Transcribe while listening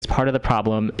part of the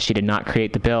problem. She did not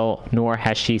create the bill, nor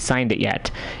has she signed it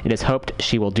yet. It is hoped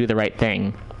she will do the right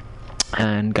thing.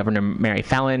 And Governor Mary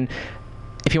Fallon,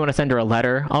 if you want to send her a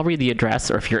letter, I'll read the address,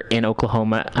 or if you're in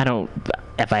Oklahoma,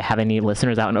 if I have any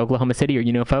listeners out in Oklahoma City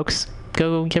or folks,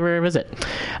 go give her a visit.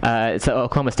 It's the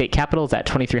Oklahoma State Capitol. It's at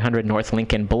 2300 North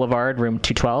Lincoln Boulevard, room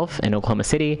 212 in Oklahoma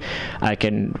City. I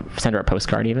can send her a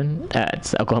postcard even.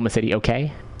 It's Oklahoma City,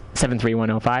 OK.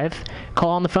 73105. Call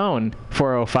on the phone,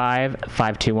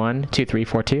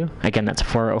 405-521-2342. Again, that's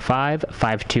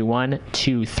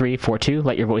 405-521-2342.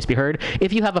 Let your voice be heard.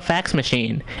 If you have a fax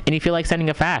machine and you feel like sending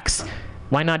a fax,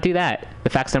 why not do that? The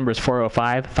fax number is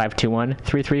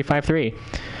 405-521-3353.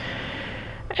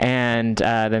 And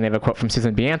then they have a quote from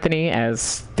Susan B. Anthony,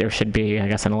 as there should be, I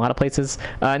guess, in a lot of places.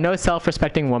 No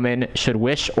self-respecting woman should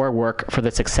wish or work for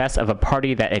the success of a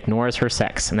party that ignores her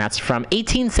sex. And that's from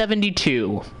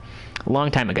 1872. A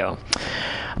long time ago.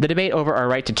 The debate over our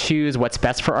right to choose what's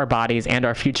best for our bodies and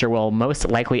our future will most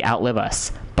likely outlive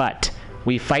us. But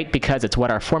we fight because it's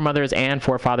what our foremothers and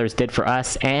forefathers did for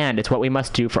us, and it's what we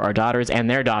must do for our daughters and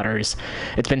their daughters.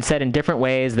 It's been said in different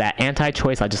ways that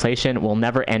anti-choice legislation will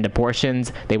never end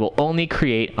abortions. They will only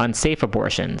create unsafe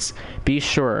abortions. Be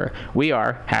sure we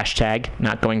are, #,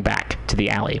 not going back to the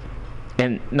alley.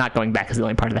 And not going back is the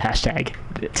only part of the hashtag.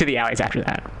 To the alleys after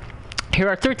that. Here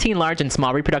are 13 large and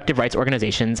small reproductive rights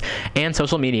organizations and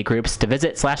social media groups to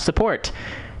visit/support.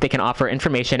 They can offer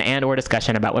information and or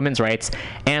discussion about women's rights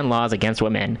and laws against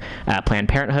women. Planned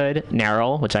Parenthood,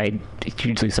 NARAL, which I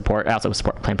hugely support. I also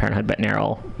support Planned Parenthood, but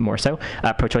NARAL more so.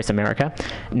 Pro-Choice America.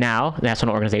 NOW,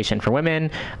 National Organization for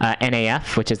Women.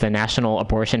 NAF, which is the National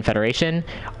Abortion Federation.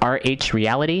 RH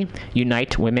Reality.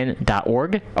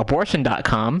 UniteWomen.org.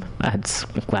 Abortion.com. I'm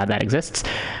glad that exists.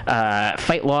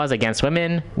 Fight Laws Against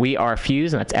Women. We Are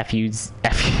Fuse, and that's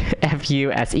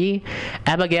F-U-S-E.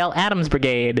 Abigail Adams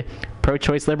Brigade.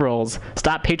 Pro-Choice Liberals,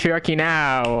 Stop Patriarchy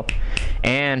Now,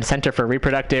 and Center for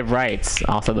Reproductive Rights.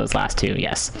 Also those last two,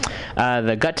 yes.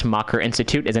 The Guttmacher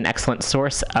Institute is an excellent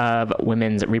source of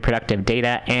women's reproductive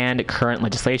data and current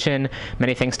legislation.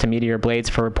 Many thanks to Meteor Blades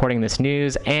for reporting this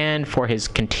news and for his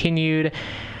continued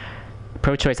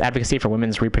pro-choice advocacy for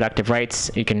women's reproductive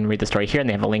rights. You can read the story here, and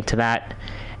they have a link to that.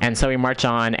 And so we march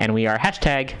on, and we are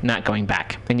 #not going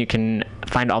back. And you can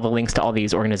find all the links to all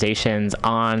these organizations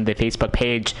on the Facebook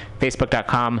page,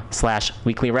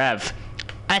 facebook.com/weeklyrev.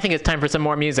 I think it's time for some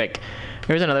more music.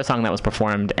 Here's another song that was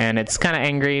performed, and it's kind of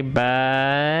angry,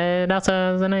 but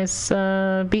also has a nice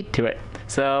beat to it.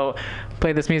 So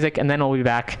play this music, and then we'll be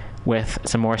back with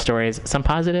some more stories, some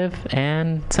positive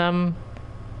and some...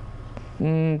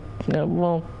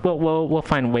 we'll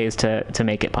find ways to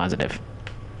make it positive.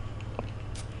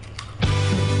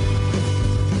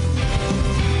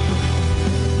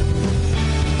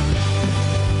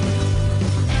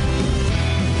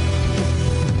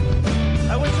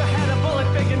 I wish I had a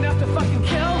bullet big enough to fucking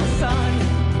kill the sun.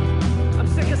 I'm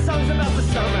sick of songs about the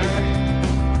summer,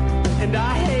 and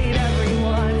I hate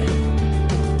everyone.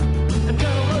 I'm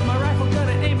gonna load my rifle,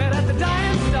 gonna aim it at the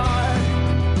dying star.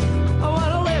 I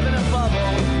wanna live in a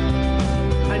bubble.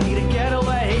 I need a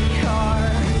getaway car.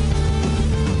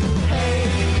 Hey,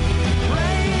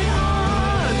 rain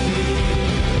on me.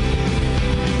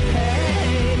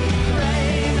 Hey,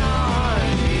 rain on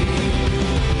me.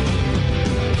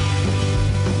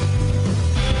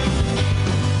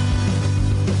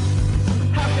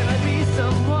 How can I be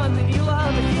someone that you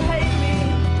love if you hate me?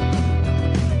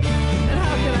 And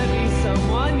how can I be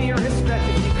someone you respect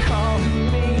if you call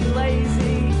me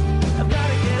lazy? I've got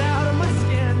to get out of my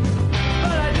skin,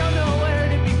 but I don't know where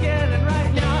to begin. And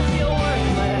right now I feel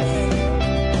worthless,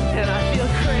 and I feel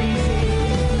crazy.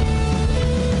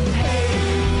 Hey,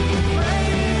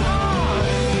 rain on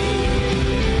me.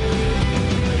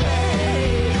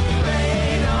 Hey,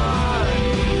 rain on me.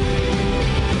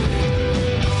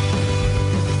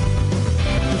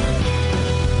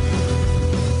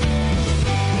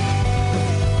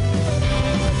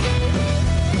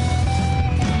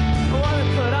 I wanna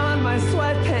put on my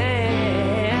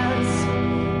sweatpants.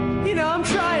 You know I'm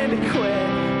trying to quit.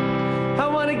 I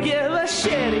wanna give a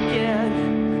shit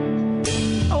again.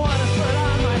 I wanna put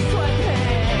on my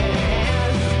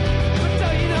sweatpants. But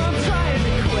don't you know I'm trying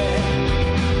to quit?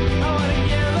 I wanna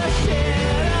give a shit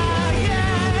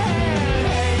again.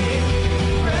 Hey,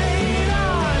 rain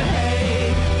on,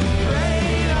 hey,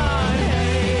 rain on,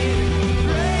 hey,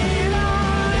 rain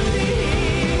on me.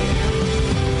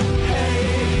 Hey,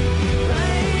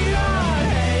 rain on,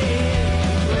 hey,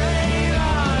 rain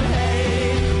on,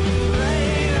 hey,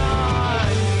 rain on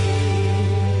me.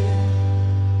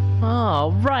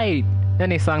 All right.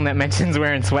 Any song that mentions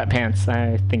wearing sweatpants,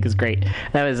 I think is great.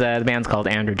 That was, the band's called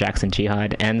Andrew Jackson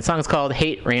Jihad, and the song's called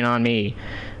Hate Rain on Me.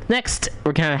 Next,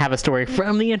 we're going to have a story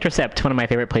from The Intercept, one of my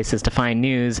favorite places to find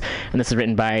news, and this is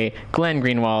written by Glenn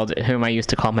Greenwald, whom I used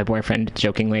to call my boyfriend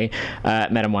jokingly.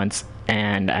 Met him once,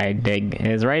 and I dig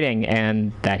his writing,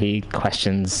 and that he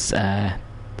questions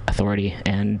authority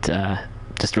and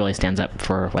just really stands up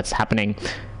for what's happening,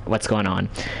 what's going on.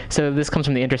 So this comes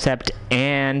from The Intercept,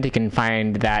 and you can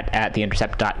find that at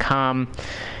theintercept.com.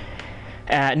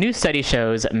 New study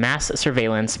shows mass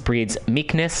surveillance breeds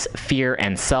meekness, fear,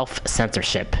 and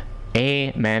self-censorship.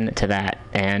 Amen to that.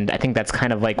 And I think that's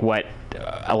kind of like what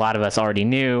a lot of us already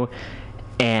knew.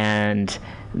 And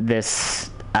this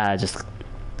just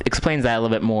explains that a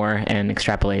little bit more and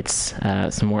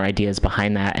extrapolates some more ideas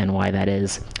behind that and why that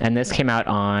is. And this came out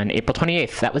on April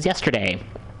 28th. That was yesterday.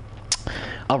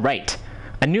 All right.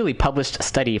 A newly published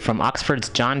study from Oxford's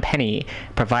John Penny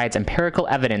provides empirical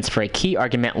evidence for a key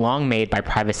argument long made by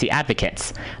privacy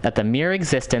advocates, that the mere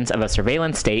existence of a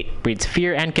surveillance state breeds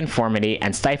fear and conformity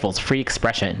and stifles free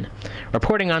expression.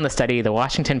 Reporting on the study, The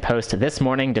Washington Post this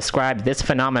morning described this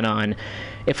phenomenon.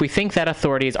 If we think that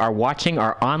authorities are watching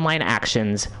our online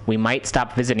actions, we might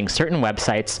stop visiting certain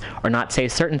websites or not say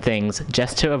certain things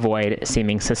just to avoid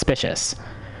seeming suspicious.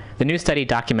 The new study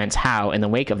documents how, in the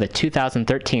wake of the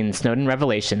 2013 Snowden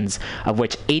revelations, of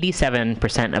which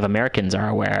 87% of Americans are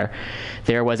aware,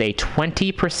 there was a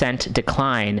 20%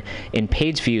 decline in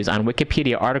page views on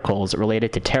Wikipedia articles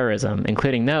related to terrorism,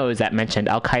 including those that mentioned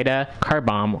Al-Qaeda, car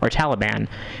bomb, or Taliban.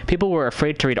 People were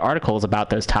afraid to read articles about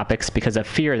those topics because of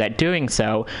fear that doing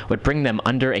so would bring them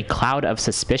under a cloud of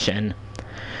suspicion.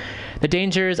 The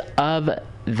dangers of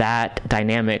that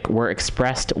dynamic were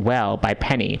expressed well by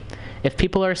Penny. If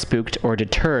people are spooked or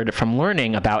deterred from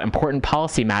learning about important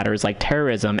policy matters like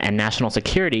terrorism and national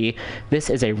security,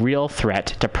 this is a real threat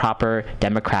to proper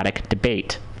democratic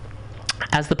debate.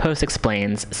 As the Post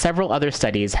explains, several other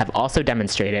studies have also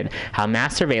demonstrated how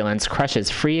mass surveillance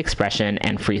crushes free expression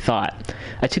and free thought.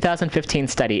 A 2015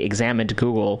 study examined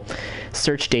Google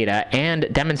search data and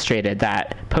demonstrated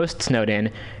that,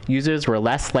 post-Snowden, users were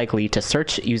less likely to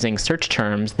search using search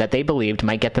terms that they believed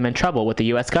might get them in trouble with the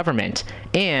U.S. government,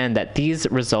 and that these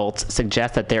results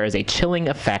suggest that there is a chilling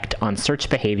effect on search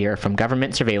behavior from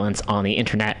government surveillance on the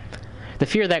internet. The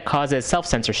fear that causes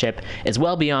self-censorship is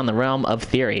well beyond the realm of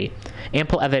theory.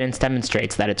 Ample evidence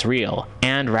demonstrates that it's real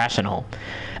and rational.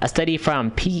 A study from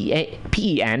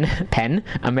PEN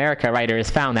America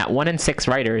writers found that 1 in 6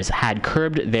 writers had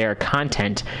curbed their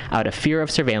content out of fear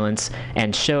of surveillance,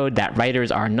 and showed that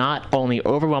writers are not only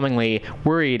overwhelmingly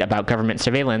worried about government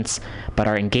surveillance, but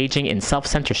are engaging in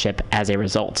self-censorship as a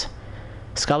result.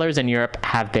 Scholars in Europe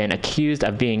have been accused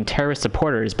of being terrorist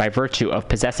supporters by virtue of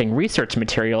possessing research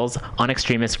materials on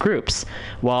extremist groups,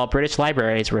 while British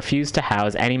libraries refuse to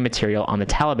house any material on the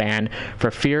Taliban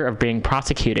for fear of being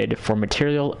prosecuted for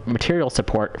material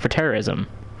support for terrorism.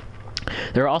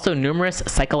 There are also numerous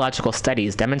psychological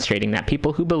studies demonstrating that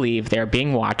people who believe they are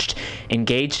being watched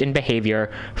engaged in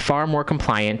behavior far more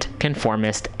compliant,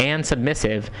 conformist, and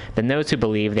submissive than those who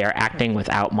believe they are acting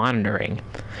without monitoring.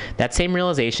 That same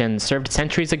realization served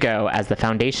centuries ago as the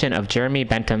foundation of Jeremy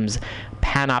Bentham's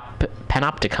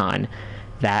panopticon,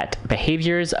 that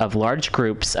behaviors of large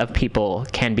groups of people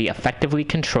can be effectively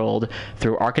controlled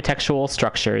through architectural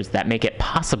structures that make it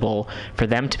possible for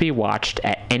them to be watched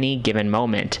at any given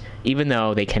moment, even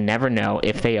though they can never know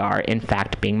if they are in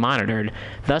fact being monitored,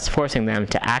 thus forcing them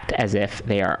to act as if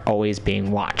they are always being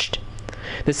watched.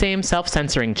 The same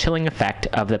self-censoring chilling effect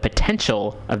of the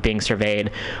potential of being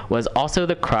surveyed was also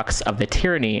the crux of the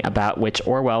tyranny about which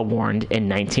Orwell warned in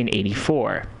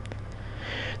 1984.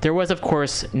 There was, of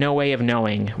course, no way of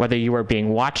knowing whether you were being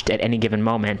watched at any given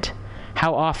moment,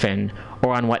 how often,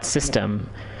 or on what system.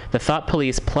 The thought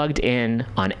police plugged in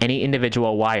on any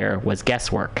individual wire was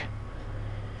guesswork.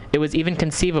 It was even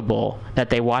conceivable that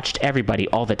they watched everybody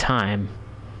all the time.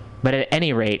 But at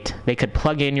any rate, they could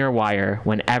plug in your wire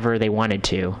whenever they wanted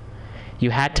to.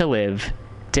 You had to live,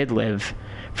 did live,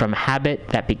 from habit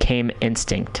that became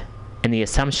instinct, and the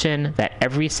assumption that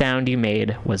every sound you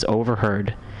made was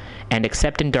overheard, and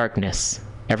except in darkness,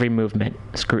 every movement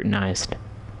scrutinized.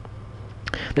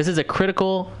 This is a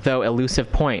critical, though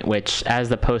elusive point which, as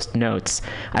the Post notes,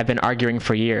 I've been arguing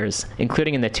for years,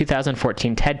 including in the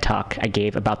 2014 TED Talk I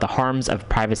gave about the harms of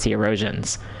privacy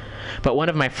erosions. But one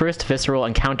of my first visceral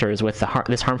encounters with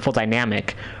this harmful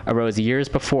dynamic arose years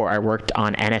before I worked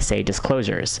on NSA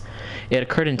disclosures. It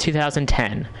occurred in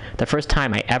 2010, the first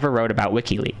time I ever wrote about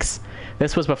WikiLeaks.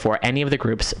 This was before any of the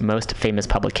group's most famous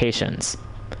publications.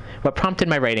 What prompted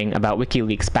my writing about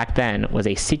WikiLeaks back then was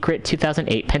a secret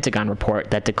 2008 Pentagon report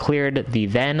that declared the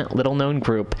then little-known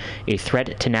group a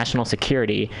threat to national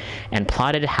security and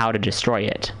plotted how to destroy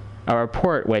it. A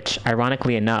report which,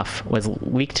 ironically enough, was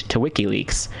leaked to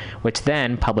WikiLeaks, which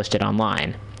then published it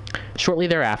online. Shortly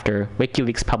thereafter,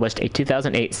 WikiLeaks published a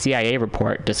 2008 CIA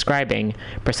report describing,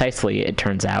 precisely, it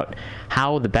turns out,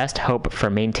 how the best hope for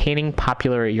maintaining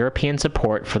popular European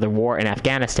support for the war in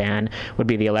Afghanistan would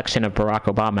be the election of Barack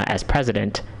Obama as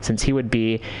president, since he would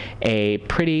be a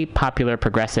pretty popular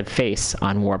progressive face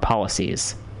on war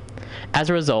policies. As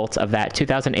a result of that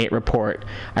 2008 report,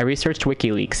 I researched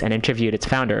WikiLeaks and interviewed its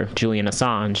founder, Julian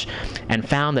Assange, and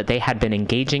found that they had been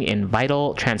engaging in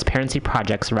vital transparency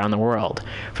projects around the world,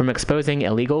 from exposing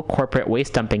illegal corporate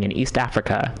waste dumping in East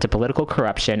Africa to political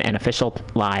corruption and official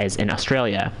lies in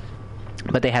Australia.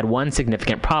 But they had one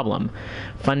significant problem.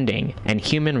 Funding and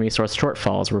human resource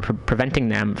shortfalls were preventing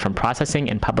them from processing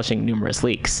and publishing numerous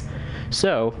leaks.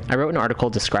 So, I wrote an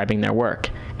article describing their work,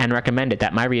 and recommended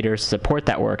that my readers support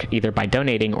that work either by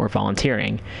donating or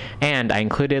volunteering, and I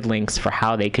included links for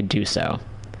how they could do so.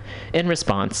 In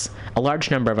response, a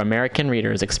large number of American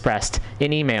readers expressed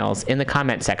in emails in the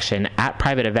comment section at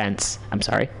public events,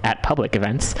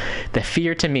 the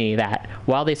fear to me that,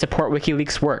 while they support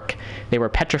WikiLeaks' work, they were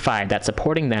petrified that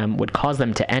supporting them would cause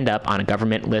them to end up on a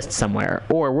government list somewhere,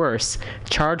 or worse,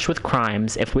 charged with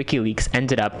crimes if WikiLeaks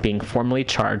ended up being formally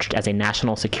charged as a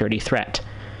national security threat.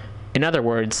 In other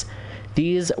words,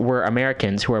 these were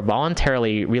Americans who were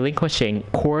voluntarily relinquishing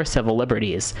core civil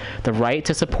liberties, the right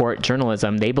to support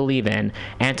journalism they believe in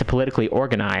and to politically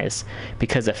organize,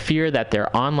 because of fear that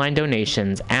their online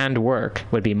donations and work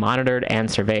would be monitored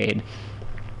and surveyed.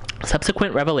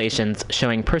 Subsequent revelations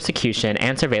showing persecution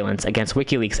and surveillance against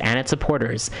WikiLeaks and its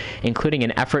supporters, including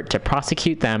an effort to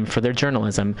prosecute them for their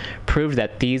journalism, proved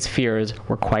that these fears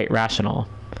were quite rational.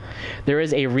 There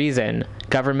is a reason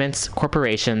governments,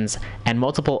 corporations, and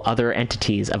multiple other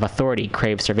entities of authority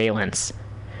crave surveillance.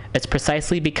 It's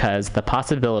precisely because the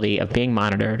possibility of being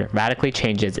monitored radically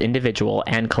changes individual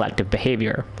and collective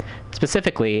behavior.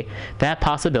 Specifically, that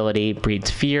possibility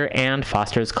breeds fear and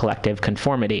fosters collective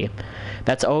conformity.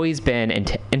 That's always been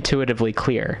intuitively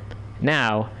clear.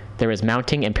 Now, there is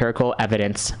mounting empirical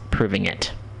evidence proving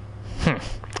it.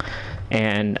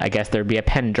 And I guess there'd be a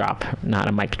pen drop, not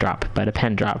a mic drop, but a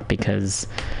pen drop, because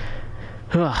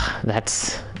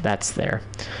that's there.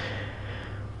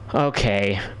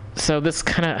 Okay, so this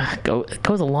kind of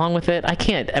goes along with it.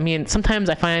 Sometimes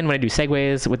I find when I do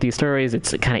segues with these stories,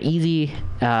 it's kind of easy.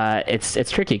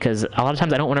 It's tricky because a lot of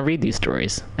times I don't want to read these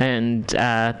stories, and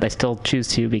I still choose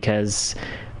to because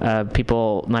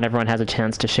not everyone has a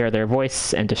chance to share their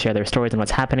voice and to share their stories and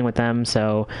what's happening with them.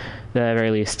 So the very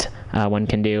least one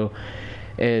can do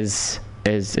is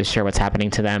share what's happening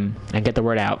to them and get the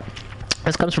word out.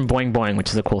 This comes from Boing Boing, which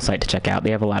is a cool site to check out.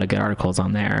 They have a lot of good articles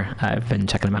on there. I've been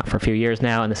checking them out for a few years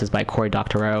now, and this is by Cory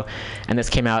Doctorow. And this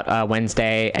came out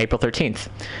Wednesday, April 13th.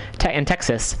 In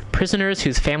Texas, prisoners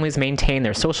whose families maintain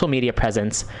their social media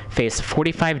presence face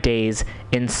 45 days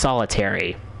in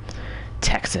solitary.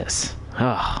 Texas.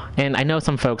 Oh, and I know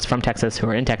some folks from Texas who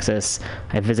are in Texas.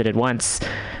 I visited once.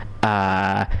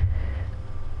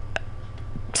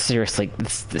 Seriously,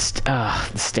 the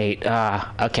state.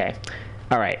 Okay.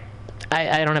 All right.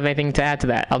 I don't have anything to add to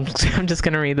that. I'm just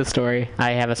going to read the story.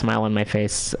 I have a smile on my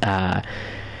face because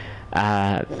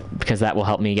that will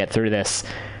help me get through this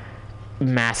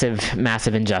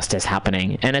massive injustice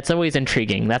happening. And it's always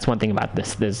intriguing. That's one thing about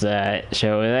this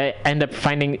show. I end up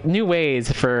finding new ways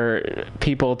for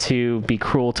people to be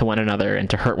cruel to one another and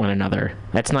to hurt one another.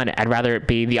 I'd rather it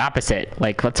be the opposite.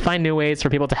 Like, let's find new ways for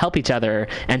people to help each other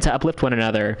and to uplift one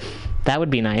another. That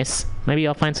would be nice. Maybe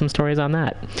I'll find some stories on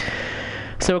that.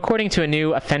 So according to a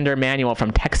new offender manual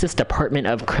from Texas Department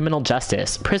of Criminal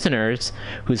Justice, prisoners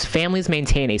whose families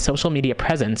maintain a social media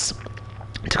presence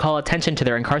to call attention to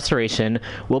their incarceration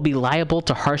will be liable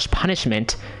to harsh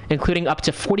punishment, including up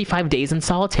to 45 days in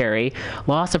solitary,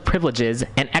 loss of privileges,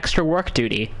 and extra work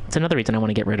duty. It's another reason I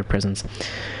want to get rid of prisons.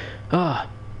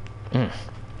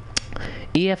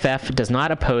 EFF does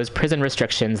not oppose prison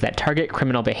restrictions that target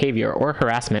criminal behavior or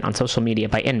harassment on social media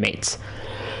by inmates.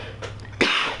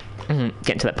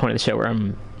 Getting to that point of the show where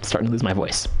I'm starting to lose my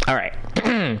voice. All right.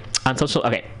 On social...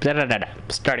 Okay.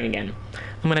 Starting again.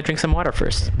 I'm going to drink some water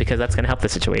first because that's going to help the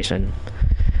situation.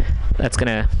 That's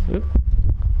going to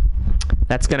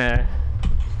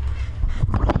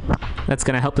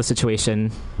help the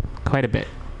situation quite a bit.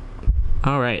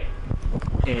 All right.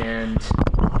 And...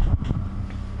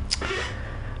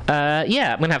 I'm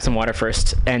going to have some water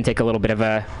first and take a little bit of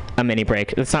a mini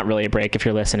break. It's not really a break if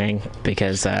you're listening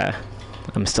because...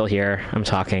 I'm still here. I'm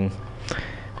talking.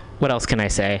 What else can I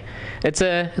say? It's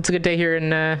a good day here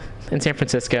in San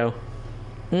Francisco.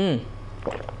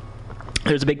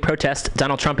 There's a big protest.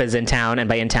 Donald Trump is in town, and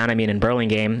by in town I mean in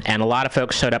Burlingame, and a lot of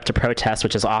folks showed up to protest,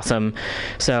 which is awesome.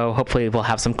 So hopefully we'll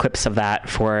have some clips of that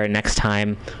for next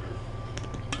time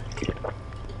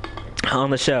on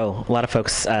the show. A lot of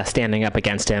folks standing up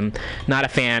against him. Not a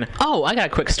fan. Oh, I got a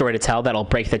quick story to tell that'll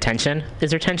break the tension. Is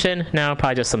there tension? No,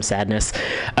 probably just some sadness.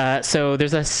 So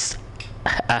there's this,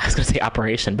 I was going to say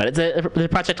operation, but it's a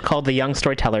project called the Young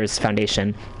Storytellers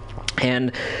Foundation.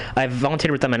 And I've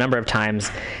volunteered with them a number of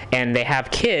times, and they have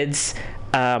kids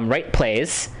write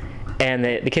plays, and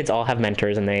the kids all have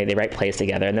mentors, and they write plays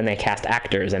together, and then they cast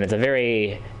actors, and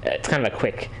it's kind of a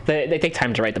quick, they take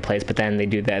time to write the plays, but then they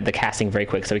do the casting very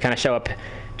quick. So we kind of showed up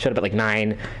at like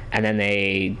 9, and then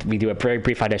we do a very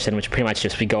brief audition, which pretty much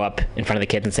just we go up in front of the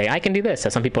kids and say, I can do this. So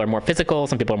some people are more physical,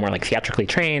 some people are more like theatrically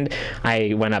trained.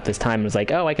 I went up this time and was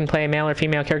like, oh, I can play male or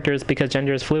female characters because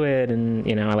gender is fluid, and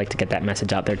I like to get that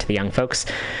message out there to the young folks,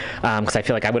 because I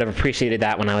feel like I would have appreciated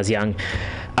that when I was young.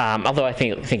 Although I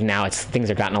think now things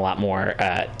have gotten a lot more,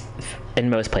 in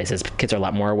most places, kids are a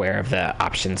lot more aware of the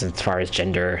options as far as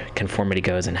gender conformity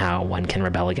goes and how one can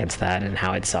rebel against that and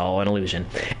how it's all an illusion.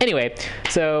 Anyway,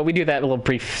 so we do that little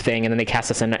brief thing, and then they cast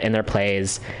us in their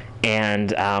plays,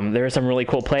 and there were some really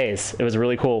cool plays. It was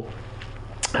really cool.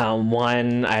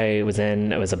 One I was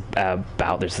in, it was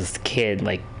about there's this kid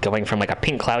like going from like a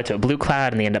pink cloud to a blue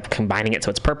cloud, and they end up combining it so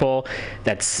it's purple.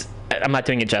 I'm not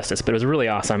doing it justice, but it was really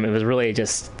awesome. It was really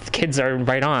just, the kids are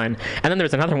right on. And then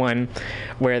there's another one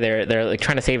where they're like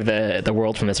trying to save the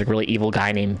world from this like really evil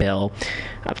guy named Bill.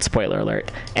 Spoiler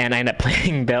alert. And I end up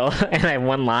playing Bill, and I have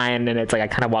one line, and it's like I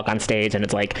kind of walk on stage, and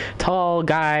it's like tall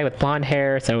guy with blonde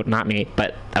hair, so not me,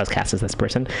 but I was cast as this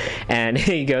person. And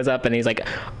he goes up and he's like,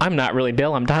 I'm not really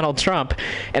Bill, I'm Donald Trump.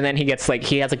 And then he has like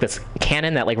this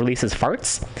cannon that like releases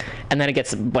farts, and then it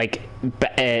gets like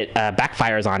it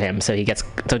backfires on him, so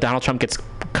Donald Trump gets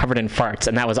covered in farts,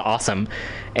 and that was awesome.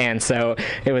 And so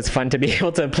it was fun to be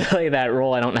able to play that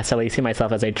role. I don't necessarily see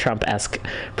myself as a Trump-esque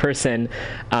person,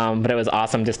 but it was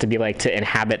awesome just to be like to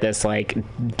inhabit this like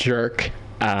jerk,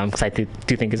 because I do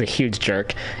think he's a huge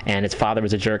jerk, and his father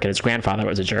was a jerk, and his grandfather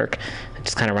was a jerk. It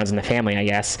just kind of runs in the family, I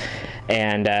guess.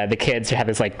 And the kids have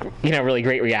this like really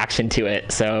great reaction to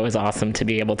it. So it was awesome to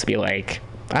be able to be like,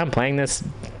 I'm playing this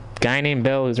guy named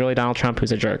Bill who's really Donald Trump,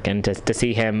 who's a jerk, and to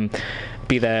see him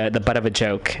be the butt of a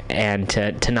joke and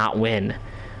to not win.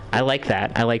 I like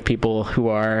that. I like people who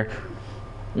are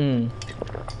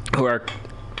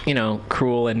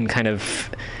cruel and kind of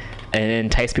and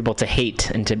entice people to hate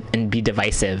and be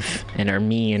divisive and are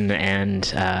mean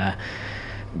and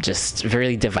just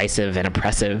very divisive and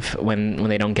oppressive when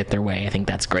they don't get their way. I think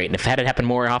that's great. And if that had happened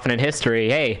more often in history,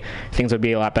 hey, things would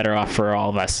be a lot better off for all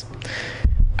of us.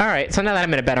 All right, so now that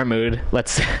I'm in a better mood,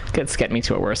 let's get me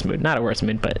to a worse mood. Not a worse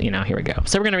mood, but, here we go.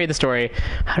 So we're going to read the story.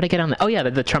 How did I get on the... Oh, yeah,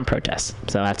 the Trump protests.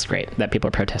 So that's great that people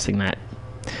are protesting that.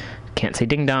 Can't say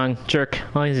ding-dong. Jerk.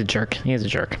 Well, he's a jerk. He is a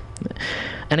jerk.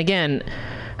 And again,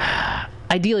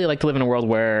 ideally I like to live in a world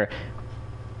where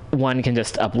one can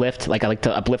just uplift. Like, I like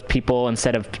to uplift people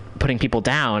instead of putting people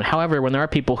down. However, when there are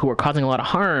people who are causing a lot of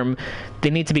harm,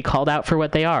 they need to be called out for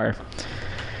what they are.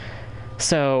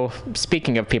 So,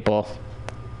 speaking of people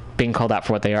being called out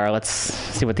for what they are, let's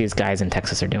see what these guys in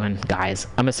Texas are doing. Guys.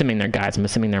 I'm assuming they're guys. I'm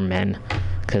assuming they're men,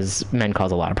 because men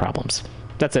cause a lot of problems.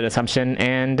 That's an assumption,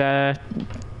 and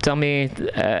tell me,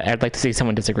 I'd like to see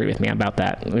someone disagree with me about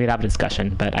that. We'd have a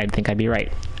discussion, but I think I'd be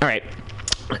right. All right.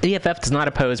 The EFF does not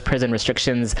oppose prison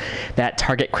restrictions that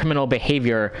target criminal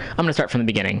behavior. I'm going to start from the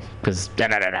beginning, because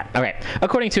Okay.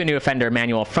 According to a new offender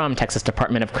manual from Texas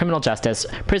Department of Criminal Justice,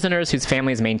 prisoners whose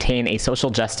families maintain a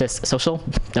social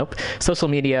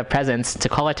media presence to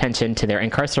call attention to their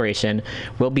incarceration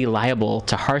will be liable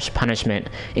to harsh punishment,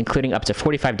 including up to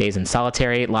 45 days in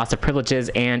solitary, loss of privileges,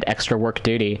 and extra work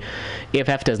duty.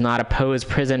 EFF does not oppose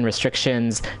prison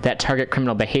restrictions that target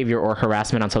criminal behavior or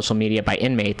harassment on social media by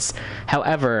inmates.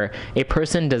 However, a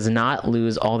person does not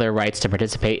lose all their rights to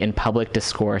participate in public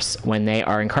discourse when they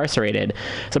are incarcerated.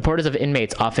 Supporters of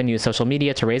inmates often use social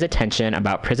media to raise attention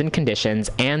about prison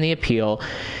conditions and the appeal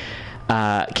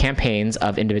campaigns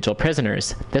of individual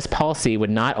prisoners. This policy would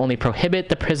not only prohibit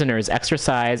the prisoners'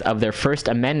 exercise of their First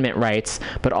Amendment rights,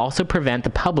 but also prevent the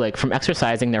public from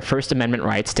exercising their First Amendment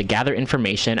rights to gather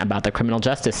information about the criminal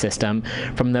justice system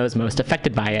from those most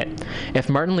affected by it. If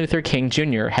Martin Luther King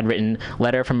Jr. had written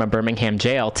 "Letter from a Birmingham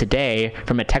Jail" today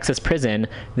from a Texas prison,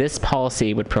 this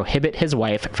policy would prohibit his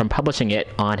wife from publishing it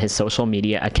on his social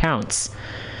media accounts.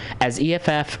 As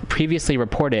EFF previously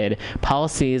reported,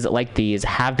 policies like these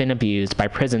have been abused by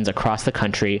prisons across the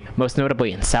country, most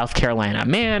notably in South Carolina.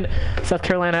 Man, South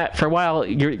Carolina, for a while,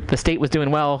 the state was doing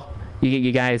well.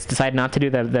 You guys decided not to do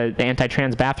the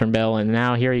anti-trans bathroom bill, and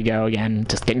now here you go again,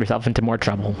 just getting yourself into more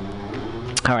trouble.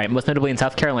 All right, most notably in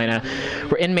South Carolina,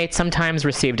 where inmates sometimes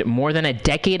received more than a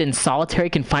decade in solitary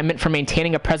confinement for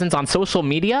maintaining a presence on social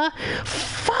media?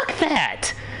 Fuck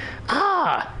that!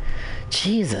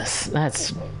 Jesus,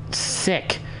 that's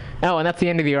sick. Oh, and that's the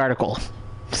end of the article.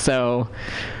 So,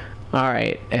 all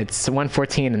right, it's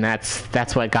 1:14, and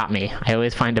that's what got me. I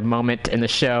always find a moment in the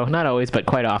show, not always, but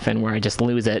quite often, where I just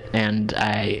lose it, and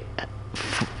I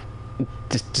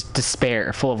just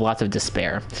despair, full of lots of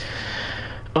despair.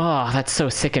 Oh, that's so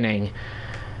sickening.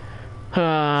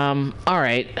 All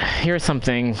right, here's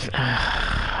something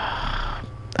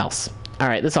else. All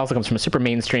right, this also comes from a super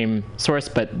mainstream source,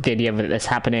 but the idea of this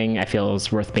happening, I feel,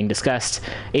 is worth being discussed.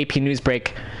 AP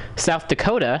Newsbreak: South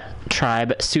Dakota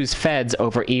tribe sues feds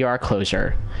over ER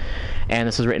closure. And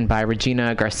this was written by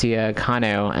Regina Garcia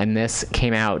Cano, and this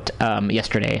came out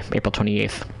yesterday, April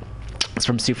 28th. It's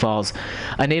from Sioux Falls.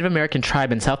 A Native American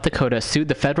tribe in South Dakota sued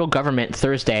the federal government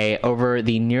Thursday over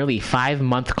the nearly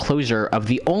 5-month closure of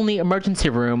the only emergency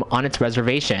room on its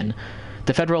reservation.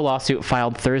 The federal lawsuit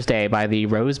filed Thursday by the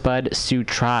Rosebud Sioux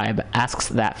tribe asks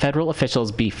that federal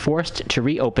officials be forced to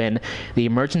reopen the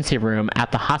emergency room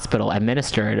at the hospital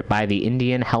administered by the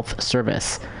Indian Health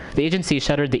Service. The agency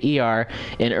shuttered the ER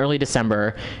in early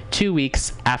December, 2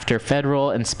 weeks after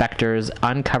federal inspectors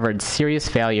uncovered serious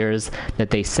failures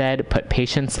that they said put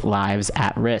patients' lives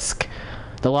at risk.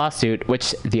 The lawsuit,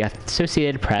 which the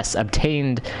Associated Press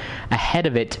obtained ahead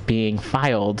of it being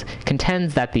filed,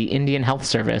 contends that the Indian Health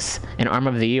Service, an arm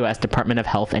of the U.S. Department of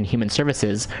Health and Human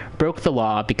Services, broke the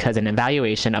law because an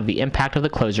evaluation of the impact of the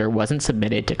closure wasn't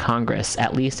submitted to Congress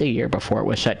at least a year before it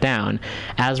was shut down,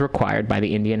 as required by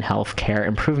the Indian Health Care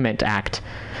Improvement Act.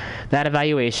 That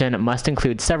evaluation must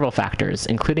include several factors,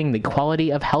 including the quality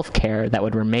of health care that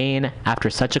would remain after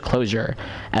such a closure,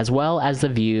 as well as the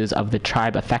views of the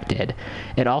tribe affected.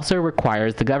 It also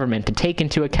requires the government to take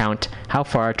into account how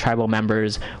far tribal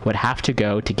members would have to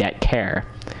go to get care.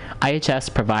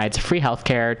 IHS provides free health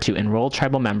care to enrolled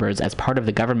tribal members as part of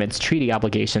the government's treaty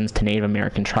obligations to Native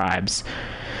American tribes.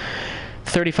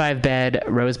 35-bed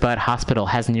Rosebud Hospital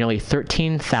has nearly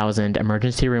 13,000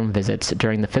 emergency room visits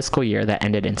during the fiscal year that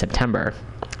ended in September,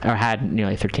 or had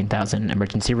nearly 13,000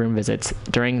 emergency room visits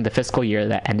during the fiscal year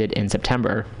that ended in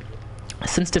September.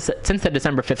 Since the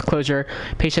December 5th closure,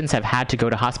 patients have had to go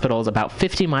to hospitals about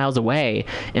 50 miles away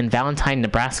in Valentine,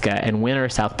 Nebraska, and Winter,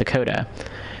 South Dakota.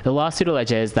 The lawsuit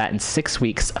alleges that in 6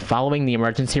 weeks following the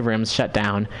emergency rooms shut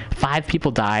down, 5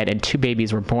 people died and 2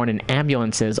 babies were born in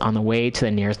ambulances on the way to the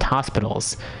nearest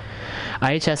hospitals.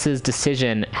 IHS's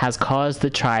decision has caused the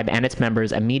tribe and its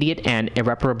members immediate and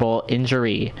irreparable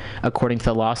injury, according to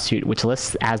the lawsuit, which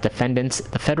lists as defendants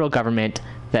the federal government,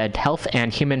 the Health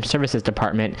and Human Services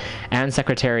Department, and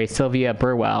Secretary Sylvia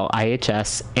Burwell,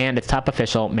 IHS, and its top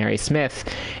official, Mary Smith,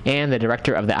 and the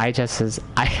director of the IHS's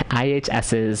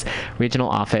regional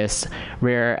office,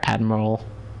 Rear Admiral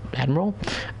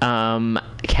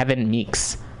Kevin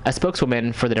Meeks. A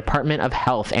spokeswoman for the Department of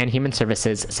Health and Human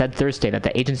Services said Thursday that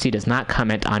the agency does not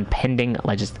comment on pending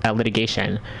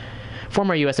litigation.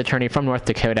 Former U.S. Attorney from North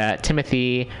Dakota,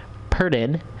 Timothy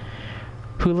Purdon,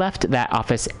 who left that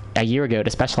office a year ago to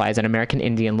specialize in American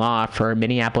Indian law for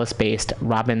Minneapolis-based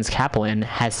Robbins Kaplan,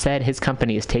 has said his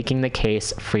company is taking the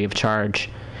case free of charge.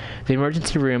 The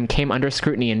emergency room came under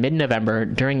scrutiny in mid-November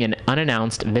during an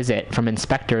unannounced visit from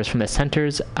inspectors from the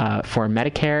Centers for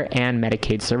Medicare and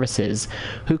Medicaid Services,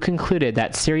 who concluded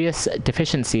that serious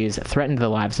deficiencies threatened the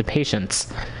lives of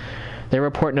patients. Their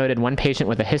report noted one patient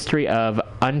with a history of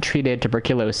untreated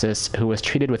tuberculosis who was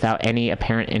treated without any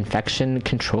apparent infection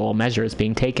control measures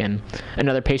being taken.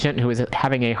 Another patient who was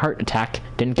having a heart attack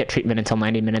didn't get treatment until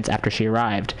 90 minutes after she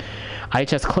arrived.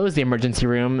 IHS closed the emergency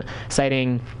room,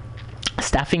 citing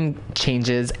staffing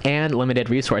changes and limited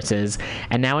resources,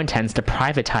 and now intends to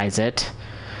privatize it,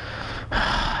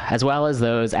 as well as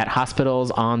those at hospitals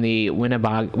on the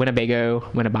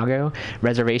Winnebago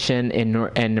Reservation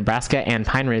in Nebraska and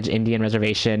Pine Ridge Indian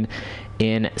Reservation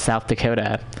in South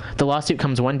Dakota. The lawsuit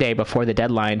comes one day before the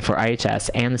deadline for IHS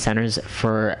and the Centers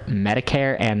for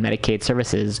Medicare and Medicaid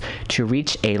Services to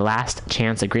reach a last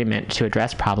chance agreement to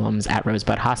address problems at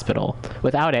Rosebud Hospital.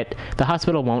 Without it, the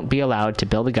hospital won't be allowed to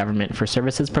bill the government for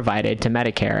services provided to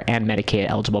Medicare and Medicaid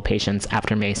eligible patients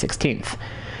after May 16th.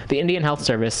 The Indian Health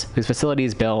Service, whose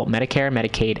facilities bill federal Medicare,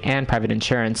 Medicaid, and private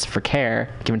insurance for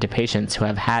care given to patients who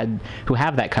have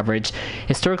that coverage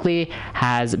historically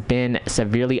has been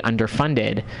severely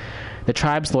underfunded. The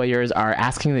tribe's lawyers are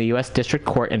asking the U.S. District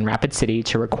Court in Rapid City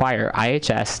to require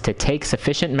IHS to take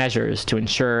sufficient measures to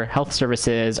ensure health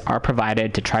services are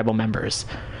provided to tribal members.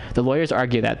 The lawyers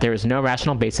argue that there is no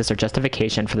rational basis or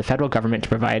justification for the federal government to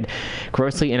provide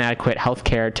grossly inadequate health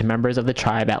care to members of the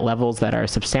tribe at levels that are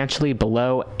substantially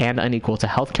below and unequal to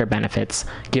health care benefits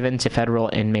given to federal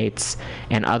inmates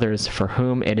and others for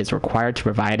whom it is required to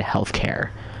provide health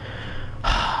care.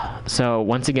 So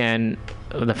once again,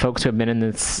 the folks who have been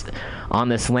on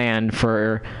this land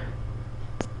for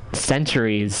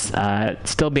centuries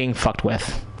still being fucked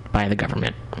with by the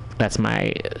government. That's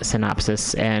my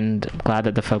synopsis, and glad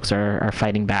that the folks are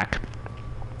fighting back.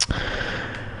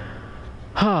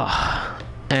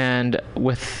 And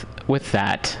with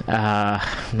that,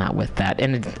 not with that,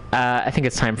 and I think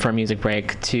it's time for a music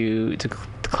break to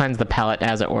cleanse the palate,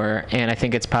 as it were. And I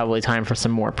think it's probably time for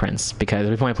some more Prince, because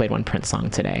we've only played one Prince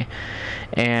song today,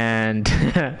 and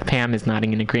Pam is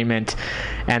nodding in agreement,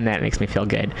 and that makes me feel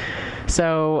good.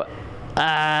 So what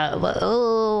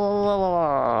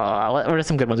are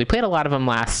some good ones? We played a lot of them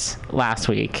last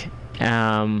week,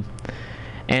 and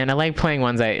I like playing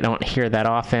ones I don't hear that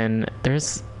often.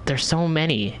 There's so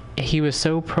many. He was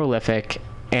so prolific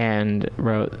and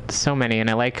wrote so many, and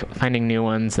I like finding new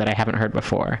ones that I haven't heard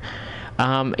before.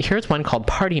 Here's one called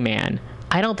Party Man.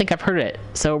 I don't think I've heard it,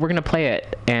 so we're gonna play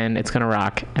it, and it's gonna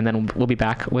rock, and then we'll be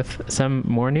back with some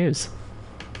more news.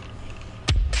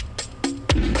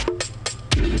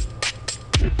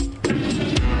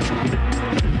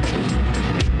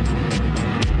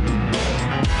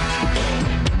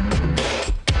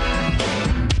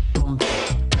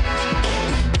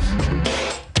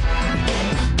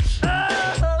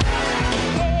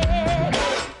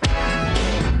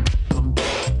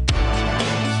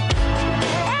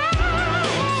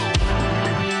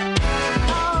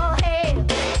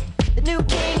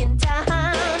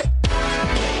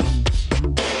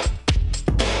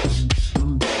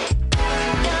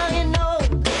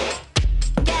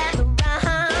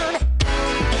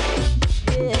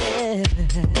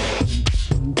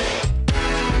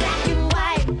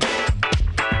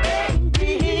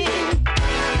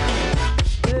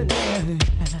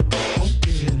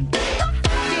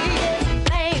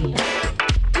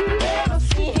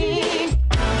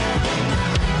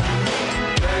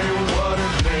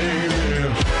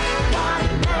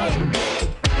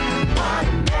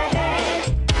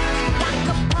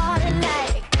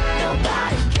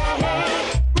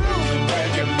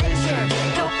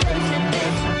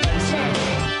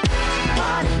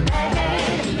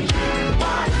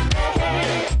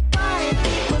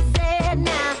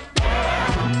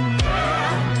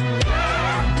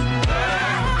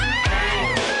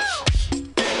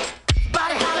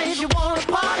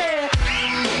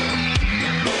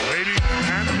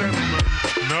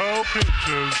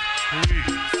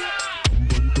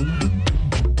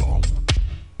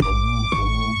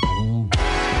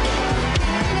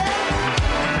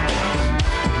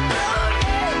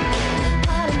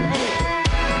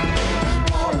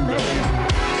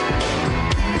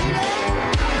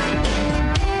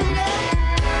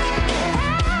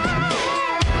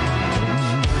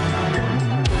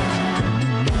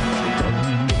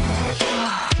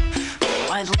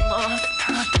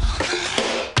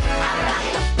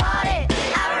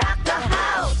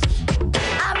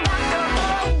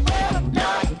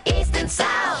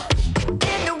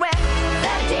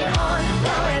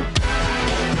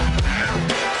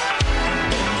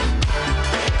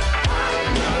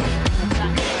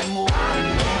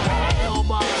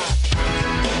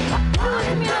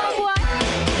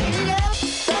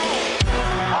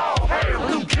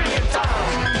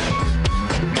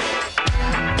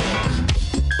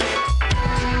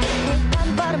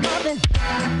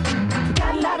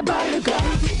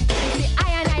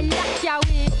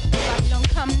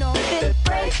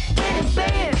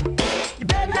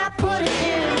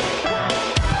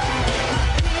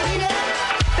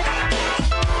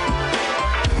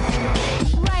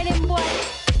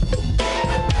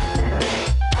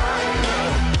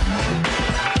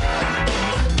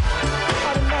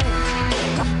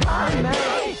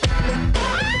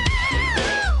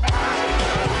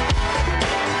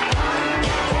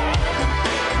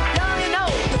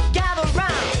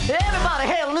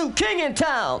 In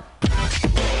town.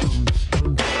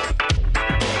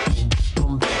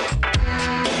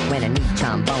 When I need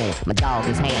trombone, my dog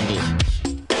is handy.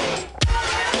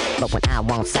 But when I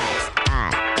want sax,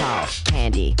 I call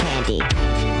Candy, Candy,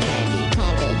 Candy,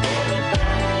 Candy.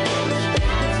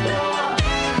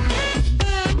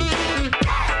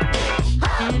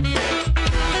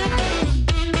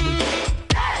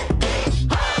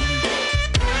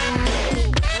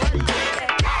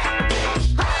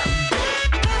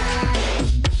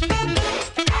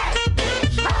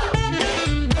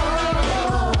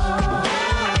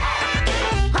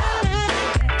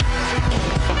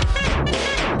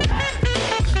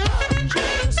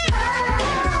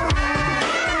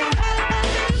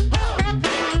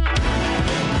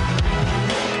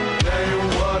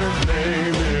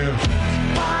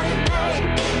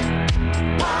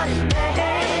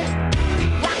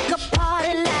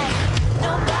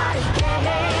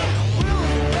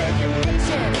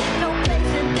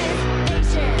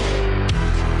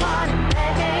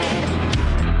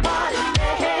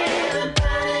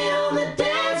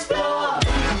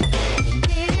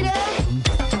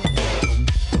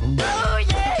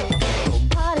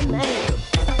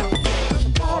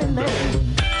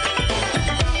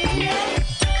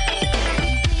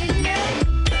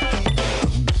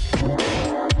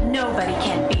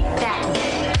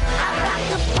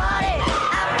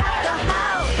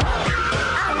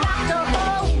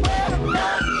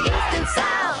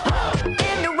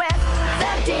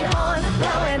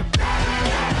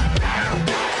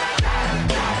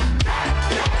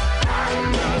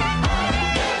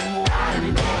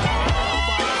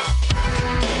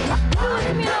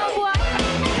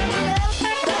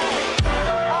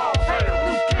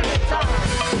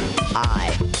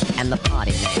 and the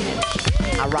party man.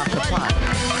 I rock the party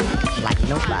like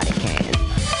nobody can.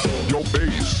 Your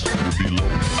bass will be low.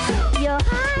 Your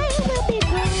high will be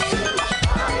great.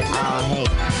 Oh, hey,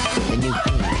 the new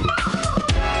king.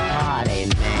 Party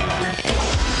man.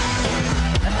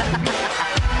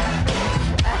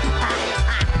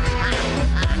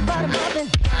 Butter bubbin'.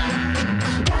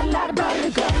 Got a lot of butter to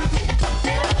go.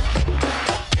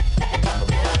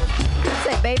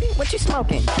 Say, baby, what you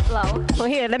smoking? Hello? Well,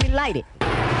 here, let me light it. Ow!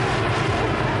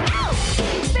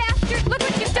 Bastard, look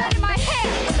what you've done to my hair!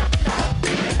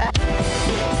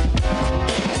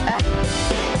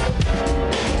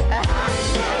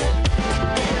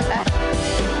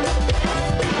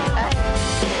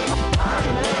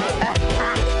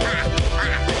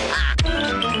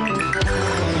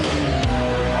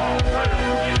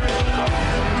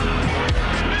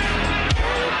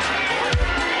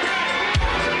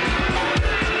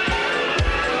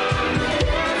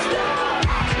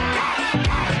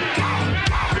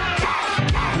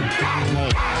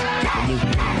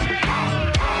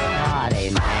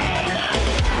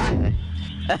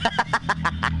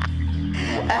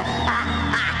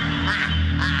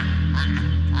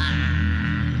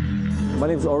 My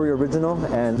name is Ori Original,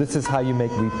 and this is how you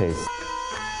make wheat paste.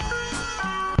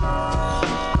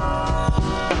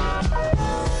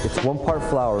 It's 1 part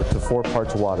flour to 4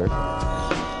 parts water.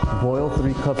 Boil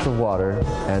 3 cups of water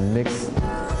and mix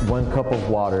 1 cup of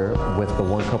water with the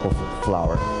 1 cup of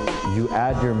flour. You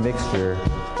add your mixture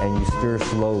and you stir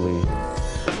slowly.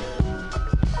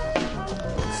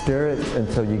 Stir it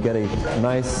until you get a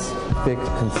nice, thick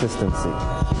consistency.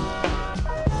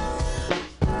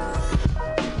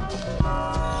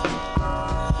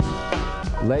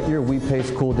 Let your wheat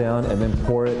paste cool down and then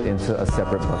pour it into a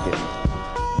separate bucket.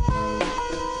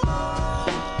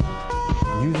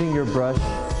 Using your brush,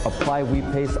 apply wheat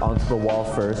paste onto the wall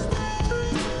first,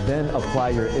 then apply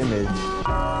your image,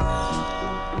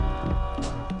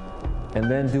 and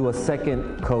then do a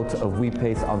second coat of wheat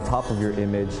paste on top of your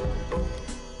image,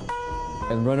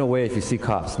 and run away if you see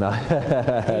cops. No,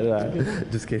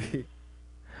 just kidding.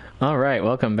 All right,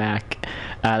 welcome back.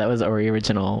 That was Ori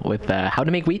Original with how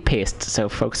to make wheat paste. So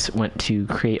folks went to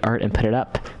create art and put it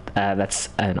up. That's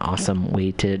an awesome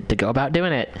way to go about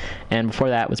doing it. And before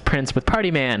that was Prince with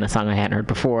Party Man, a song I hadn't heard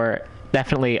before.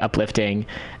 Definitely uplifting,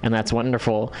 and that's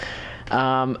wonderful.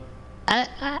 Sometimes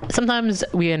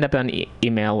we end up on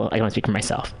email. I want to speak for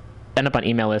myself. End up on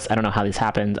email lists. I don't know how this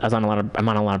happened. I'm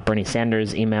on a lot of Bernie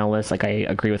Sanders email lists. Like, I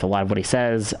agree with a lot of what he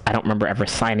says. I don't remember ever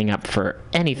signing up for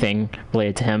anything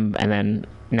related to him. And then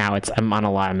now I'm on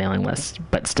a lot of mailing lists,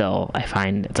 but still I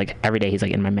find it's like every day he's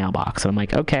like in my mailbox. And I'm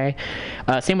like, okay.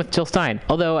 Same with Jill Stein.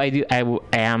 Although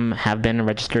have been a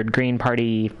registered Green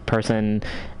Party person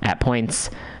at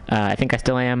points. I think I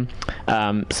still am.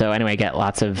 So anyway, I get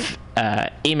lots of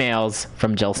emails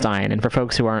from Jill Stein. And for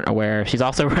folks who aren't aware, she's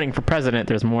also running for president.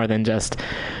 There's more than just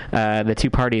the two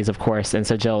parties, of course. And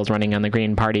so Jill is running on the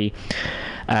Green Party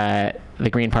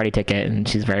ticket, and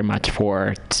she's very much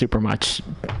for super much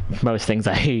most things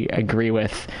I agree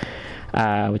with,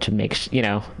 which would make,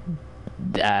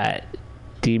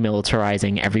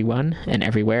 demilitarizing everyone and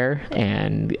everywhere,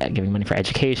 and giving money for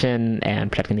education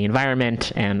and protecting the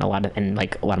environment, and a lot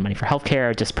of money for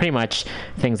healthcare, just pretty much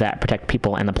things that protect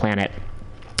people and the planet.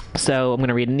 So I'm going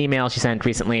to read an email she sent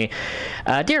recently.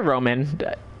 Dear Roman,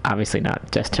 obviously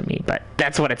not just to me, but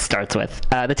that's what it starts with.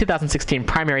 The 2016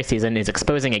 primary season is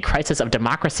exposing a crisis of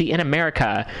democracy in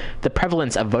America. The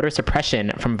prevalence of voter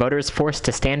suppression, from voters forced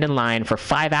to stand in line for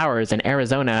 5 hours in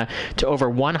Arizona to over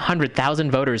 100,000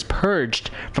 voters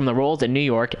purged from the rolls in New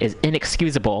York, is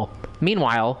inexcusable.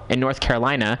 Meanwhile, in North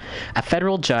Carolina, a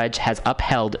federal judge has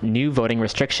upheld new voting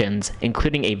restrictions,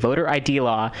 including a voter ID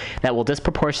law that will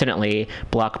disproportionately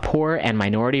block poor and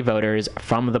minority voters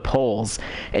from the polls.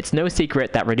 It's no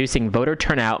secret that reducing voter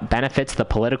turnout benefits the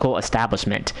political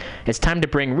establishment. It's time to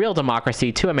bring real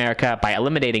democracy to America by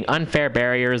eliminating unfair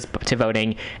barriers to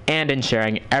voting and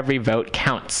ensuring every vote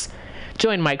counts.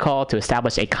 Join my call to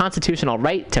establish a constitutional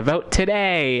right to vote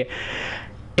today.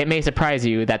 It may surprise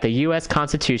you that the U.S.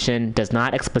 Constitution does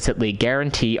not explicitly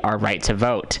guarantee our right to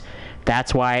vote.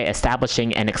 That's why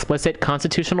establishing an explicit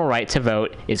constitutional right to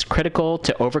vote is critical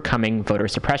to overcoming voter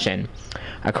suppression.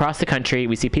 Across the country,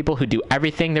 we see people who do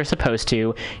everything they're supposed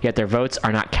to, yet their votes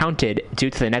are not counted due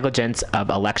to the negligence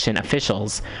of election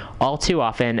officials. All too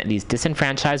often, these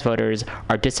disenfranchised voters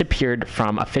are disappeared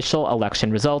from official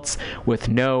election results with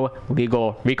no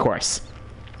legal recourse.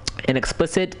 An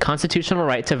explicit constitutional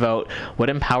right to vote would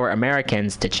empower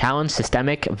Americans to challenge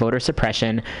systemic voter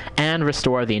suppression and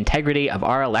restore the integrity of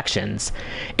our elections.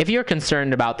 If you're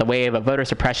concerned about the wave of voter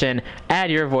suppression,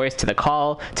 add your voice to the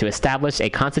call to establish a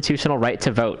constitutional right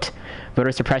to vote.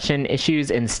 Voter suppression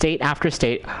issues in state after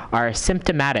state are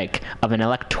symptomatic of an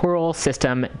electoral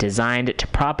system designed to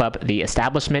prop up the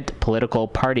establishment political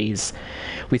parties.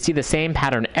 We see the same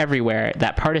pattern everywhere,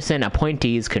 that partisan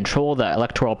appointees control the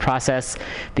electoral process,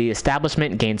 the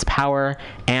establishment gains power,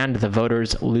 and the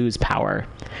voters lose power.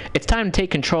 It's time to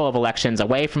take control of elections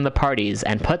away from the parties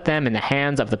and put them in the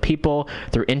hands of the people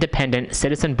through independent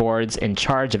citizen boards in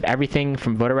charge of everything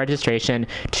from voter registration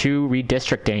to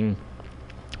redistricting.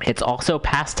 It's also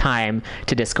past time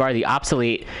to discard the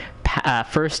obsolete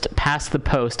first past the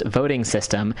post voting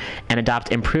system and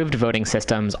adopt improved voting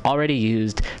systems already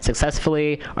used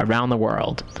successfully around the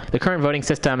world. The current voting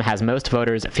system has most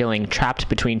voters feeling trapped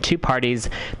between two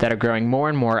parties that are growing more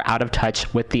and more out of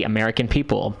touch with the American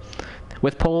people.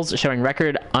 With polls showing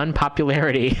record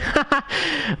unpopularity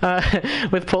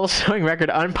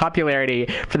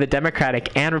for the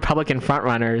Democratic and Republican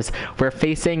frontrunners, we're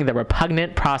facing the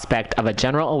repugnant prospect of a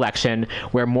general election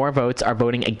where more votes are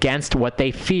voting against what they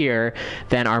fear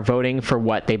than are voting for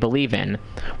what they believe in.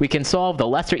 We can solve the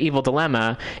lesser evil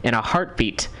dilemma in a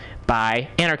heartbeat by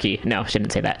anarchy. No,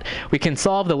 shouldn't say that. We can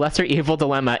solve the lesser evil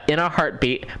dilemma in a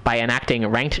heartbeat by enacting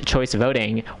ranked choice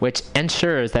voting, which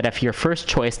ensures that if your first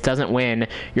choice doesn't win,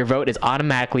 your vote is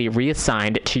automatically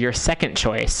reassigned to your second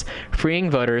choice, freeing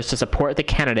voters to support the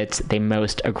candidates they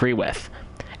most agree with.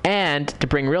 And to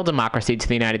bring real democracy to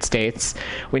the United States,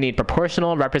 we need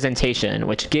proportional representation,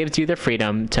 which gives you the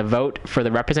freedom to vote for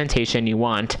the representation you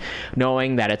want,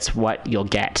 knowing that it's what you'll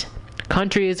get.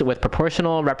 Countries with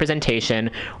proportional representation,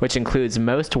 which includes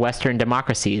most Western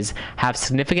democracies, have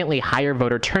significantly higher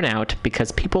voter turnout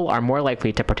because people are more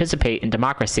likely to participate in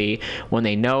democracy when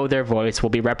they know their voice will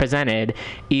be represented,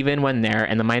 even when they're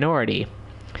in the minority.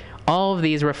 All of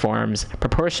these reforms,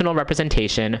 proportional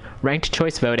representation, ranked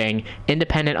choice voting,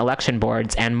 independent election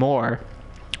boards, and more,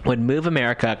 would move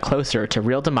America closer to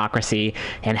real democracy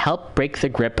and help break the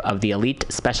grip of the elite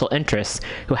special interests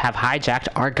who have hijacked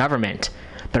our government.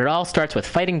 But it all starts with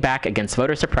fighting back against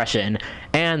voter suppression,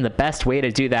 and the best way to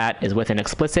do that is with an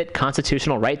explicit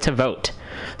constitutional right to vote.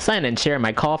 Sign and share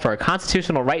my call for a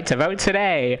constitutional right to vote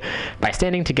today. By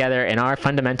standing together in our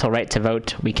fundamental right to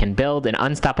vote, we can build an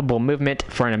unstoppable movement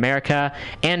for an America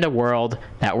and a world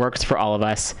that works for all of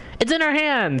us. It's in our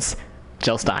hands!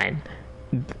 Jill Stein.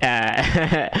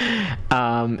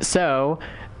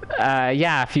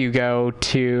 If you go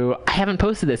to, I haven't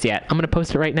posted this yet. I'm going to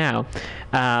post it right now.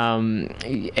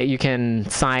 You can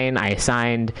sign. I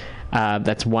signed.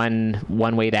 That's one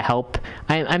way to help.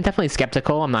 I'm definitely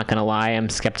skeptical. I'm not going to lie. I'm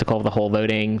skeptical of the whole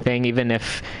voting thing. Even the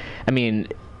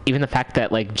fact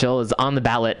that like Jill is on the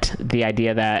ballot, the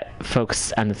idea that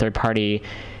folks on the third party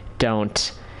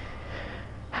don't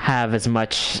have as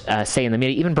much say in the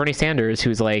media. Even Bernie Sanders,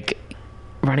 who's like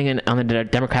running on the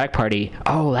Democratic Party.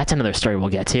 Oh, that's another story we'll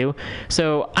get to.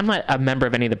 So I'm not a member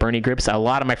of any of the Bernie groups. A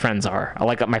lot of my friends are. I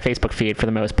like my Facebook feed for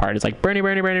the most part. It's like Bernie.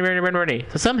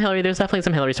 So some Hillary, there's definitely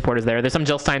some Hillary supporters there. There's some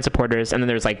Jill Stein supporters, and then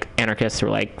there's like anarchists who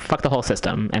are like, fuck the whole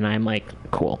system. And I'm like,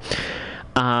 cool.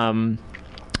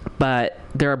 But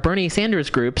there are Bernie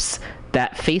Sanders groups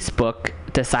that Facebook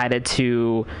decided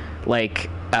to like,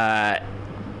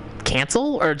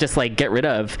 cancel or just like get rid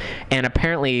of, and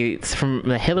apparently it's from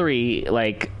the Hillary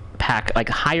like pack like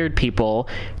hired people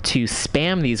to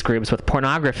spam these groups with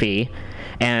pornography,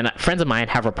 and friends of mine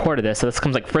have reported this. So this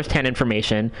comes like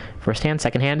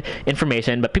secondhand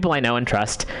information, but people I know and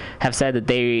trust have said that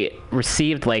they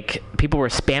received like people were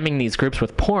spamming these groups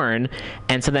with porn,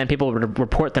 and so then people would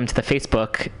report them to the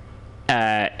Facebook.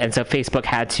 And so Facebook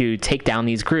had to take down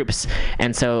these groups.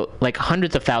 And so like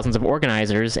hundreds of thousands of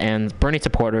organizers and Bernie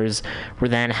supporters were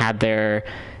then had their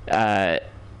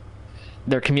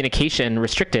communication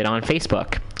restricted on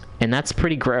Facebook. And that's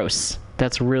pretty gross.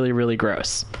 That's really, really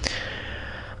gross.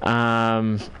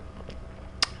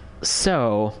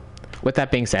 So with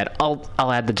that being said, I'll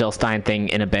add the Jill Stein thing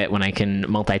in a bit when I can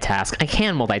multitask. I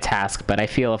can multitask, but I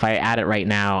feel if I add it right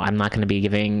now, I'm not going to be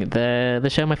giving the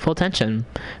show my full attention.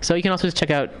 So you can also just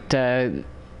check out, where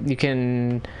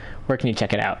can you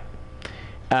check it out?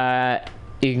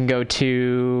 You can go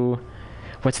to,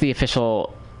 what's the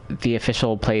official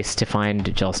place to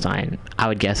find Jill Stein? I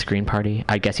would guess Green Party.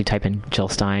 I guess you type in Jill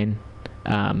Stein,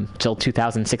 Jill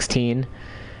 2016.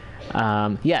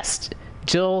 Yes.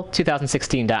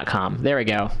 Jill2016.com. There we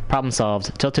go. Problem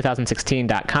solved.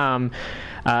 Jill2016.com.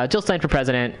 Jill Stein for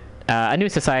president. A new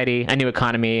society, a new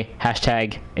economy.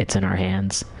 # it's in our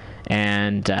hands.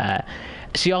 And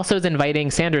she also is inviting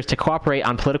Sanders to cooperate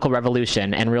on political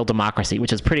revolution and real democracy,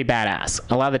 which is pretty badass.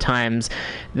 A lot of the times,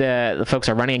 the folks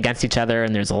are running against each other,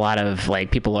 and there's a lot of, like,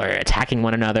 people are attacking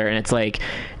one another, and it's like,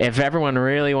 if everyone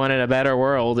really wanted a better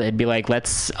world, it'd be like,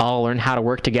 let's all learn how to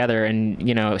work together and,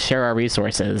 you know, share our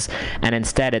resources. And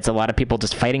instead, it's a lot of people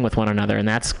just fighting with one another, and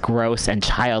that's gross and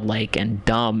childlike and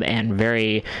dumb and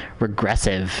very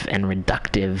regressive and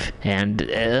reductive, and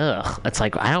it's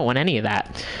like, I don't want any of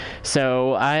that.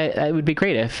 So it would be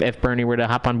great if Bernie were to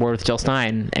hop on board with Jill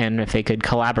Stein, and if they could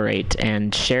collaborate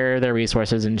and share their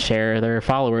resources and share their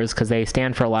followers, because they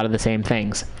stand for a lot of the same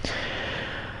things.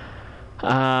 So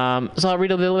I'll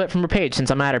read a little bit from her page,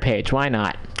 since I'm at her page. Why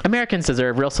not? Americans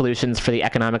deserve real solutions for the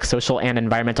economic, social, and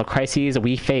environmental crises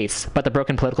we face, but the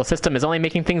broken political system is only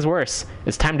making things worse.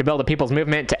 It's time to build a people's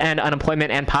movement to end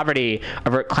unemployment and poverty,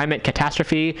 avert climate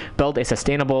catastrophe, build a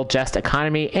sustainable, just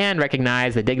economy, and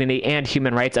recognize the dignity and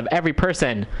human rights of every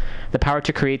person. The power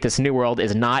to create this new world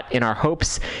is not in our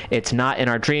hopes, it's not in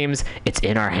our dreams, it's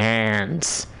in our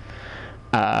hands.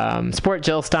 Support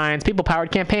Jill Stein's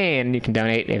people-powered campaign. You can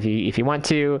donate if you want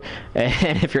to,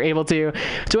 and if you're able to.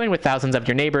 Join with thousands of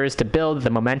your neighbors to build the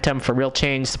momentum for real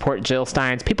change. Support Jill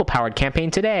Stein's people-powered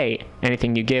campaign today.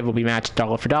 Anything you give will be matched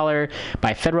dollar for dollar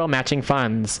by federal matching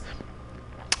funds.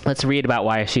 Let's read about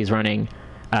why she's running,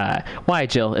 why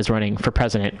Jill is running for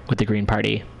president with the Green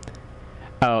Party.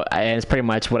 Oh, and it's pretty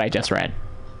much what I just read.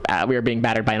 We are being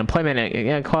battered by unemployment and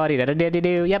inequality.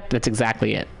 Yep, that's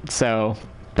exactly it. So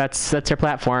that's her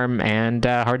platform, and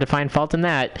hard to find fault in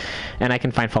that. And I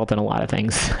can find fault in a lot of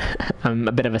things. I'm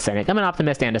a bit of a cynic. I'm an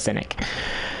optimist and a cynic.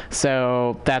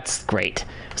 So that's great.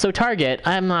 So Target,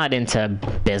 I'm not into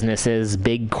businesses,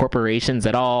 big corporations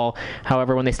at all.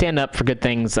 However, when they stand up for good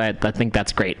things, I think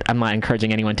that's great. I'm not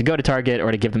encouraging anyone to go to Target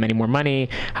or to give them any more money.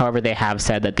 However, they have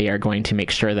said that they are going to make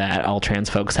sure that all trans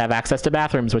folks have access to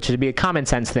bathrooms, which would be a common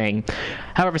sense thing.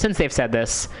 However, since they've said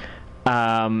this,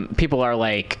 people are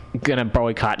like gonna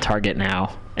boycott Target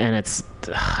now, and it's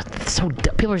so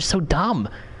people are so dumb.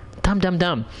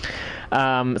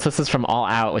 So this is from All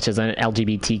Out, which is an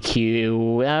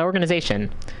LGBTQ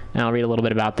organization, and I'll read a little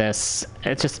bit about this.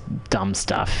 It's just dumb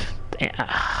stuff.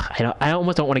 I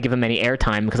almost don't want to give them any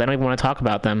airtime because I don't even want to talk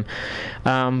about them.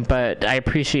 But I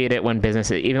appreciate it when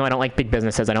businesses, even though I don't like big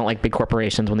businesses, I don't like big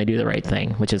corporations when they do the right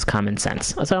thing, which is common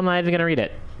sense. So I'm not even gonna read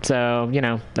it. So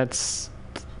that's.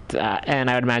 And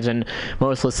I would imagine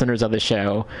most listeners of the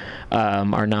show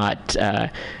are not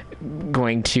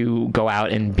going to go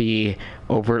out and be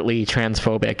overtly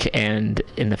transphobic and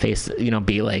in the face,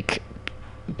 be like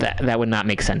that. That would not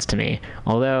make sense to me.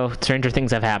 Although stranger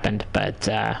things have happened, but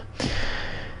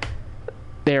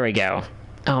there we go.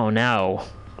 Oh no.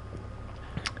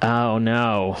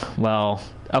 Well,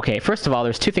 okay, first of all,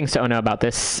 there's two things to know about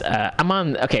this.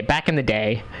 Back in the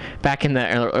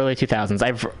early 2000s,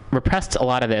 I've repressed a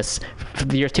lot of this from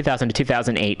the years 2000 to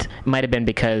 2008. It might have been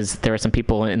because there were some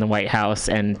people in the White House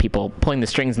and people pulling the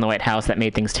strings in the White House that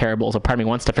made things terrible, so part of me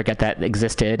wants to forget that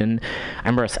existed. And I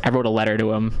remember I wrote a letter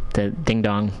to him, to Ding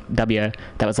Dong W,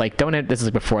 that was like, this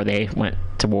is before they went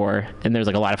to war, and there's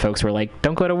like a lot of folks who were like,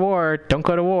 don't go to war, don't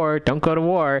go to war, don't go to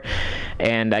war.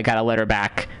 And I got a letter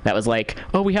back that was like,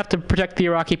 oh, we have to protect the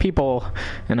Iraqi people.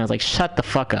 And I was like, shut the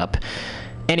fuck up.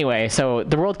 Anyway, so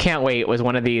The World Can't Wait was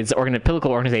one of these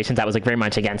political organizations that was like very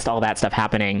much against all that stuff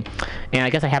happening. And I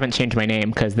guess I haven't changed my name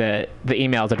because the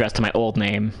email is addressed to my old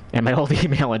name and my old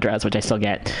email address, which I still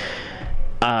get.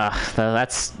 So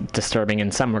that's disturbing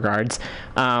in some regards.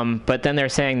 But then they're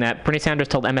saying that Bernie Sanders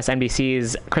told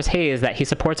MSNBC's Chris Hayes that he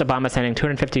supports Obama sending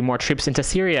 250 more troops into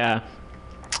Syria.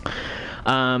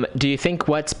 Do you think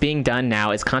what's being done now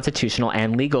is constitutional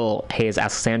and legal? Hayes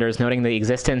asked Sanders, noting the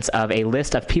existence of a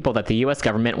list of people that the U.S.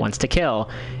 government wants to kill.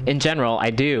 In general,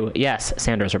 I do, yes,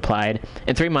 Sanders replied.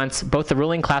 In 3 months, both the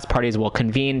ruling class parties will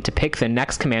convene to pick the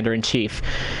next commander-in-chief.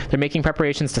 They're making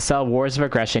preparations to sell wars of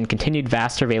aggression, continued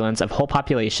vast surveillance of whole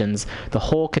populations, the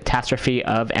whole catastrophe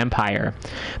of empire.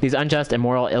 These unjust,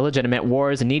 immoral, illegitimate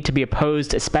wars need to be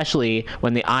opposed, especially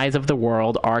when the eyes of the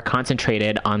world are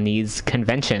concentrated on these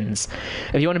conventions.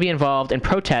 If you want to be involved in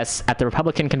protests at the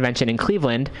Republican Convention in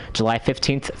Cleveland, July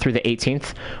 15th through the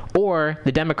 18th, or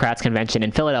the Democrats Convention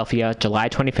in Philadelphia, July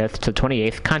 25th to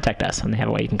 28th, contact us. And they have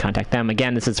a way you can contact them.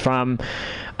 Again, this is from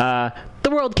The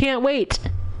World Can't Wait! !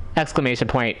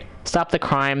 Stop the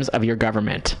crimes of your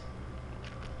government.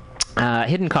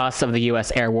 Hidden costs of the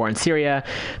U.S. air war in Syria.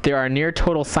 There is near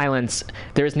total silence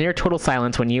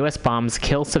when U.S. bombs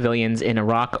kill civilians in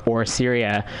Iraq or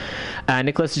Syria.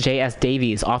 Nicholas J.S.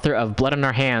 Davies, author of Blood on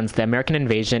Our Hands, The American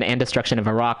Invasion and Destruction of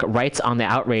Iraq, writes on the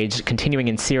outrage continuing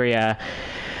in Syria.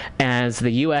 As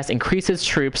the U.S. increases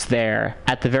troops there,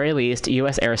 at the very least,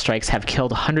 U.S. airstrikes have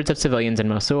killed hundreds of civilians in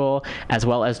Mosul, as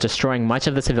well as destroying much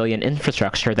of the civilian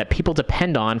infrastructure that people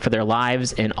depend on for their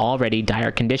lives in already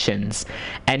dire conditions.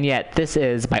 And yet, this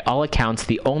is, by all accounts,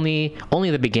 only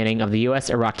the beginning of the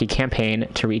U.S.-Iraqi campaign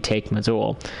to retake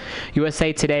Mosul.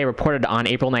 USA Today reported on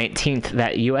April 19th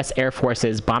that U.S. air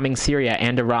forces bombing Syria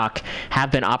and Iraq have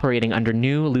been operating under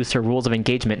new, looser rules of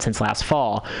engagement since last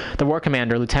fall. The war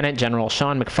commander, Lieutenant General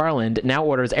Sean McFarland, now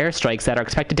orders airstrikes that are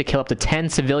expected to kill up to 10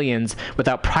 civilians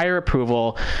without prior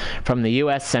approval from the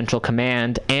U.S. Central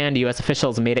Command, and U.S.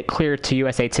 officials made it clear to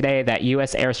USA Today that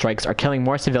U.S. airstrikes are killing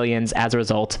more civilians as a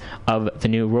result of the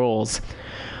new rules.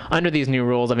 Under these new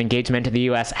rules of engagement, the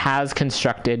U.S. has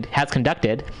conducted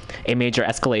a major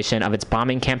escalation of its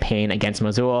bombing campaign against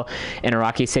Mosul, an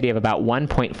Iraqi city of about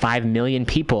 1.5 million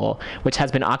people, which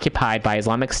has been occupied by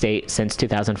Islamic State since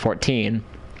 2014.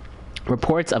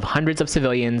 Reports of hundreds of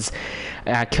civilians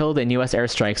killed in U.S.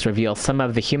 airstrikes reveal some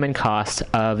of the human cost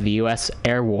of the U.S.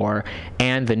 air war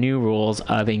and the new rules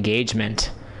of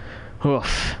engagement.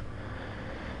 Oof.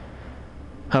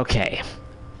 Okay.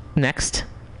 Next,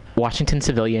 Washington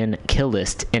civilian kill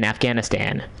list in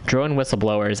Afghanistan. Drone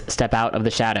whistleblowers step out of the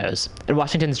shadows. In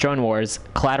Washington's drone wars,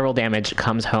 collateral damage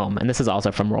comes home. And this is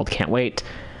also from World Can't Wait.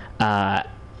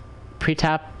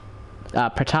 Pratap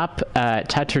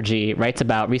Chatterjee writes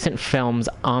about recent films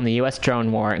on the U.S. drone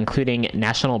war, including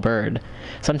National Bird.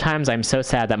 Sometimes I'm so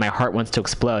sad that my heart wants to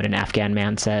explode, an Afghan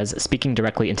man says, speaking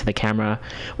directly into the camera.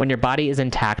 When your body is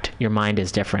intact, your mind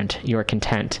is different. You are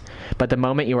content. But the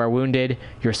moment you are wounded,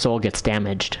 your soul gets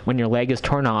damaged. When your leg is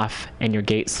torn off and your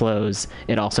gait slows,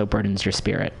 it also burdens your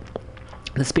spirit.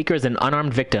 The speaker is an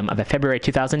unarmed victim of a February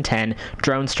 2010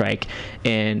 drone strike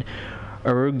in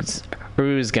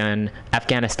Uruzgan,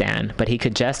 Afghanistan, but he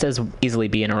could just as easily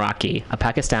be an Iraqi, a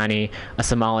Pakistani, a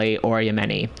Somali, or a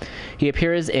Yemeni. He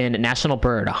appears in National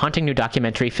Bird, a haunting new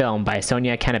documentary film by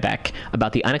Sonia Kennebec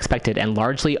about the unexpected and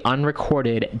largely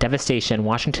unrecorded devastation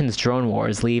Washington's drone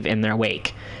wars leave in their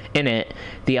wake. In it,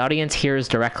 the audience hears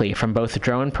directly from both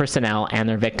drone personnel and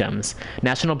their victims.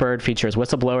 National Bird features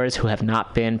whistleblowers who have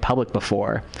not been public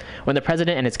before. When the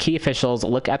president and his key officials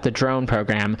look at the drone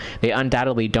program, they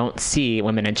undoubtedly don't see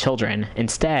women and children.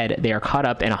 Instead, they are caught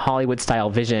up in a Hollywood-style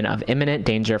vision of imminent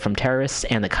danger from terrorists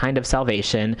and the kind of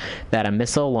salvation that a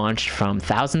missile launched from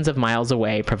thousands of miles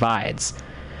away provides.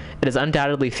 It is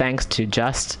undoubtedly thanks to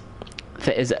just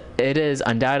this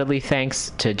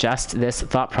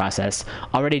thought process,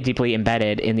 already deeply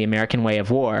embedded in the American way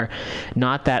of war,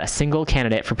 not that a single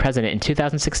candidate for president in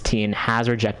 2016 has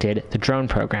rejected the drone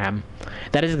program.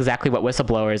 That is exactly what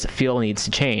whistleblowers feel needs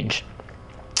to change.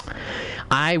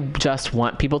 I just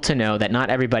want people to know that not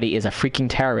everybody is a freaking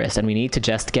terrorist, and we need to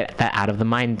just get that out of the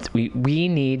mind. We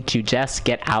need to just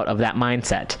get out of that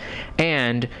mindset.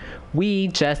 And we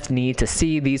just need to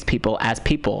see these people as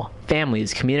people,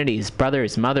 families, communities,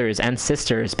 brothers, mothers, and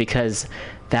sisters, because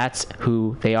that's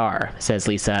who they are, says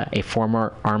Lisa, a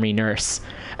former Army nurse.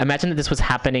 Imagine that this was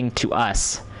happening to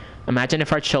us. Imagine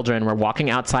if our children were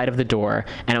walking outside of the door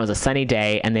and it was a sunny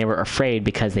day and they were afraid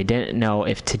because they didn't know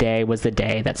if today was the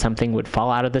day that something would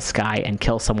fall out of the sky and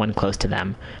kill someone close to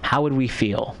them. How would we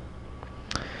feel?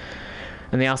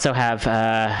 And they also have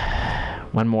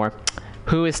one more.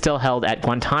 Who is still held at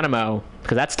Guantanamo?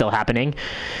 Because that's still happening.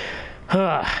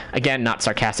 Again, not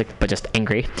sarcastic, but just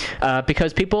angry.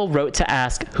 Because people wrote to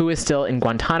ask who is still in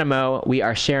Guantanamo, we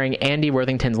are sharing Andy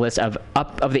Worthington's list of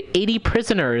the 80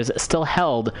 prisoners still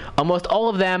held, almost all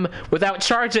of them without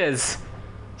charges.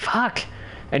 Fuck.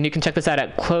 And you can check this out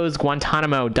at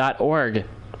closeguantanamo.org.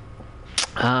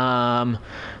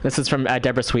 This is from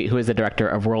Deborah Sweet, who is the director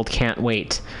of World Can't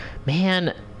Wait.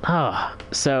 Man,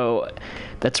 so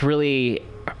that's really...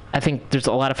 I think there's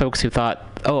a lot of folks who thought,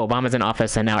 oh, Obama's in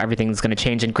office and now everything's going to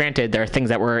change. And granted, there are things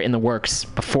that were in the works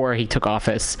before he took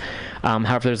office.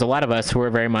 However, there's a lot of us who are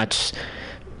very much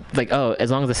like, oh, as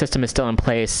long as the system is still in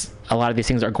place, a lot of these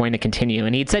things are going to continue.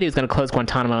 And he'd said he was going to close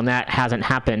Guantanamo, and that hasn't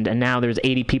happened. And now there's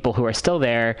 80 people who are still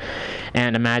there.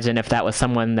 And imagine if that was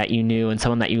someone that you knew and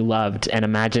someone that you loved. And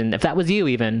imagine if that was you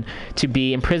even, to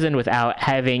be imprisoned without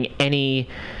having any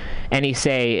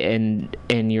say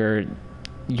in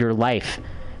your life.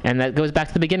 And that goes back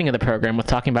to the beginning of the program with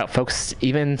talking about folks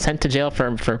even sent to jail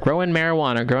for growing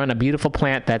marijuana, growing a beautiful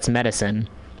plant that's medicine.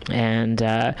 And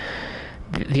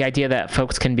the idea that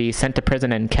folks can be sent to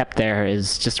prison and kept there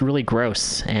is just really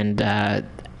gross. And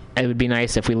it would be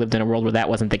nice if we lived in a world where that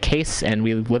wasn't the case, and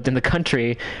we lived in the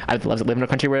country. I'd love to live in a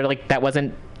country where there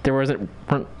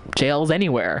weren't jails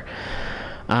anywhere.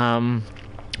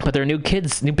 But there are new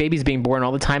babies being born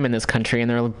all the time in this country, and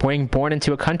they're being born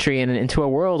into a country and into a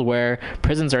world where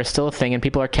prisons are still a thing and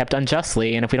people are kept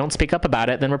unjustly. And if we don't speak up about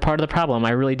it, then we're part of the problem.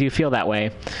 I really do feel that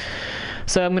way.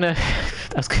 So I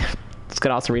was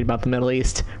gonna also read about the Middle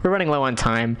East. We're running low on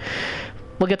time.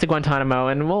 We'll get to Guantanamo,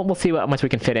 and we'll see how much we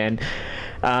can fit in.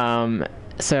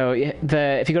 So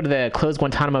if you go to the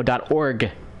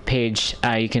closeguantanamo.org page,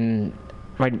 you can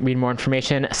read more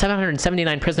information.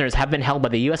 779 prisoners have been held by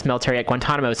the U.S. military at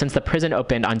Guantanamo since the prison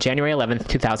opened on January 11th,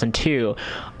 2002.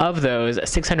 Of those,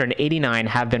 689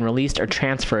 have been released or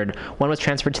transferred. One was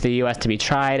transferred to the U.S. to be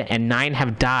tried, and 9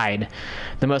 have died.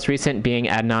 The most recent being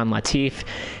Adnan Latif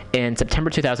in September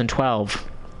 2012.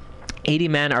 80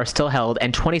 men are still held,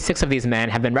 and 26 of these men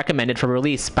have been recommended for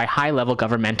release by high-level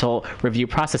governmental review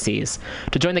processes.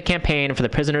 To join the campaign for the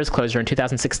prisoners' closure in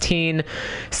 2016,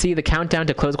 see the countdown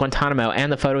to close Guantanamo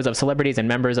and the photos of celebrities and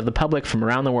members of the public from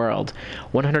around the world.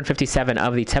 157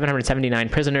 of the 779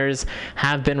 prisoners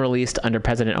have been released under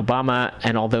President Obama,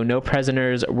 and although no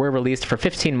prisoners were released for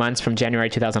 15 months from January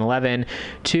 2011,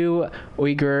 2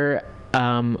 Uyghur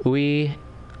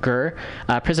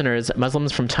prisoners,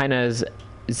 Muslims from China's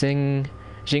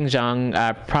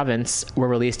Xinjiang province, were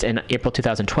released in April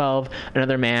 2012.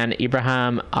 Another man,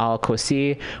 Ibrahim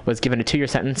Al-Kosi, was given a 2-year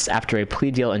sentence after a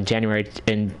plea deal in July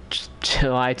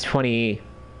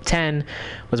 2010,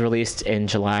 was released in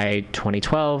July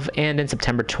 2012, and in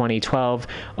September 2012,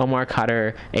 Omar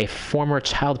Khader, a former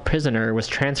child prisoner, was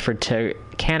transferred to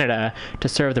Canada to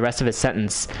serve the rest of his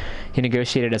sentence. He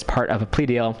negotiated as part of a plea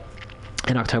deal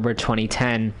in October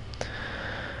 2010.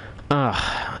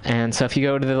 And so if you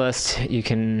go to the list, you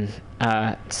can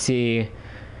see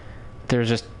there's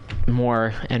just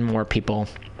more and more people.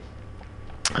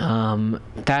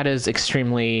 That is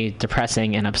extremely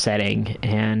depressing and upsetting,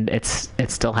 and it's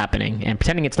still happening. And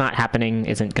pretending it's not happening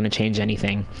isn't going to change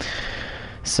anything.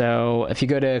 So if you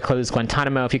go to Close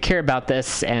Guantanamo, if you care about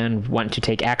this and want to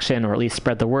take action or at least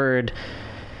spread the word,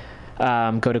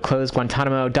 go to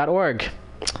closeguantanamo.org.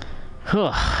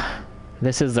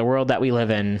 This is the world that we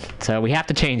live in, so we have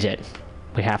to change it.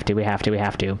 We have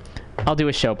to. I'll do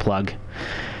a show plug.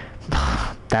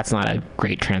 That's not a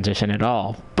great transition at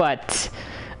all, but,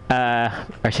 or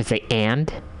I should say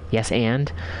and. Yes,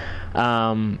 and.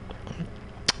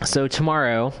 So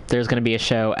tomorrow, there's going to be a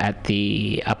show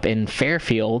up in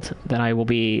Fairfield that I will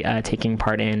be taking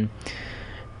part in.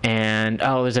 And,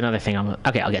 there's another thing. I'll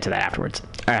get to that afterwards,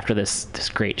 or after this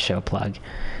great show plug.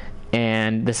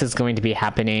 And this is going to be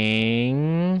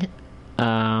happening.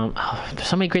 There's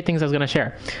so many great things I was going to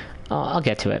share. I'll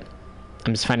get to it.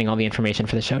 I'm just finding all the information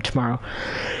for the show tomorrow.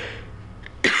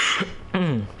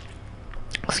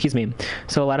 Excuse me.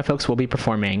 So a lot of folks will be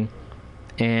performing.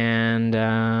 And,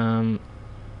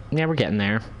 we're getting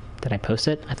there. Did I post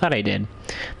it? I thought I did.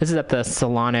 This is at the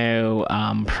Solano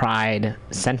Pride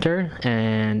Center.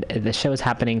 And the show is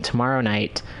happening tomorrow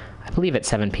night, I believe at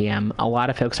 7 p.m. A lot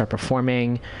of folks are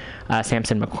performing.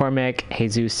 Samson McCormick,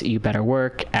 Jesus You Better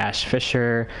Work, Ash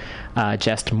Fisher,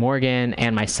 Jess Morgan,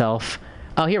 and myself.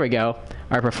 Oh, here we go.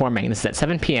 Are performing. This is at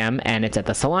 7 p.m. and it's at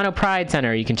the Solano Pride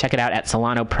Center. You can check it out at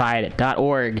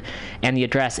solanopride.org, and the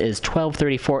address is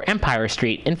 1234 Empire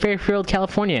Street in Fairfield,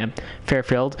 California.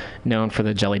 Fairfield, known for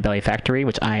the Jelly Belly Factory,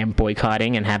 which I am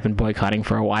boycotting and have been boycotting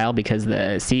for a while because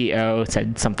the CEO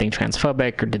said something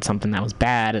transphobic or did something that was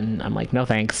bad, and I'm like, no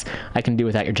thanks. I can do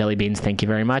without your jelly beans. Thank you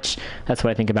very much. That's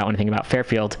what I think about when I think about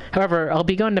Fairfield. However, I'll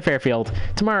be going to Fairfield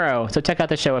tomorrow, so check out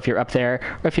the show if you're up there,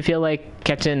 or if you feel like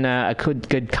catching a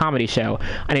good comedy show.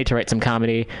 I need to write some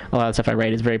comedy. A lot of the stuff I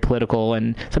write is very political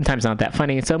and sometimes not that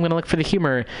funny, so I'm going to look for the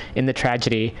humor in the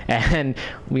tragedy, and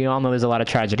we all know there's a lot of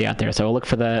tragedy out there, so we'll look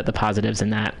for the positives in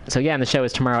that. So yeah, and the show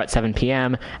is tomorrow at 7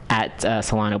 p.m. at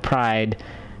Solano Pride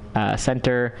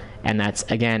Center, and that's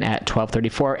again at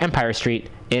 1234 Empire Street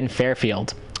in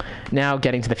Fairfield. Now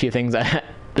getting to the few things,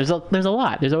 there's a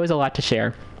lot. There's always a lot to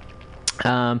share.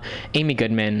 Amy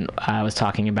Goodman was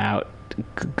talking about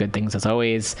good things as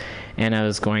always, and I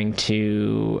was going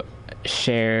to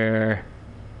share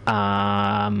she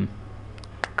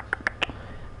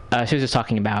was just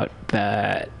talking about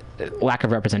the lack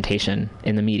of representation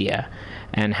in the media,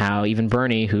 and how even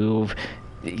Bernie, who,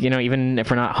 even if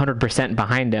we're not 100%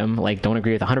 behind him, like don't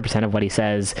agree with 100% of what he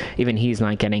says, even he's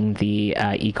not getting the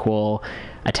equal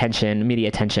media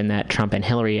attention that Trump and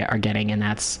Hillary are getting, and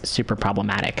that's super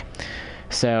problematic.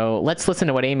 So let's listen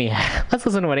to what Amy has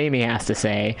to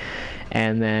say,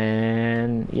 and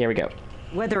then here we go.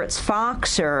 Whether it's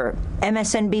Fox or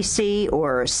MSNBC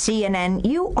or CNN,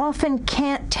 you often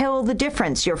can't tell the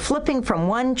difference. You're flipping from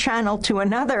one channel to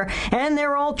another, and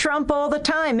they're all Trump all the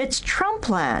time. It's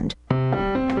Trumpland.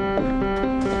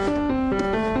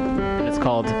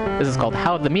 called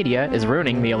How the Media is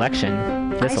Ruining the Election.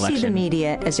 I see the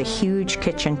media as a huge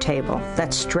kitchen table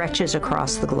that stretches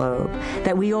across the globe,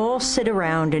 that we all sit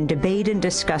around and debate and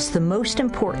discuss the most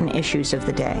important issues of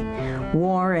the day.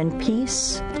 War and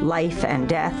peace, life and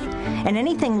death, and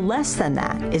anything less than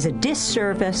that is a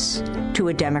disservice to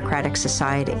a democratic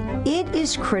society. It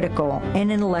is critical in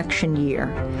an election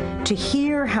year to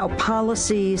hear how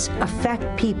policies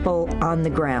affect people on the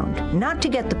ground, not to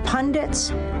get the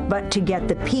pundits, but to get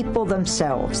the people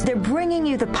themselves. They're bringing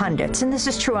you the pundits, and this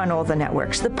is true on all the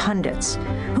networks, the pundits,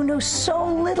 who know so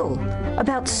little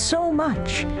about so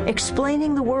much,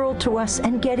 explaining the world to us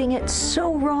and getting it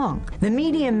so wrong. The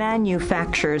media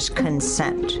manufactures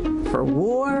consent for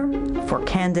war, for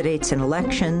candidates in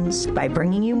elections, by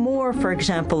bringing you more, for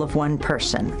example, of one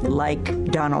person,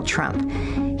 like Donald Trump.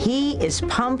 He is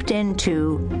pumped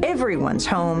into everyone's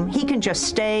home. He can just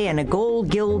stay in a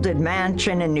gold-gilded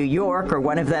mansion in New York or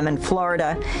one of them in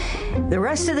Florida. The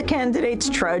rest of the candidates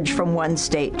trudge from one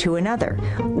state to another.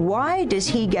 Why does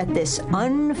he get this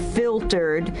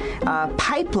unfiltered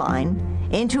pipeline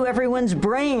into everyone's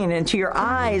brain, into your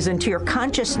eyes, into your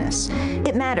consciousness?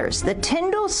 It matters. The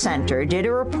Tyndall Center did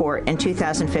a report in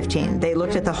 2015. They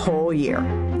looked at the whole year.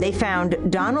 They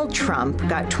found Donald Trump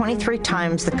got 23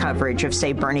 times the coverage of,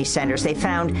 say, Bernie Sanders. They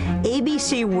found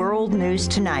ABC World News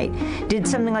Tonight did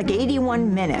something like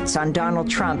 81 minutes on Donald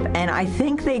Trump, and I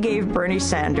think they gave Bernie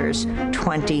Sanders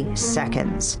 20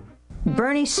 seconds.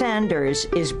 Bernie Sanders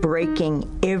is breaking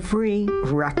every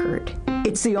record.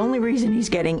 It's the only reason he's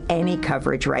getting any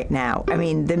coverage right now. I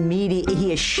mean, the media,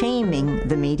 he is shaming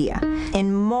the media.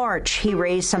 In March, he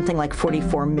raised something like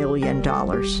 $44 million.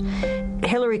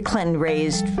 Hillary Clinton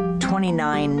raised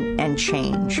 $29 and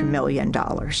change million.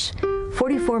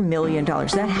 $44 million.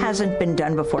 That hasn't been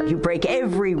done before. You break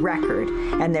every record,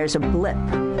 and there's a blip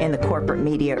in the corporate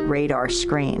media radar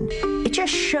screen. It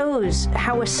just shows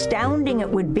how astounding it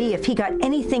would be if he got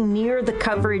anything near the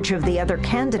coverage of the other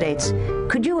candidates.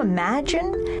 Could you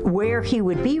imagine where he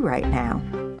would be right now?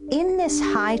 In this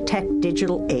high-tech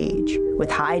digital age, with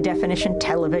high-definition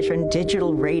television,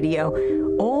 digital radio,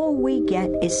 all we get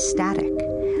is static.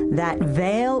 That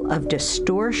veil of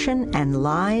distortion and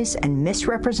lies and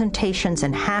misrepresentations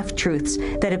and half-truths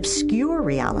that obscure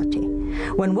reality,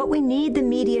 when what we need the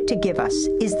media to give us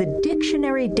is the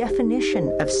dictionary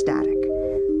definition of static: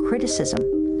 criticism,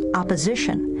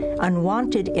 opposition,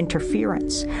 unwanted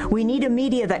interference. We need a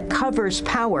media that covers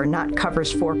power, not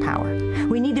covers for power.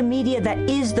 We need a media that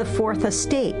is the fourth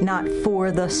estate, not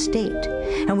for the state.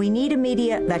 And we need a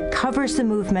media that covers the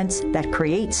movements that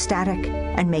create static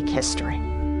and make history.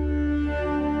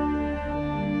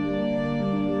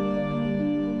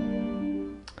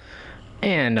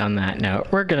 And on that note,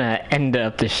 we're going to end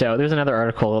up the show. There's another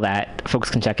article that folks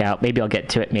can check out. Maybe I'll get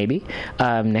to it, maybe.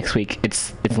 Next week,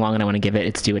 it's long and I want to give it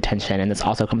its due attention. And this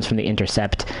also comes from The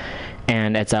Intercept.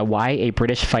 And it's Why a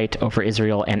British Fight Over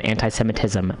Israel and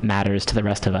Anti-Semitism Matters to the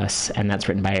Rest of Us. And that's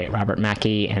written by Robert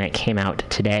Mackey, and it came out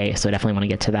today. So I definitely want to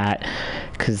get to that,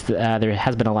 because there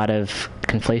has been a lot of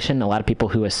conflation. A lot of people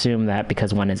who assume that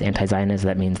because one is anti-Zionist,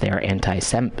 that means they are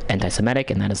anti-Semitic,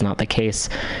 and that is not the case.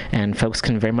 And folks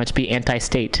can very much be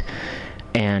anti-state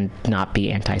and not be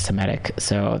anti-Semitic.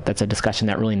 So that's a discussion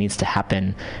that really needs to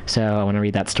happen. So I want to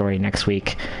read that story next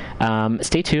week.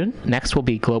 Stay tuned. Next will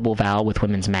be Global Val with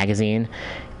Women's Magazine.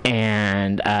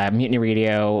 And Mutiny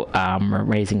Radio, we're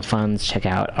raising funds. Check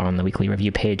out on the weekly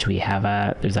review page. We have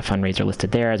there's a fundraiser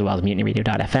listed there, as well as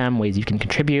MutinyRadio.fm, ways you can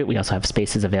contribute. We also have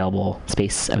space available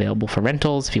for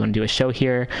rentals. If you want to do a show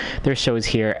here, there's shows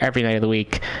here every night of the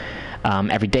week,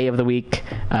 every day of the week,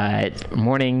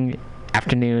 morning,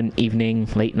 afternoon, evening,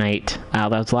 late night.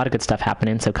 There's a lot of good stuff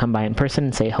happening, so come by in person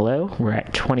and say hello. We're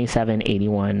at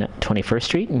 2781 21st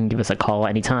Street, and give us a call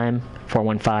anytime,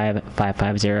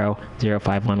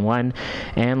 415-550-0511,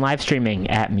 and live streaming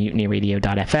at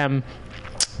mutinyradio.fm.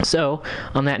 So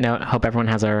on that note, I hope everyone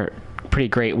has a pretty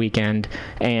great weekend,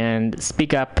 and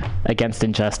speak up against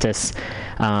injustice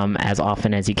as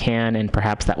often as you can, and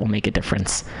perhaps that will make a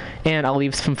difference. And I'll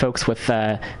leave some folks with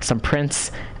some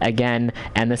Prince again,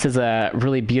 and this is a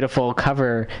really beautiful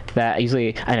cover that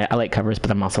usually I like covers,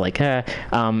 but I'm also like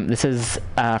this is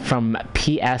from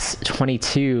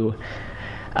PS22,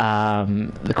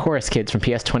 the Chorus Kids from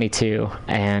PS22,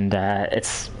 and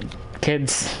it's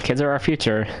kids are our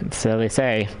future, so they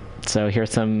say. So here's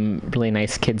some really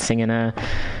nice kids singing a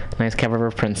nice cover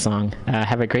of a Prince song.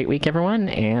 Have a great week, everyone,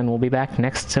 and we'll be back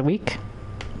next week.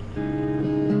 How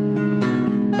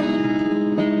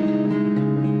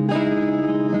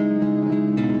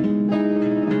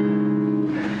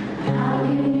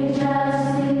can you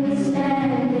just be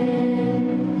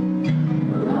standing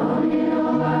alone in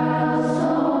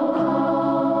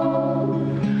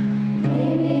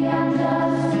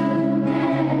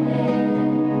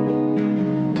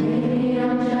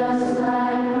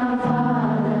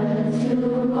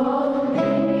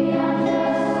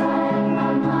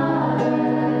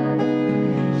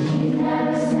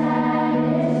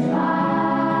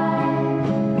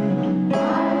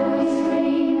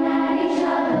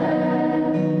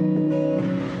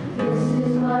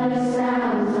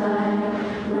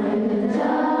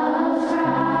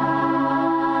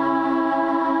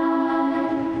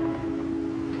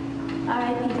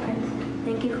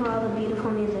all the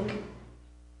beautiful music.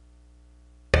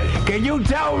 Can you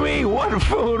tell me what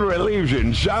food relieves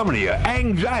insomnia,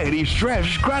 anxiety,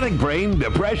 stress, chronic brain,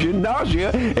 depression,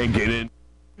 nausea, and can it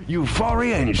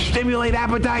euphoria and stimulate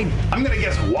appetite? I'm gonna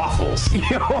guess waffles.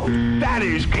 That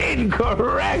is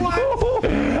incorrect. What?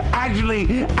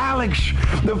 Actually, Alex,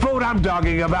 the food I'm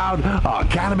talking about are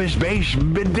cannabis-based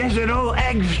medicinal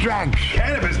extracts.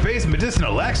 Cannabis-based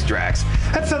medicinal extracts?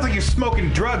 That sounds like you're smoking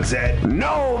drugs, Ed.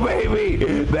 No, baby.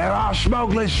 There are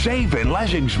smokeless, safe, and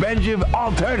less expensive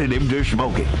alternatives to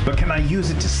smoking. But can I use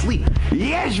it to sleep?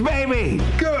 Yes, baby.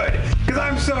 Good, because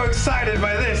I'm so excited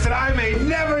by this that I may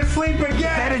never sleep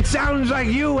again. And it sounds like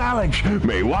you, Alex,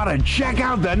 may want to check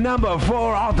out the number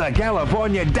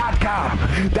 4AltaCalifornia.com.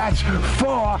 That's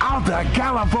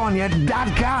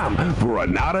 4AltaCalifornia.com for a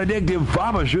non-addictive,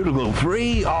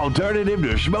 pharmaceutical-free alternative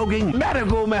to smoking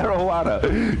medical marijuana.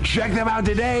 Check them out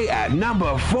today at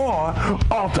number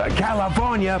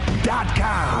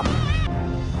 4AltaCalifornia.com.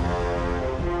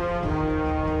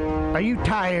 Are you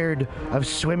tired of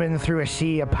swimming through a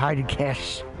sea of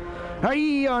podcasts? Are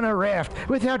ye on a raft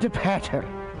without a paddle?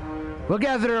 Well,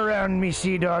 gather around me,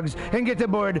 sea dogs, and get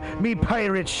aboard me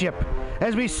pirate ship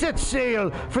as we set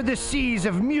sail for the seas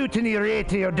of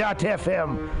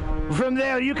MutinyRadio.fm. From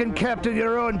there, you can captain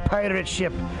your own pirate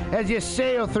ship as you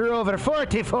sail through over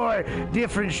 44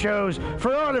 different shows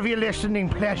for all of your listening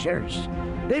pleasures.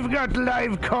 They've got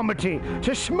live comedy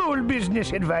to small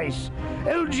business advice,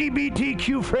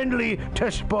 LGBTQ friendly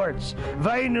to sports,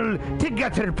 vinyl to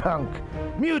gutter punk.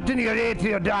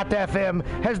 MutinyRadio.fm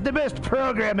has the best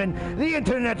programming the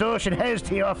internet ocean has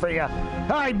to offer you.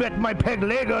 I bet my peg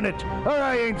leg on it, or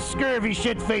I ain't scurvy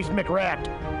shit-faced McRat.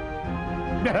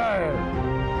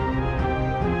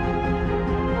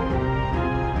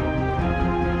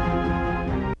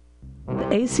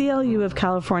 The ACLU of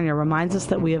California reminds us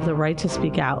that we have the right to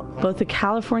speak out. Both the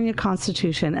California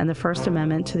Constitution and the First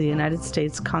Amendment to the United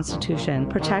States Constitution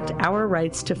protect our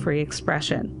rights to free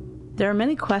expression. There are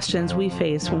many questions we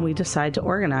face when we decide to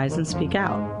organize and speak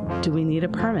out. Do we need a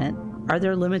permit? Are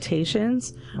there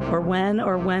limitations? Or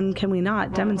when can we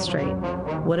not demonstrate?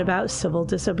 What about civil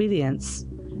disobedience?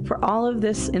 For all of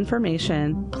this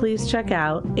information, please check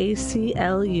out aclunc.org.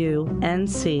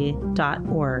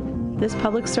 This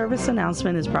public service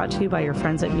announcement is brought to you by your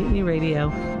friends at Mutiny Radio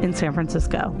in San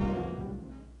Francisco.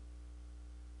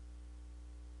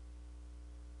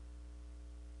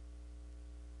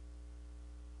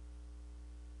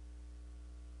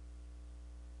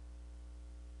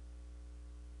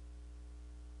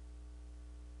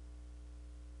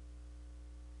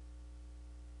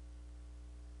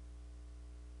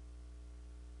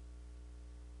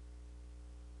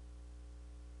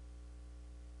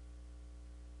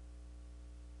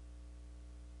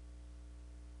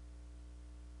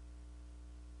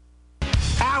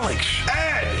 Alex,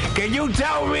 Ed, can you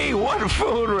tell me what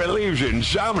food relieves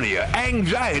insomnia,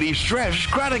 anxiety, stress,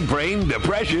 chronic brain,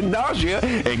 depression, nausea,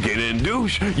 and can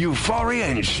induce euphoria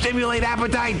and stimulate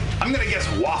appetite? I'm gonna guess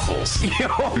waffles.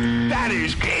 That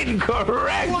is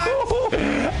incorrect. What?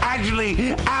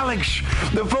 Actually, Alex,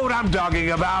 the food I'm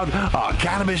talking about are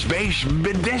cannabis-based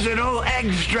medicinal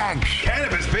extracts.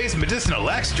 Cannabis-based medicinal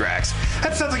extracts?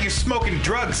 That sounds like you're smoking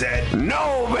drugs, Ed.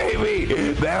 No, baby.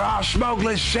 There are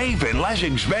smokeless, safe, and less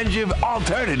expensive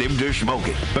alternatives to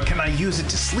smoking. But can I use it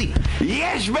to sleep?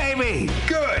 Yes, baby.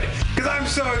 Good, because I'm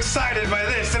so excited by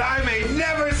this that I may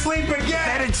never sleep again.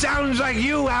 And it sounds like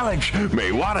you, Alex,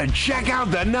 may want to check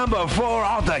out the number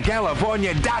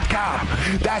 4AltaCalifornia.com.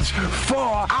 That's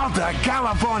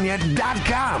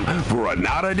 4AltaCalifornia.com for a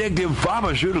non-addictive,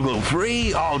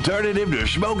 pharmaceutical-free alternative to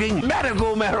smoking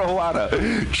medical marijuana.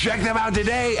 Check them out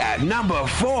today at number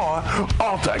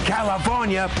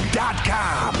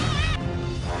 4AltaCalifornia.com.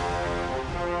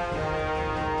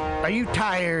 Are you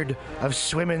tired of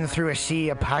swimming through a sea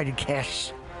of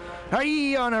podcasts? Are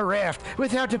ye on a raft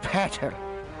without a paddle?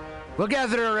 Well,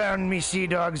 gather around me, sea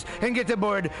dogs, and get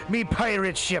aboard me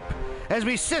pirate ship as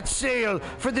we set sail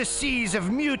for the seas of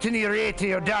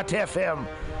MutinyRadio.fm.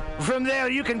 From there,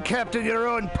 you can captain your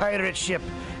own pirate ship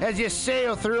as you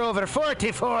sail through over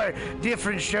 44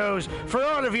 different shows for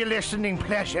all of your listening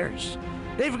pleasures.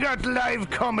 They've got live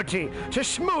comedy to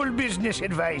small business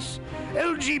advice,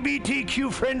 LGBTQ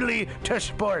friendly to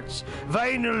sports,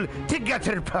 vinyl to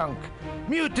gutter punk.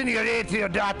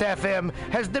 MutinyRadio.fm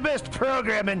has the best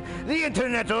programming the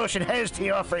internet ocean has to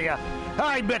offer you.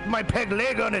 I bet my peg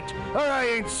leg on it, or I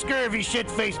ain't scurvy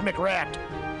shit-faced McRat.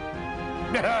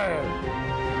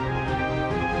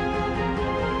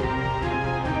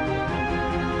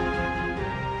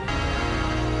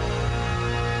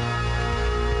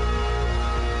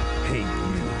 Hey, you.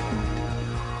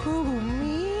 Who,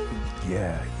 me?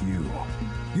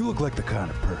 You look like the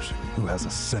kind of person who has a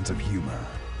sense of humor.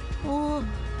 Well,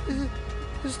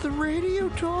 is the radio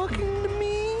talking to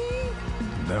me?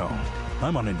 No,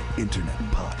 I'm on an internet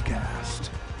podcast.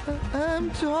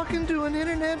 I'm talking to an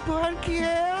internet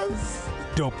podcast?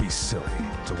 Don't be silly.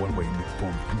 It's a one-way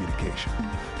form of communication.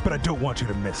 But I don't want you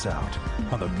to miss out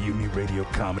on the Mutiny Radio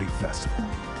Comedy Festival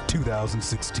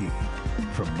 2016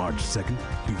 from March 2nd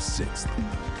through 6th.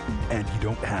 And you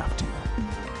don't have to.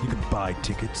 You can buy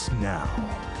tickets now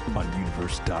on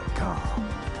universe.com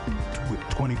with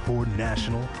 24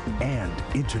 national and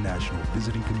international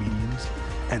visiting comedians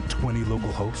and 20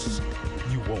 local hosts.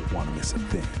 You won't want to miss a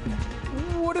thing.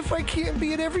 What if I can't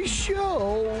be at every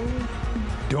show?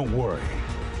 Don't worry.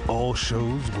 All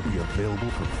shows will be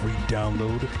available for free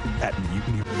download at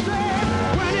Mutiny.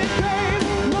 When it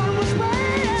came, one was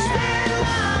waiting. Stand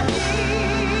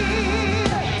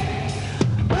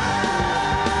by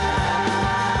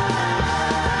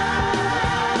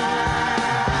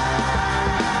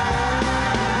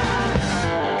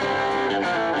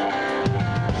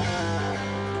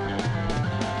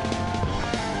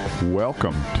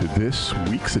Welcome to this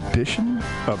week's edition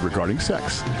of Regarding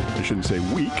Sex. I shouldn't say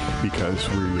week because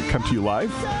we come to you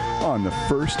live on the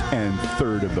 1st and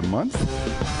 3rd of the month,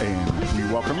 and we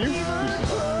welcome you.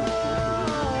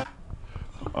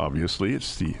 Obviously,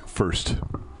 it's the first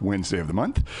Wednesday of the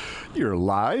month. You're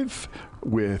live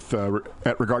with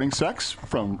at Regarding Sex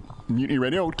from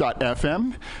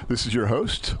MutinyRadio.fm. This is your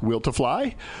host, Will to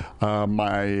Fly.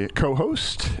 My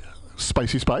co-host,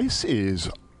 Spicy Spice, is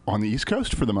on the East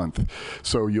Coast for the month.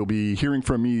 So you'll be hearing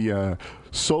from me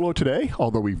solo today,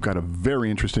 although we've got a very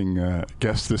interesting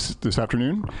guest this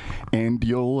afternoon. And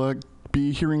you'll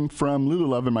be hearing from Lulu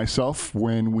Love and myself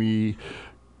when we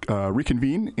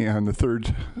reconvene on the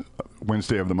third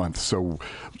Wednesday of the month. So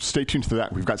stay tuned to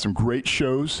that. We've got some great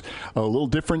shows, a little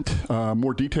different,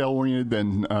 more detail-oriented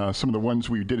than some of the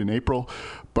ones we did in April,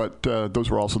 but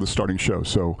those were also the starting shows.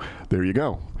 So there you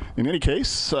go. In any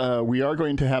case, we are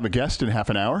going to have a guest in half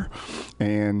an hour,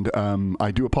 and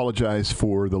I do apologize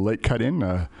for the late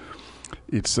cut-in.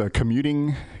 It's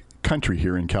commuting country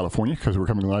here in California because we're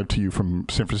coming live to you from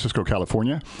San Francisco,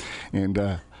 California,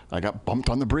 and I got bumped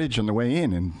on the bridge on the way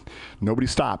in, and nobody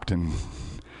stopped, and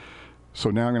so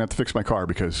now I'm going to have to fix my car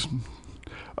because,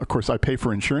 of course, I pay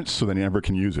for insurance so that I never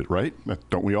can use it, right?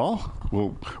 Don't we all?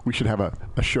 Well, we should have a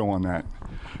show on that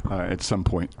at some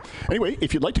point. Anyway,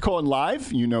 if you'd like to call in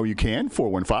live, you know you can,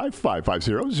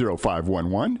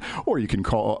 415-550-0511, or you can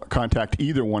contact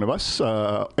either one of us,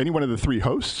 any one of the three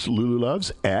hosts, Lulu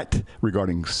Loves at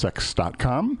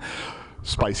regardingsex.com,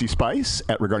 Spicy Spice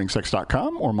at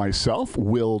regardingsex.com, or myself,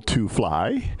 Will to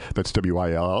Fly, that's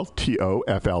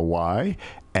WILLTOFLY,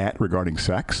 at Regarding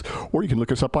Sex, or you can look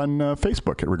us up on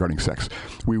Facebook at Regarding Sex.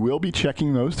 We will be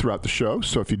checking those throughout the show,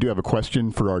 so if you do have a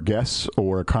question for our guests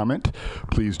or a comment,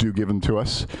 please do give them to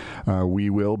us. We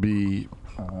will be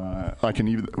I can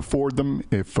even forward them.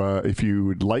 If you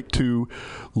would like to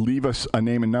leave us a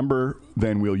name and number,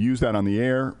 then we'll use that on the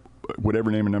air,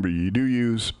 whatever name and number you do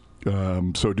use.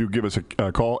 So do give us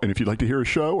a call, and if you'd like to hear a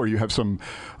show or you have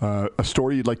a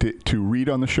story you'd like to read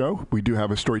on the show, we do have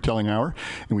a storytelling hour,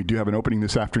 and we do have an opening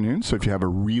this afternoon. So if you have a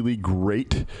really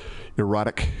great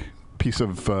erotic piece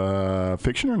of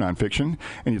fiction or nonfiction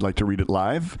and you'd like to read it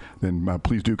live, then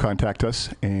please do contact us,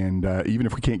 and even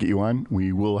if we can't get you on,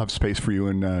 we will have space for you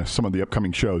in some of the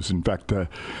upcoming shows. In fact, I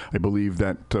believe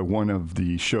that one of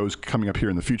the shows coming up here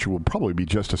in the future will probably be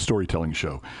just a storytelling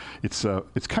show. It's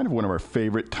kind of one of our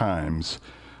favorite times,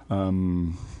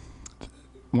 one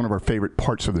of our favorite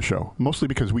parts of the show, mostly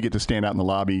because we get to stand out in the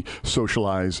lobby,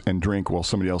 socialize, and drink while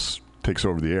somebody else takes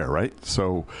over the air, right?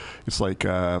 So it's like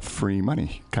free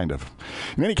money, kind of.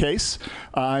 In any case,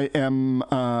 I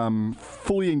am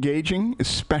fully engaging,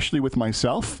 especially with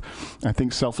myself. I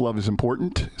think self-love is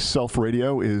important.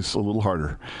 Self-radio is a little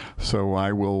harder. So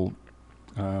I will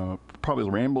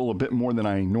probably ramble a bit more than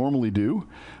I normally do,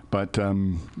 but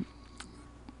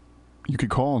you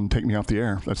could call and take me off the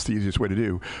air. That's the easiest way to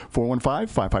do.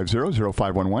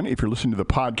 415-550-0511. If you're listening to the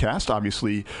podcast,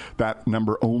 obviously that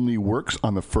number only works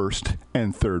on the first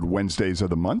and third Wednesdays of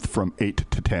the month from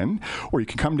 8 to 10. Or you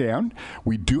can come down.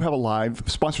 We do have a live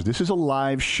sponsor. This is a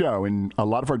live show, and a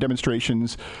lot of our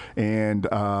demonstrations and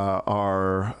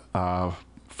our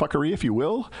fuckery, if you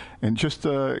will, and just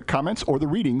the comments or the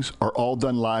readings are all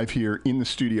done live here in the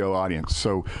studio audience.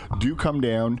 So do come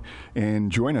down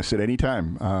and join us at any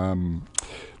time.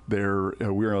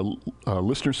 We're a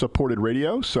listener-supported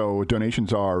radio, so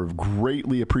donations are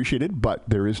greatly appreciated, but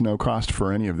there is no cost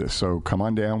for any of this. So come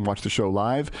on down, watch the show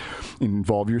live,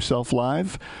 involve yourself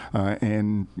live,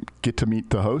 and get to meet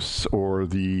the hosts or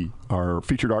our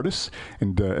featured artists.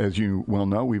 And as you well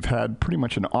know, we've had pretty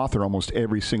much an author almost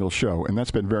every single show, and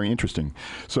that's been very interesting.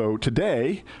 So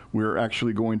today, we're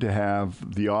actually going to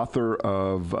have the author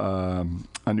of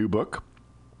a new book.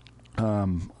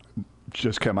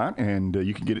 Just come out, and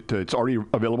you can get it. It's already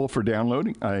available for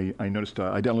downloading. I noticed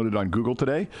I downloaded it on Google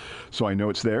today, so I know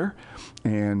it's there,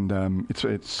 and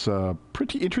it's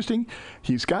pretty interesting.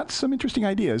 He's got some interesting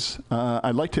ideas.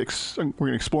 I'd like to. We're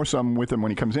going to explore some with him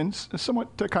when he comes in. Somewhat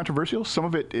controversial. Some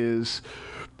of it is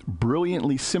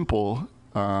brilliantly simple,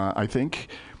 I think,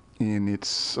 in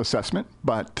its assessment,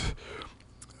 but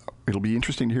it'll be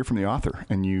interesting to hear from the author,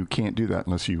 and you can't do that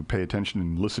unless you pay attention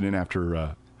and listen in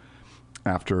after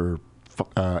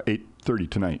 8:30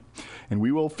 tonight. And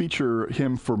we will feature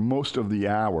him for most of the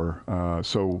hour,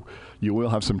 so you will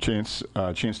have some chance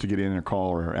to get in a call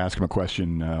or ask him a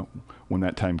question when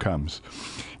that time comes.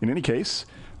 In any case,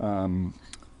 I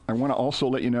want to also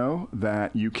let you know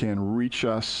that you can reach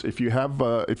us if you have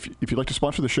if you'd like to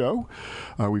sponsor the show.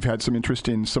 We've had some interest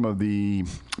in some of the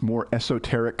more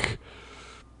esoteric.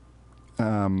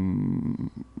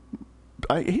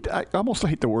 I almost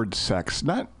hate the word sex,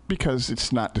 not because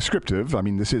it's not descriptive. I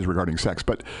mean, this is regarding sex,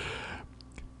 but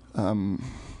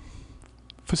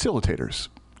facilitators,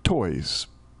 toys,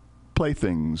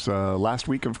 playthings.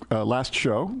 Last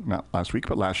show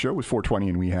was 420,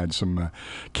 and we had some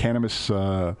cannabis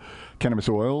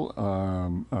oil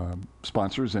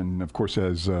sponsors. And of course,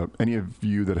 as any of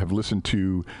you that have listened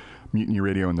to Mutiny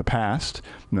Radio in the past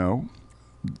know,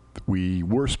 we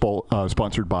were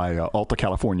sponsored by Alta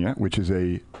California, which is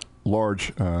a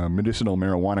large medicinal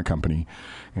marijuana company,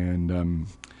 and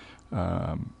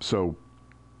so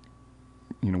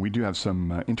we do have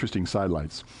some interesting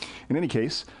sidelights. In any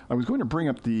case, I was going to bring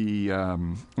up I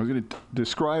was going to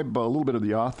describe a little bit of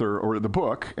the author or the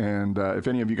book, and if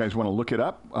any of you guys want to look it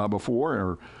up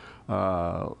before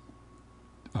or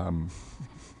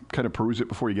kind of peruse it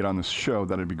before you get on this show,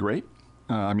 that'd be great.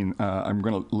 I'm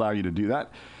going to allow you to do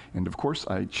that. And of course,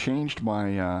 I changed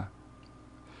my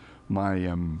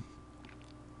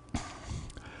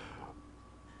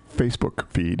Facebook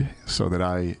feed so that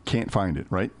I can't find it,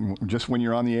 right? Just when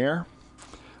you're on the air,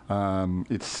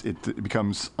 it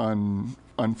becomes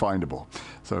unfindable.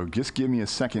 So just give me a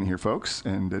second here, folks.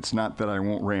 And it's not that I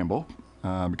won't ramble,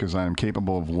 because I am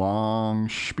capable of long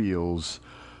spiels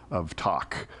of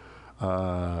talk.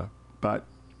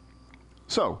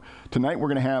 So tonight we're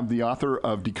going to have the author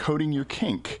of Decoding Your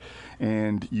Kink,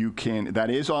 and that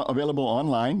is available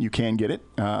online. You can get it.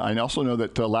 I also know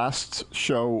that last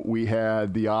show we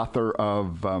had the author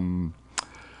of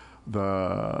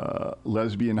the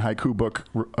lesbian haiku book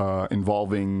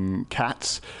involving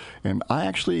cats, and I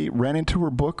actually ran into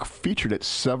her book featured at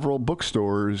several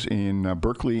bookstores in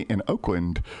Berkeley and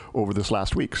Oakland over this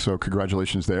last week. So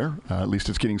congratulations there. At least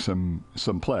it's getting some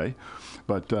play,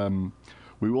 but.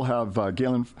 We will have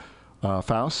Galen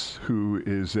Faust, who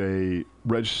is a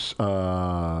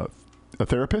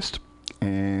therapist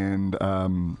and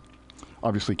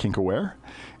obviously kink aware,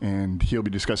 and he'll be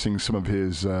discussing some of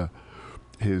his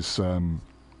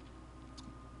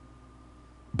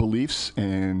beliefs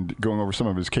and going over some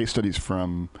of his case studies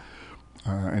from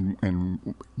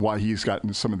and why he's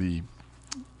gotten some of the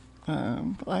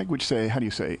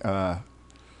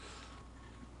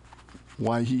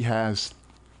why he has.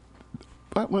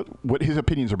 What his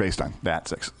opinions are based on.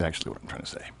 That's actually what I'm trying to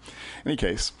say. In any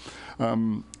case,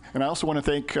 and I also want to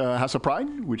thank House of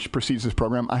Pride, which precedes this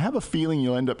program. I have a feeling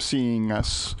you'll end up seeing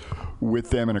us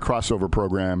with them in a crossover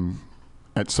program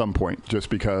at some point, just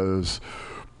because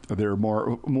they're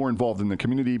more involved in the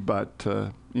community, but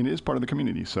it is part of the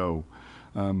community. So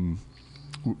I'm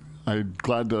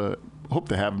glad to hope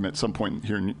to have them at some point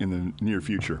here in the near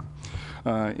future.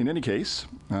 In any case.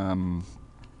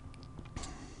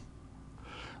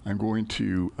 I'm going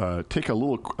to take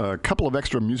a couple of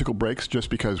extra musical breaks just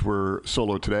because we're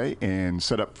solo today and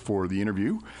set up for the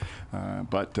interview.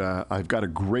 But I've got a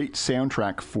great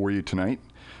soundtrack for you tonight,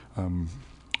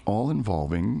 all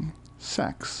involving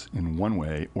sex in one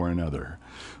way or another.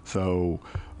 So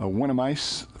one of my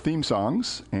theme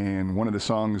songs, and one of the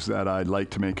songs that I'd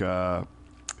like to make a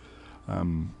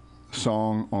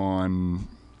song on,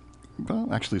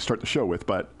 actually start the show with,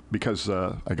 but because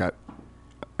I got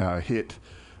hit,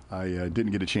 I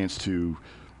didn't get a chance to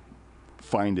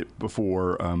find it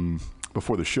before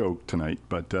the show tonight.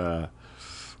 But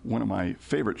one of my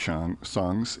favorite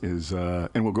songs is, and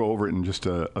we'll go over it in just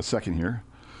a second here.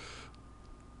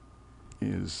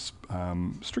 is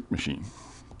Strict Machine,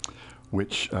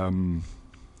 which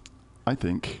I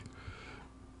think,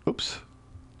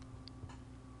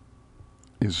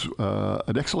 is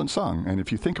an excellent song. And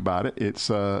if you think about it, it's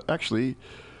actually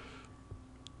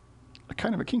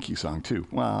kind of a kinky song too.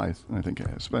 Well, I think it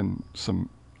has been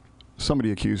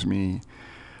somebody accused me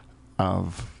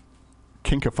of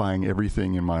kinkifying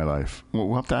everything in my life. Well,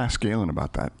 we'll have to ask Galen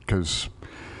about that, because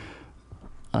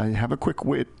I have a quick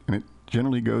wit, and it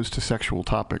generally goes to sexual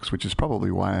topics, which is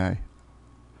probably why I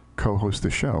co-host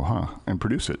the show, and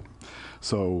produce it.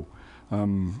 So,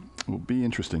 will be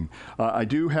interesting. I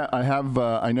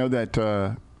know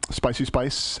that Spicy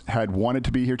Spice had wanted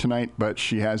to be here tonight, but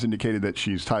she has indicated that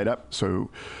she's tied up, so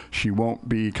she won't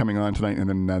be coming on tonight. And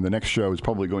then the next show is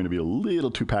probably going to be a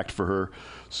little too packed for her.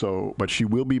 So, but she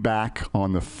will be back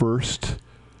on the first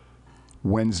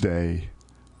Wednesday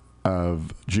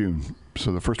of June.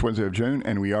 So the first Wednesday of June,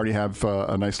 and we already have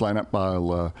a nice lineup.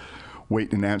 I'll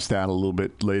wait and announce that a little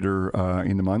bit later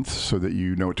in the month so that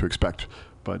you know what to expect.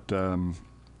 But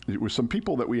it was some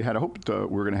people that we had hoped we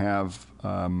were going to have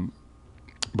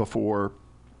before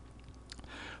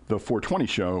the 420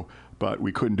 show, but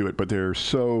we couldn't do it. But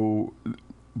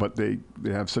they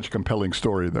have such a compelling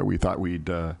story that we thought we'd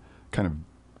kind of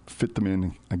fit them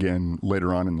in again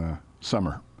later on in the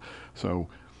summer. So,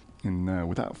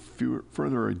 without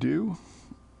further ado,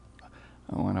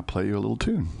 I want to play you a little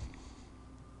tune.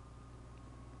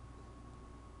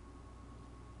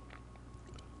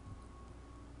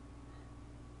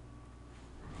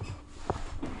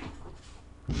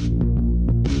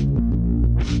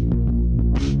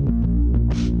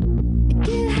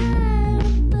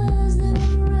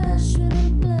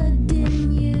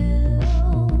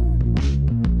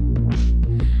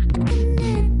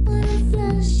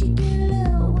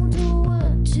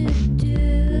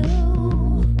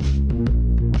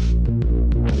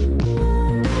 Do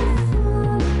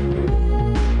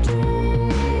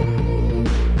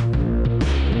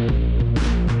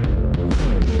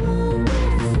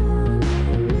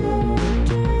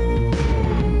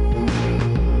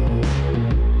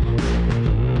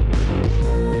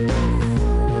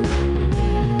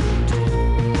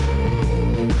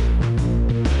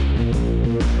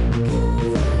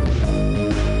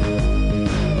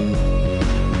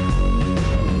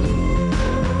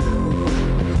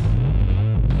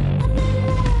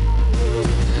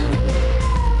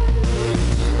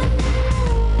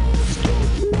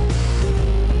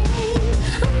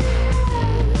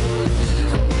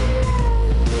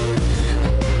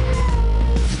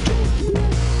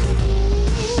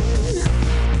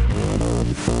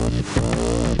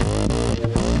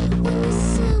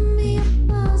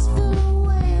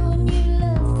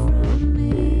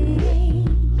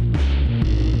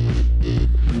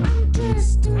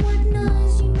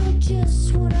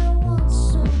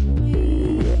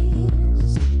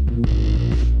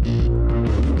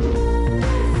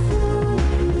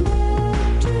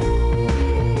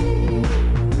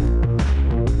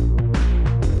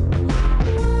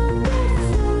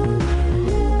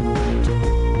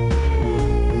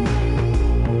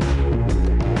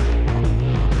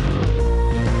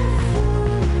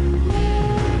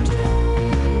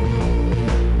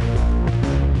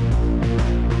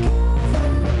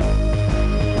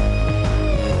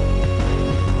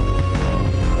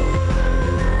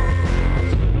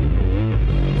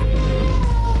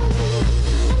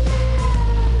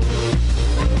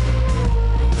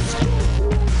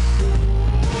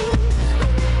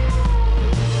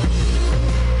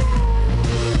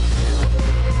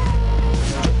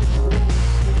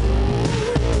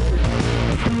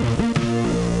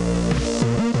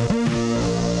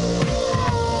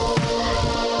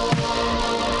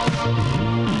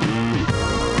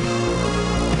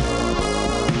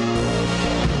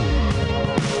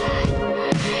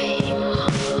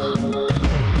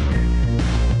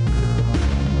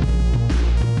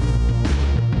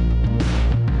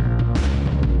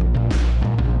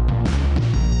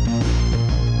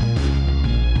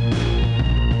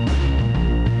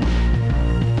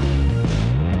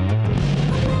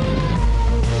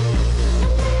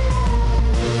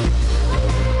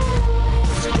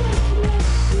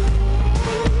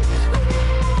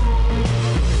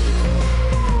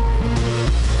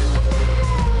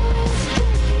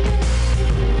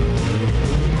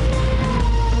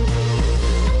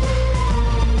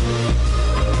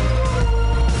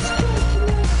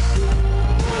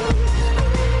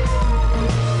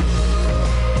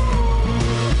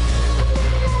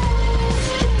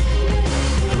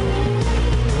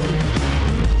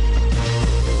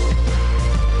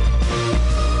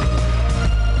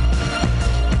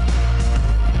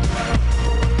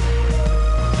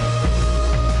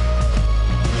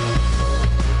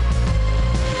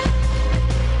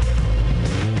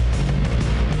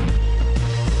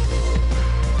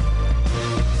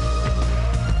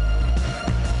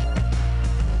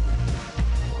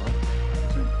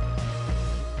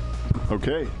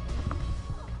Okay.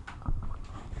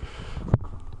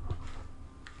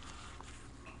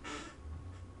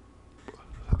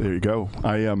 There you go.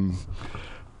 I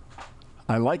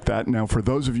like that. Now, for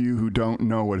those of you who don't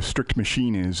know what a strict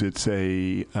machine is, it's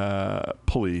a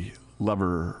pulley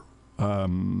lever.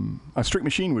 A strict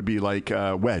machine would be like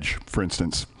a wedge, for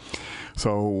instance.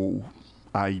 So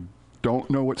I don't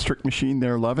know what strict machine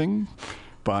they're loving,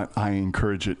 but I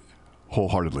encourage it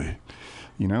wholeheartedly.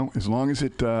 You know, as long as as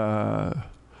long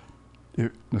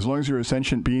as you're a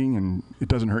sentient being and it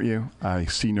doesn't hurt you, I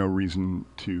see no reason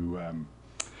to.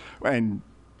 And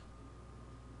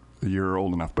you're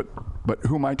old enough, but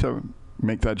who am I to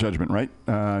make that judgment, right?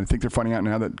 I think they're finding out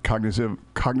now that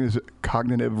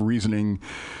cognitive reasoning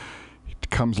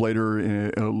comes later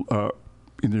in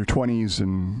their 20s,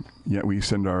 and yet we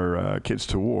send our kids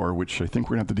to war, which I think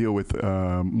we're going to have to deal with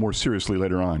more seriously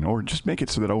later on, or just make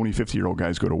it so that only 50-year-old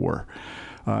guys go to war.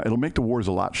 It'll make the wars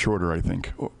a lot shorter, I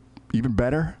think. Even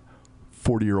better,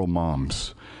 40-year-old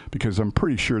moms, because I'm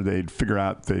pretty sure they'd figure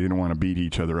out they didn't want to beat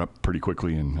each other up pretty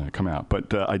quickly and come out.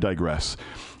 But I digress.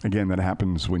 Again, that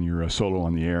happens when you're solo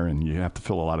on the air and you have to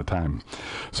fill a lot of time.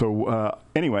 So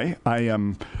anyway,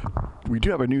 we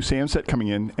do have a new Sam set coming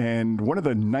in, and one of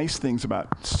the nice things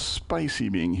about Spicy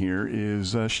being here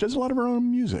is she does a lot of her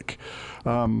own music.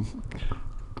 Kind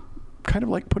of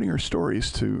like putting her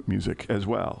stories to music as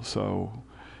well. So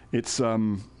it's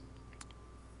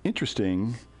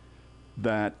interesting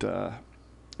that that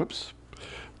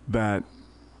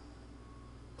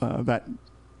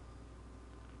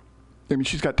I mean,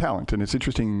 she's got talent, and it's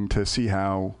interesting to see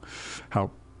how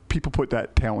people put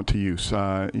that talent to use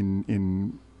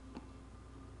in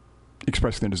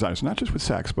expressing their desires, not just with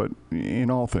sex, but in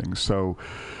all things. So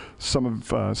some of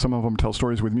them tell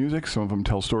stories with music, some of them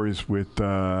tell stories with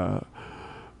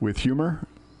humor,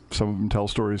 some of them tell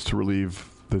stories to relieve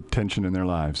the tension in their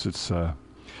lives. It's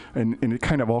and it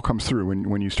kind of all comes through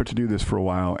when you start to do this for a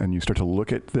while and you start to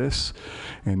look at this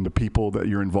and the people that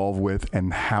you're involved with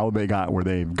and how they got where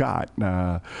they've got.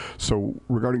 So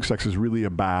Regarding Sex is really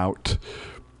about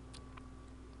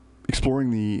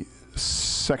exploring the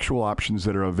sexual options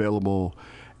that are available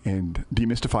and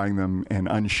demystifying them and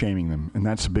unshaming them. And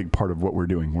that's a big part of what we're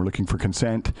doing. We're looking for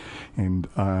consent and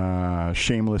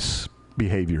shameless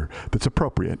behavior that's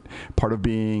appropriate. Part of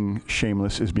being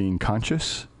shameless is being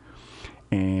conscious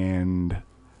and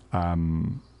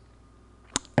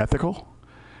ethical,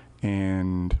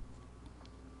 and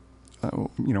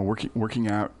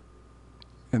working out,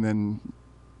 and then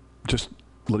just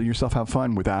letting yourself have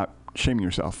fun without shaming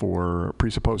yourself or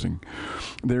presupposing.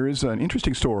 There is an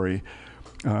interesting story.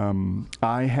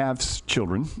 I have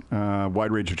children, a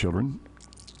wide range of children,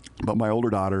 but my older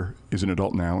daughter is an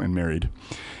adult now and married,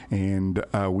 and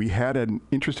we had an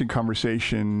interesting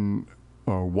conversation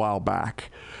a while back.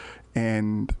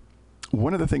 And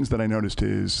one of the things that I noticed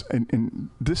is, and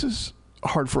this is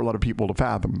hard for a lot of people to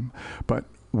fathom, but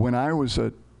when I was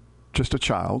just a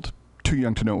child, too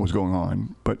young to know what was going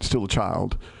on, but still a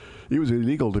child, it was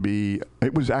illegal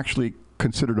it was actually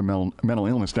considered a mental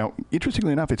illness. Now,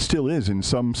 interestingly enough, it still is in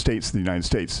some states of the United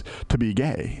States to be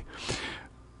gay.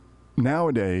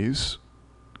 Nowadays,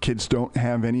 kids don't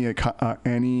have any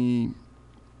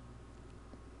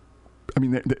I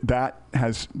mean,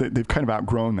 they've kind of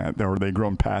outgrown that, or they've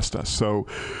grown past us. So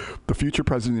the future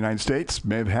president of the United States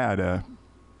may have had a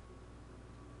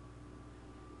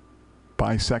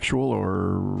bisexual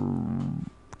or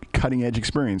cutting-edge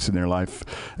experience in their life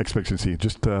expectancy.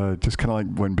 Just kind of like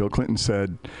when Bill Clinton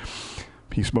said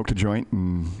he smoked a joint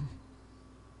and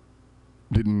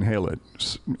didn't inhale it.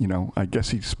 You know, I guess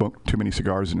he smoked too many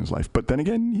cigars in his life. But then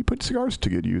again, he put cigars to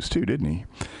good use too, didn't he?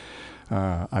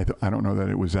 I don't know that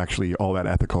it was actually all that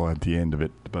ethical at the end of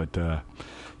it, but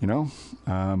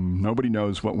nobody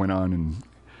knows what went on and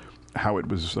how it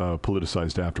was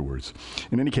politicized afterwards.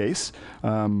 In any case,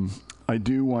 I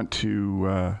do want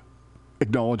to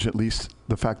acknowledge at least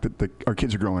the fact that our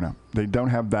kids are growing up. They don't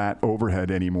have that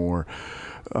overhead anymore.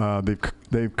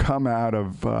 They've come out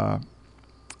of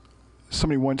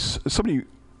somebody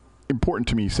important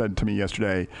to me said to me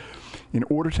yesterday, in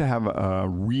order to have a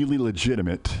really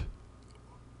legitimate,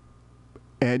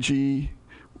 edgy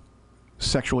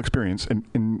sexual experience,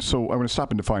 and so I'm going to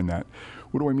stop and define that.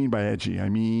 What do I mean by edgy? I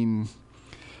mean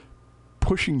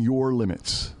pushing your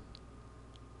limits.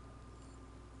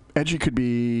 Edgy could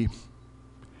be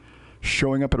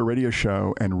showing up at a radio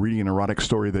show and reading an erotic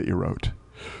story that you wrote,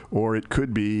 or it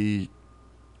could be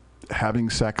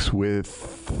having sex with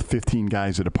 15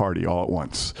 guys at a party all at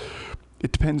once.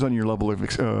 It depends on your level of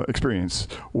experience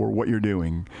or what you're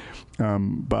doing,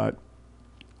 but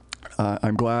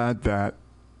I'm glad that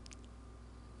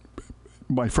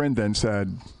my friend then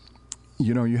said,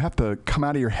 you know, you have to come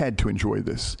out of your head to enjoy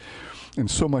this. And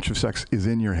so much of sex is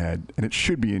in your head, and it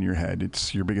should be in your head.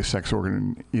 It's your biggest sex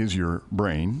organ is your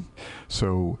brain.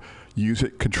 So use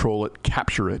it, control it,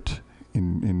 capture it.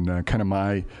 In kind of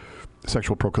my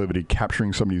sexual proclivity,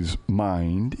 capturing somebody's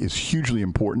mind is hugely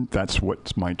important. That's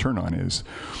what my turn on is.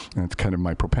 And it's kind of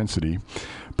my propensity.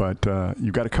 But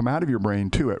you've got to come out of your brain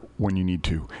to it when you need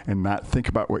to and not think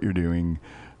about what you're doing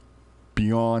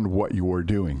beyond what you're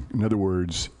doing. In other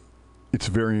words, it's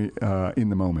very in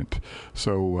the moment.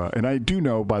 So, and I do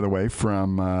know, by the way,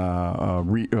 from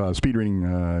speed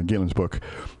reading Galen's book,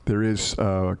 there is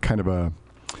kind of a,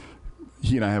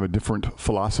 he and I have a different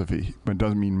philosophy, but it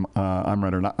doesn't mean I'm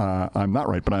right or not. I'm not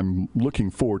right, but I'm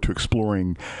looking forward to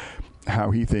exploring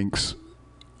how he thinks.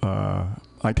 I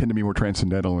tend to be more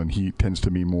transcendental, and he tends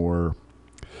to be more.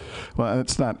 Well,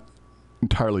 that's not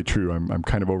entirely true. I'm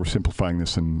kind of oversimplifying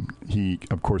this, and he,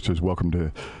 of course, is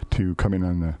welcome to come in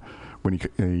on the when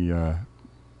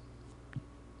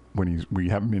we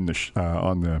have him in the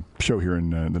on the show here in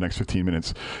the next 15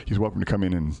 minutes. He's welcome to come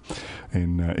in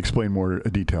and explain more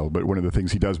detail. But one of the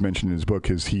things he does mention in his book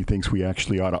is he thinks we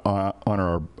actually ought to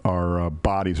honor our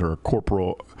bodies, or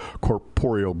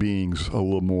corporeal beings a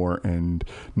little more, and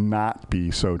not be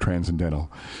so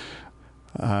transcendental.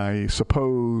 I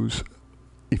suppose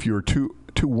if you're too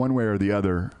one way or the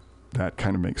other, that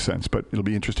kind of makes sense, but it'll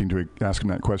be interesting to ask him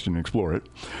that question and explore it.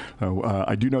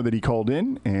 I do know that he called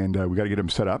in, and we got to get him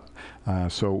set up.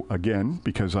 So again,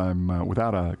 because I'm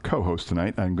without a co-host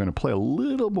tonight, I'm going to play a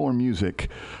little more music.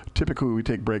 Typically, we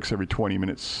take breaks every 20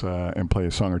 minutes and play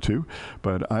a song or two,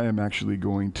 but I am actually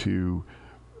going to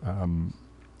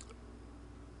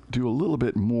do a little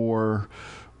bit more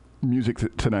music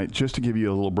tonight, just to give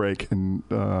you a little break. And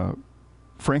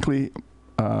frankly,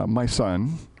 my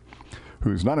son,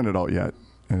 who's not an adult yet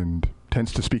and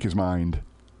tends to speak his mind,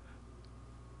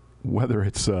 whether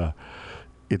it's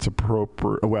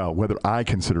appropriate, well, whether I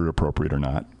consider it appropriate or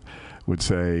not, would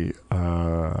say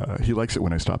he likes it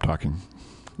when I stop talking.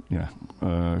 Yeah.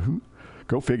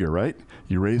 Go figure, right?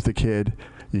 You raise the kid,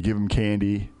 you give him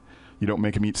candy, you don't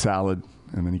make him eat salad,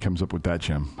 and then he comes up with that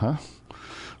gem, huh?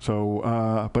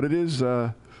 So, but it is,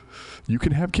 you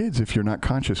can have kids if you're not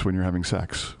conscious when you're having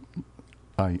sex.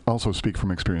 I also speak from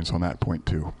experience on that point,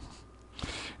 too.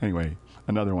 Anyway,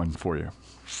 another one for you.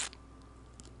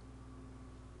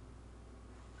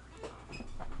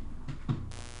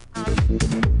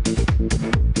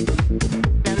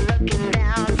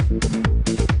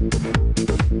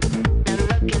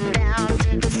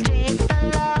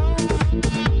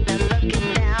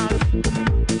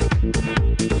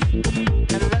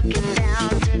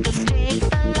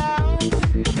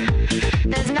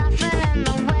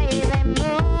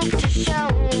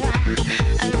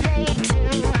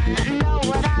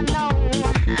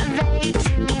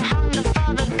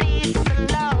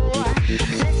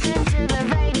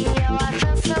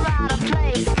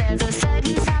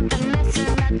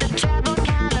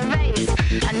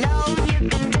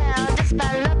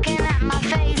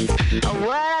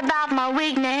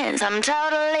 I'm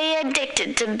totally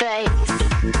addicted to bass.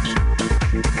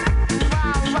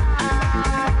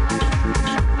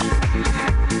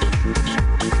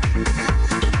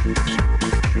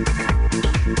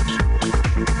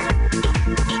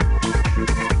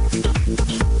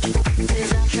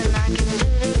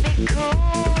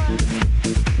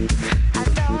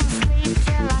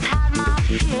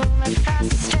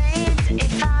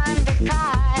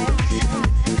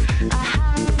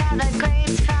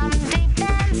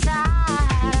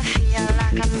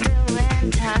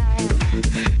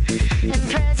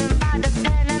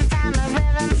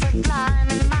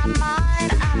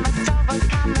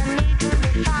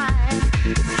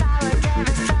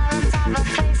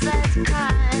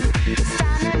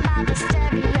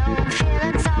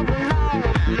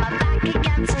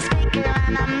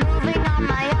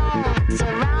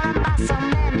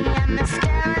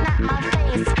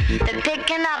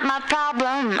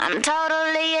 I'm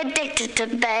totally addicted to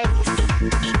bass.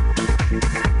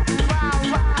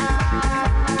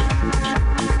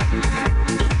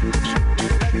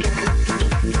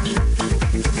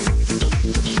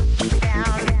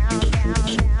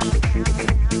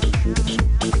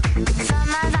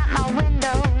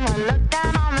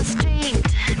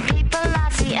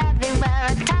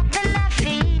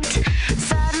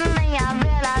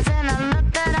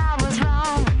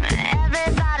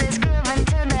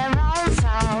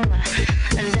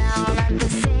 Down at the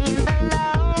scene.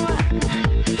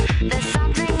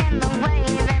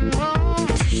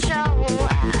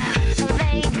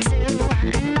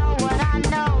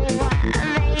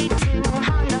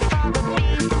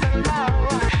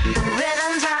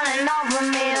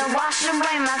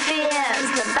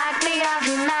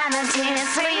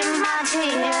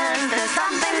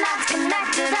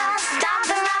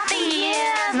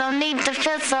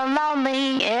 feel so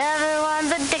lonely.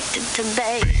 Everyone's addicted to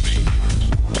bass.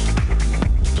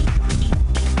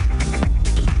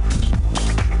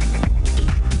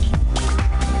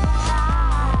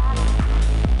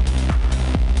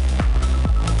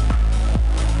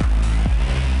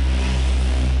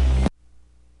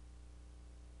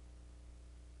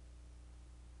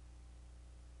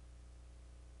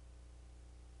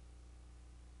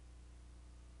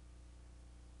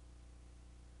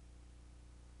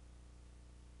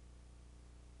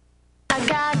 I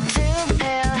got two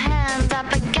pale hands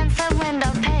up against the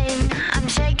window pane. I'm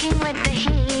shaking with the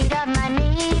heat of my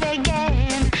need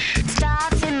again.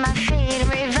 Starts in my feet,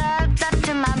 reverbs up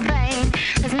to my brain.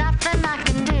 There's nothing I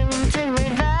can do to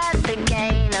revert the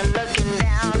gain. I'm looking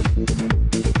down.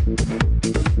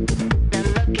 I'm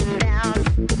looking down.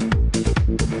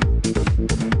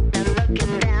 I'm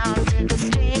looking down to the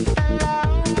street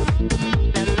below.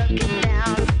 I'm looking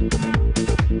down.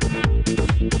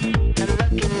 I'm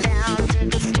looking down to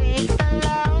the street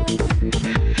below.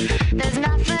 There's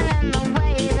nothing in the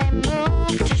way they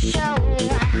move to show.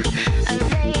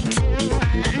 They too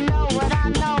know what I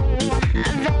know.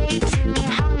 They too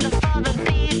hunger for the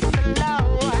beast below.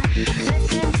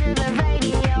 Listen to the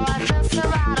radio, I feel so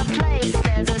out of place.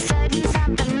 There's a certain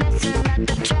something missing that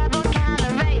the treble can't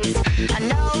erase. I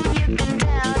know you can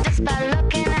tell just by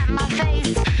looking at my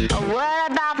face.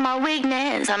 What about my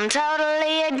weakness? I'm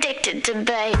totally addicted to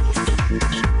bass.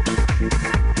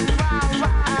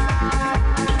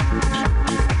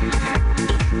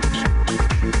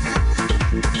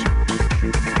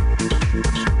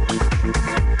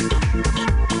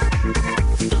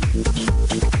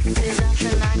 There's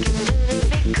nothing I can do to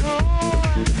be cool.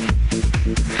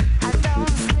 I don't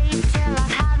sleep till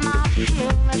I've had my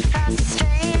fuel. It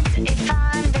frustrates if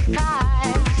I'm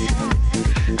deprived.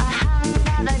 A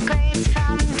hunger that grates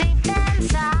from deep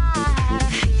inside. I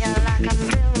feel like I'm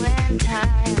doing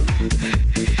time.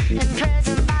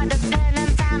 Imprisoned by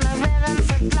dependence and the rhythm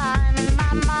sublime. In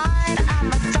my mind, I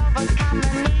must overcome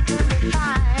the need to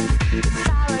define.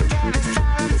 Solitary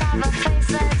silence of a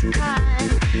faceless crime.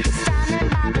 Standing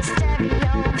by the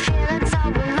stereo, I'm feeling so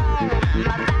alone.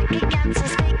 My back against the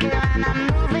speaker and I'm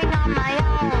moving on my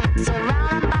own.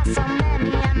 Surrounded by so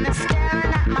many and they're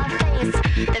staring at my face.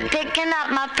 They're picking up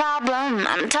my problem.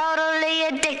 I'm totally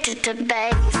addicted to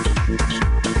bass.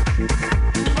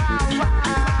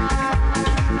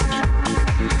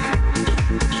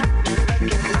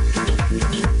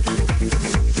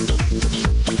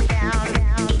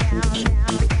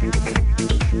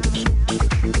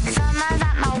 Summer's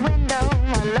at my window,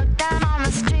 I look down on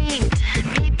the street.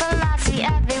 People I see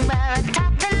everywhere are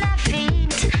tapping their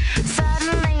feet.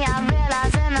 Suddenly I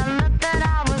realize in a look that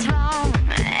I was wrong.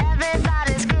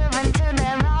 Everybody's grooving to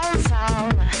their own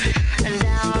song.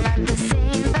 Down at the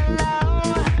scene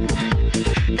below,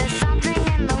 there's something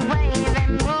in the way they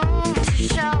move to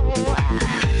show.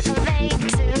 They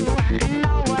too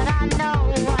know what I know.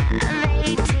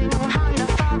 They too hunger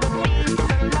for the beast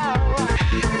below.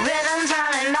 Rhythms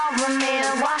running over me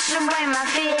to wash away my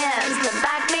fears. The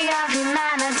backbeat of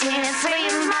humanity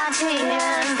sweetens my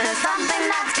tears. There's something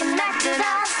that's connected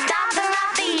us down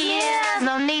throughout the years.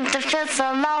 No need to feel so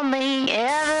lonely.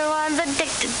 Everyone's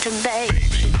addicted to bass.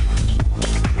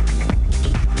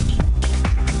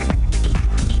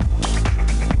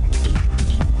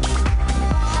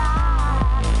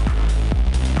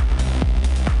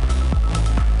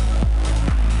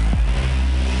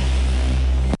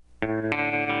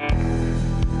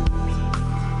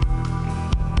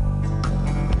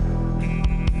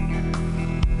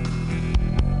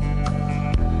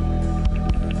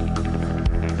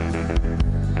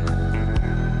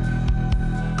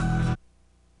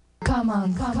 Come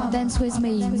on, dance with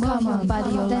me, move your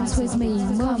body, dance with me,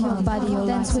 move your body,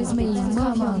 dance with me,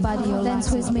 move your body,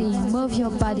 dance with me, move your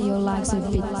body, your legs a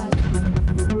bit.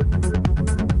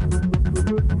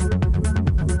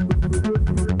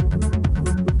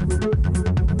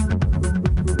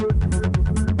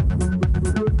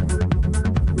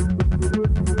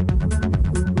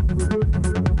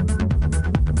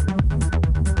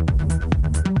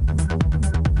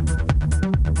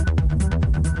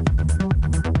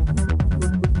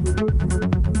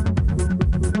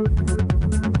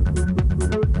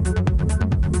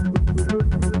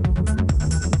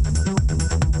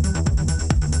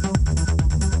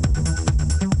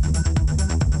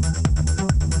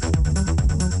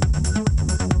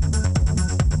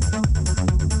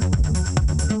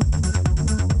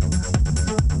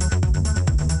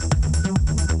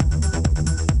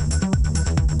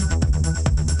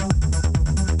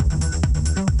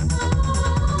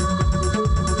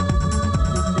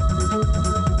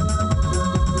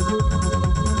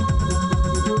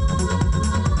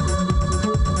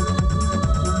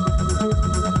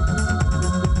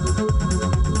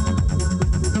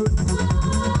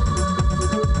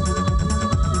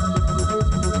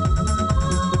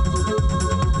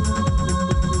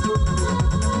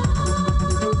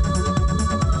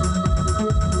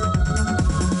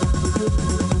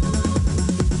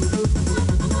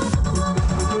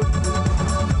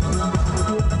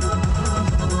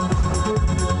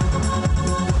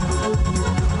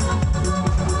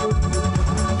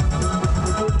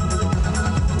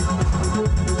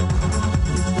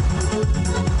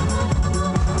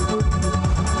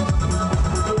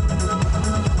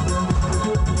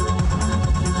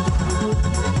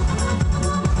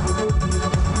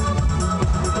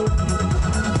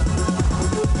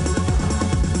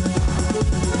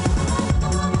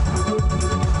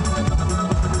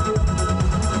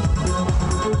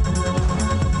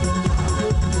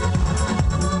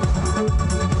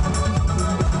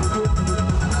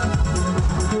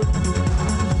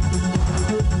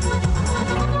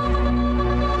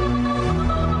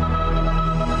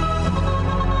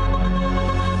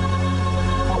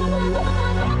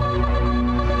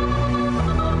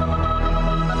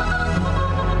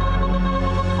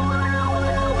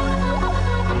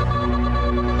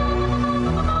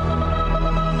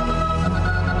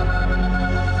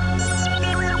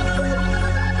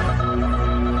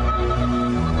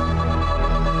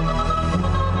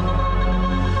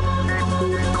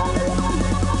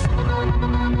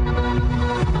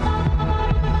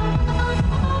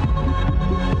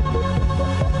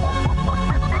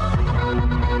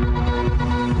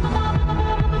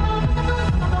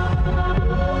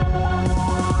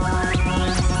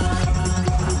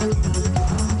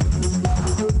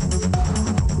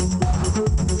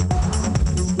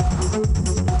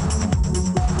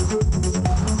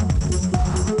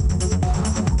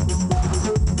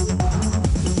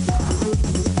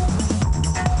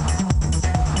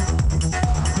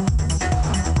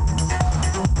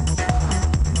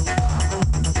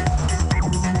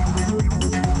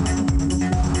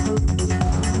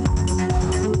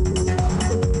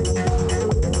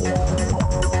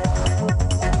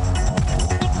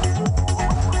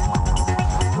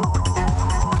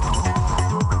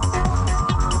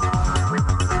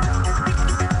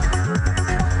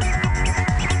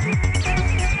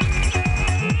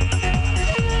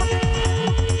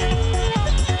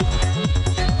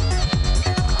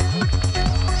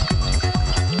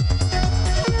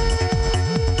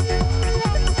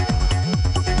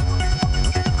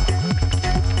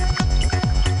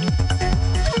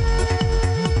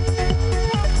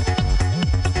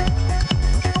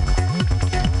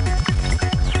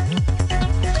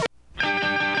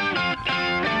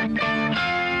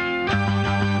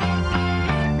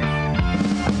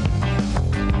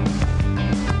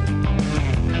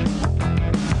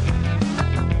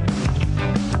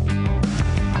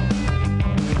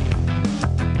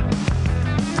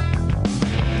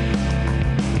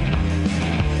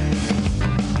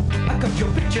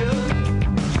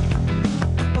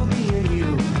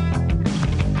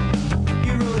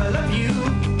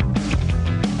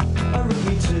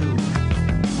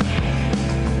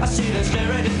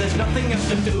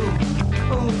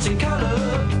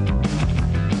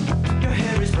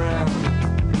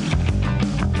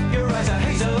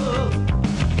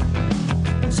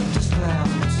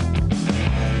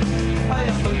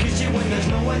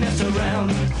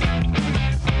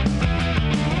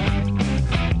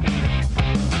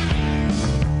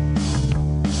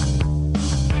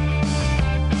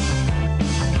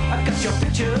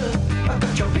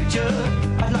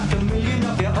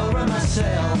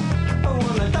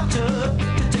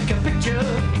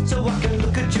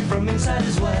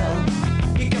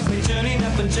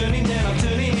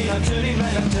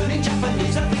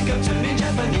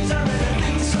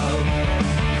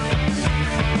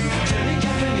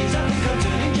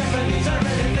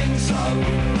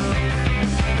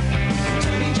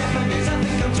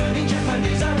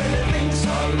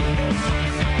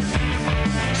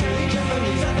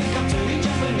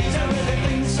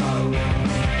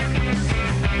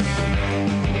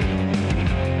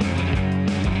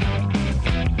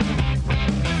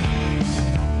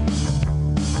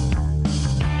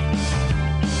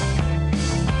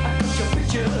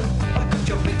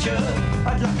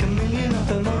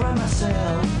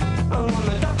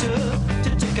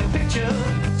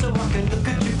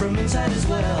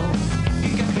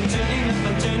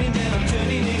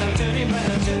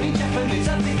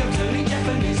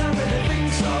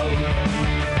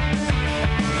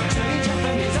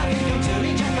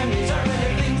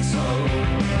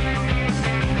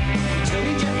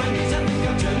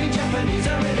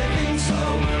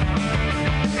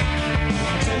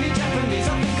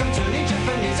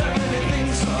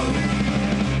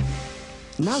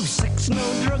 No sex,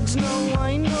 no drugs, no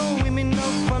wine, no women, no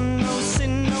fun, no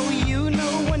sin, no you,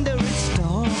 no wonder it's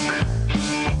dark.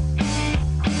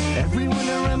 Everyone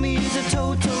around me is a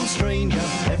total stranger.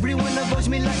 Everyone avoids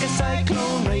me like a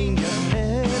cyclone ranger.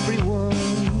 Everyone.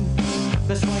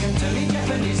 That's why I'm turning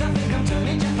Japanese. I think I'm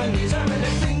turning Japanese. I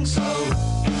really think so.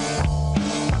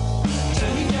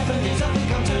 Turning Japanese. I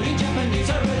think I'm turning Japanese.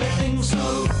 I really think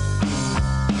so.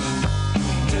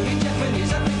 Turning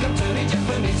Japanese. I think I'm turning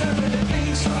Japanese. I really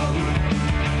think so.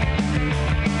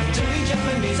 Turning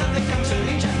Japanese. I think I'm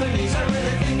turning Japanese. I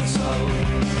really think so.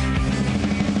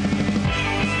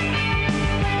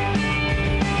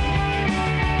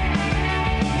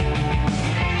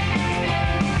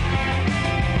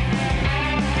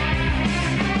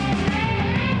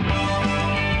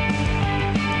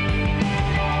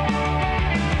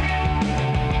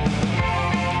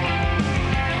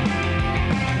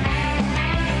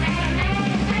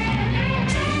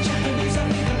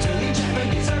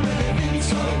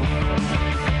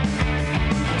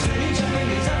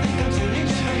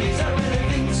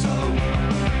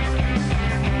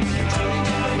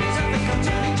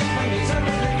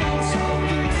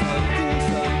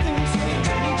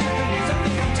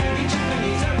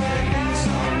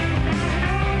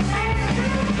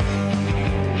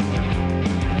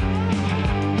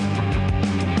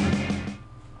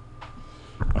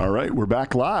 We're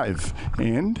back live,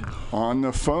 and on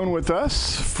the phone with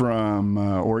us from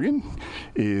Oregon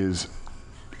is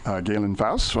Galen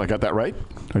Faust. I got that right?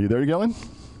 Are you there, Galen?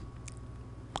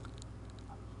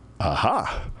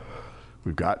 Aha!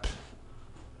 We've got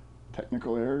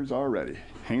technical errors already.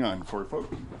 Hang on for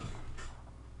folks.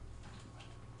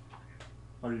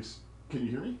 Can you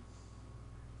hear me?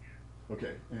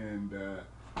 Okay, and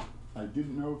I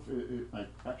didn't know if I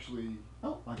actually.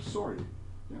 Oh, I'm sorry.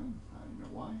 Yeah, I don't know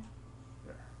why.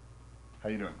 There. How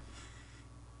you doing?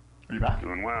 Are you back?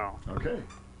 Doing well. Okay.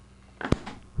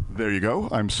 There you go.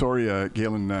 I'm sorry,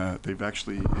 Galen. They've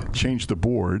actually changed the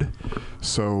board,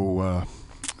 so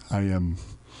I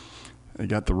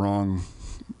got the wrong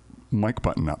mic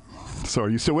button up. So, are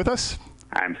you still with us?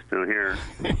 I'm still here.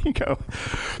 There you go.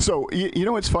 So, you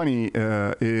know what's funny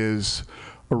is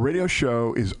a radio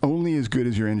show is only as good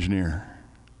as your engineer.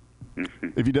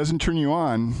 If he doesn't turn you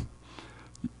on,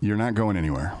 you're not going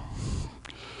anywhere.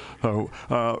 So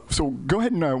go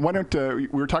ahead and why don't we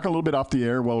were talking a little bit off the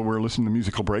air while we're listening to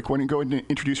musical break. Why don't you go ahead and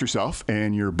introduce yourself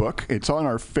and your book? It's on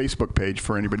our Facebook page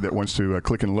for anybody that wants to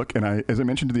click and look. And as I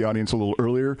mentioned to the audience a little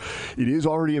earlier, it is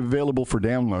already available for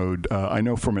download. I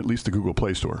know from at least the Google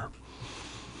Play Store.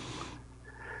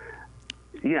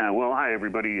 Yeah. Well, hi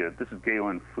everybody. This is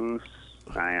Galen Foos.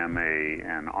 I am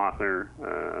an author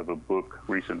of a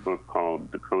recent book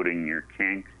called Decoding Your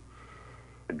Kink.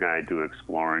 A guide to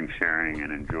exploring, sharing,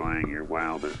 and enjoying your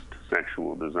wildest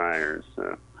sexual desires.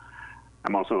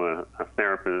 I'm also a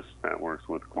therapist that works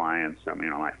with clients.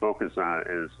 My focus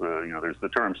is, there's the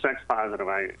term sex positive.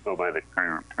 I go by the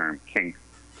current term kink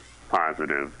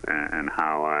positive, and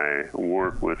how I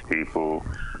work with people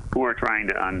who are trying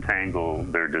to untangle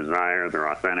their desire,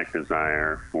 their authentic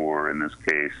desire for, in this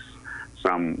case,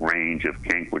 some range of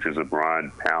kink, which is a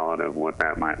broad palette of what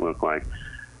that might look like,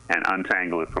 and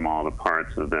untangle it from all the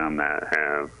parts of them that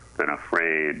have been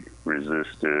afraid,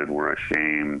 resisted, were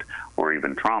ashamed, or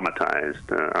even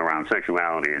traumatized around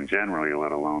sexuality and generally,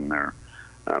 let alone their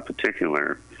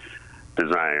particular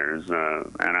desires.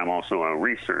 And I'm also a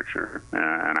researcher,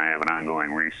 and I have an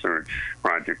ongoing research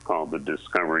project called the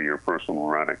Discover Your Personal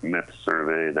Erotic Myth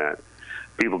Survey that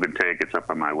people can take. It's up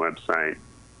on my website,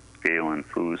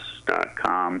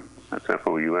 galenfoos.com. That's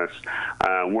F-O-U-S,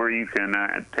 where you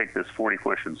can take this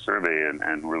 40-question survey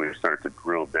and really start to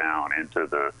drill down into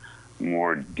the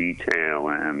more detail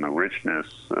and the richness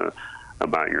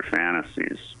about your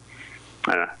fantasies.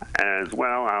 As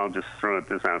well, I'll just throw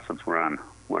this out since we're on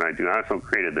what I do. I also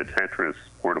created the Tetris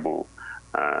portable,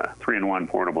 3-in-1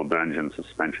 portable dungeon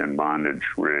suspension bondage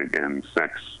rig and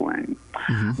sex swing.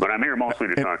 Mm-hmm. But I'm here mostly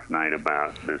to talk tonight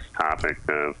about this topic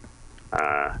of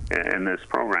in this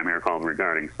program here called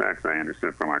Regarding Sex. I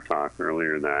understood from our talk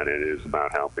earlier that it is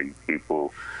about helping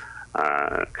people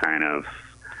kind of,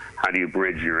 how do you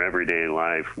bridge your everyday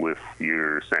life with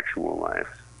your sexual life,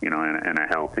 in a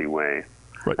healthy way.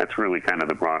 Right. That's really kind of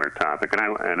the broader topic,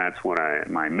 and that's what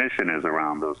my mission is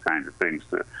around those kinds of things,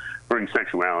 to bring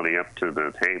sexuality up to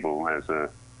the table as a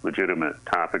legitimate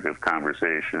topic of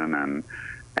conversation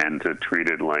and to treat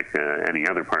it like any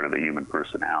other part of the human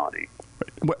personality.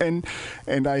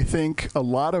 And I think a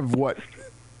lot of what,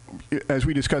 as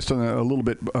we discussed a little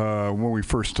bit when we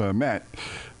first met,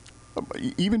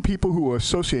 even people who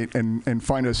associate and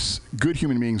find us good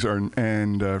human beings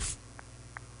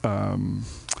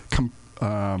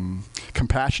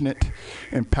compassionate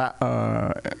and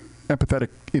empathetic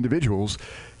individuals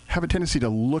have a tendency to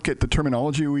look at the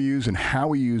terminology we use and how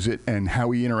we use it and how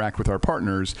we interact with our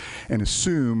partners and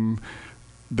assume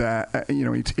that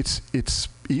it's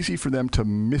easy for them to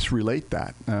misrelate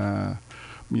that.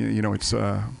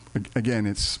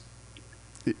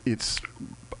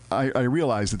 I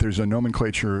realize that there's a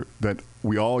nomenclature that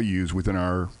we all use within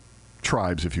our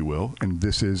tribes, if you will, and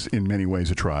this is in many ways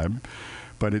a tribe,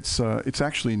 but it's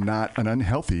actually not an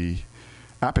unhealthy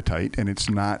appetite, and it's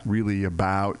not really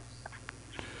about.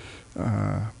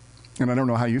 And I don't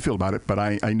know how you feel about it, but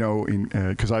I know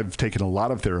because I've taken a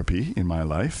lot of therapy in my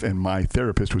life, and my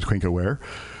therapist was Quinca Ware.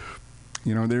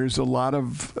 There's a lot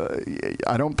of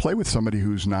I don't play with somebody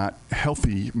who's not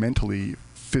healthy mentally,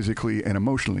 physically, and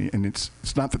emotionally. And it's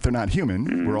not that they're not human;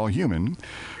 mm-hmm. We're all human,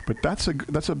 but that's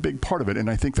a big part of it. And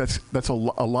I think that's a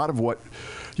lot of what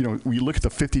we look at the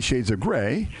 50 Shades of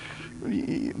Grey,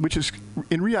 which is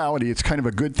in reality it's kind of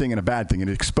a good thing and a bad thing. It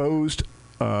exposed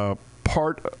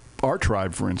our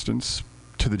tribe, for instance,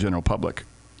 to the general public,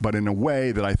 but in a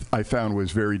way that I found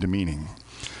was very demeaning.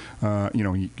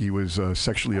 He was a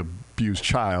sexually abused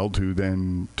child who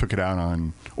then took it out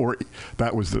on, or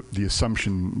that was the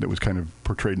assumption that was kind of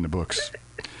portrayed in the books.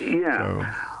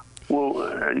 Yeah. Well,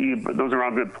 those are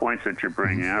all good points that you're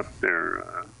bringing up there,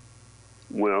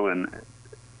 Will. And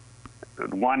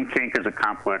one, kink is a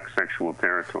complex sexual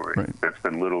territory that's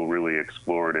been little really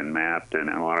explored and mapped,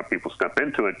 and a lot of people step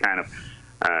into it kind of.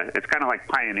 It's kind of like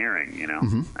pioneering,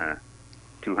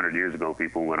 200 years ago,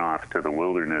 people went off to the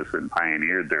wilderness and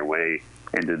pioneered their way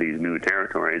into these new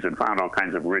territories and found all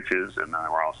kinds of riches, and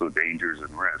there were also dangers and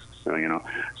risks. So,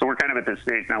 so we're kind of at this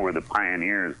stage now where the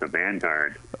pioneers, the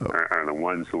vanguard, are the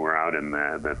ones who are out in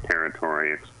the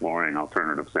territory exploring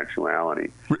alternative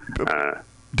sexuality. Well,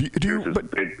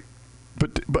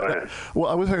 what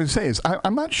I was going to say is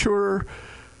I'm not sure.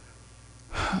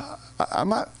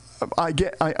 I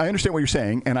understand what you're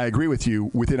saying, and I agree with you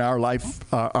within our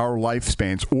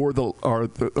lifespans or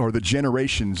the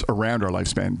generations around our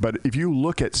lifespan. But if you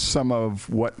look at some of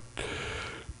what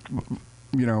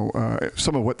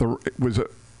was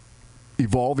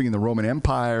evolving in the Roman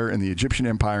Empire and the Egyptian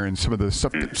Empire, and some of the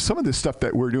stuff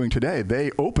that we're doing today,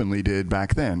 they openly did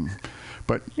back then.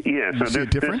 But yeah, so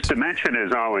this dimension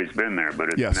has always been there, but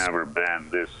it's never been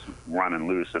this running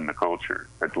loose in the culture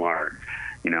at large.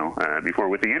 Before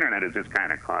with the internet, it just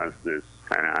kind of caused this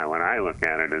kind of, when I look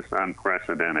at it, this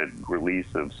unprecedented release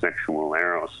of sexual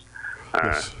eros,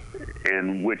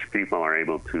 in which people are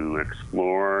able to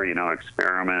explore,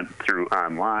 experiment through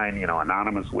online,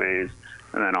 anonymous ways,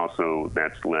 and then also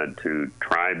that's led to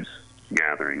tribes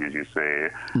gathering, as you say,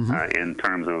 in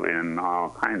terms of in all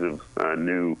kinds of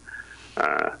new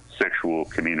sexual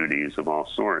communities of all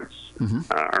sorts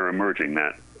are emerging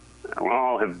that.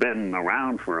 All have been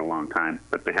around for a long time,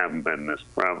 but they haven't been this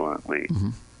prevalently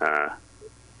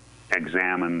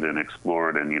examined and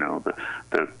explored. And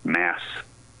the mass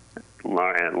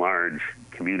at large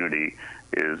community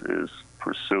is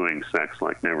pursuing sex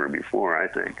like never before, I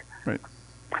think. Right.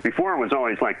 Before it was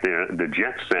always like the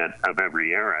jet set of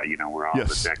every era. We're all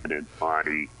the decadent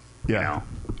body,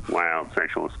 wild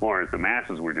sexual explorers. The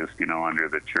masses were just under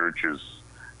the church's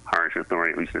harsh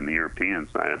authority, at least in the European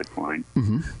side of the coin.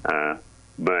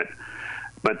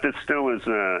 But this still is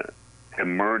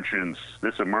emergence.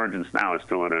 This emergence now is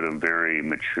still at a very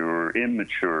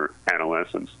immature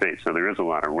adolescent state. So there is a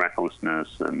lot of recklessness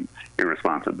and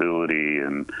irresponsibility,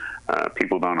 and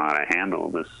people don't know how to handle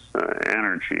this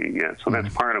energy yet. So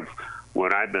that's part of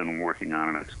what I've been working on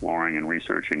and exploring and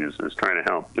researching is try to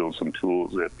help build some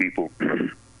tools that people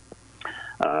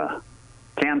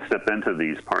can step into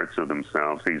these parts of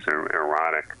themselves, these are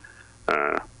erotic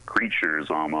creatures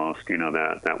almost,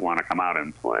 that want to come out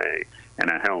and play in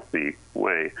a healthy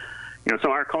way.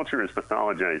 So our culture has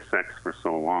pathologized sex for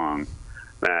so long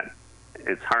that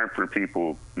it's hard for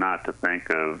people not to think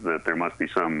of that there must be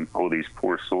these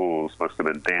poor souls must have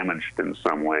been damaged in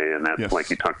some way, and that's like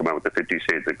you talked about with the 50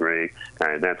 Shades of Grey.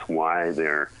 That's why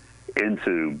they're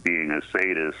into being a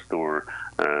sadist or,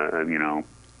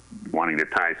 wanting to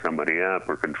tie somebody up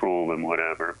or control them,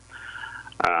 whatever.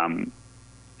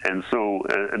 And so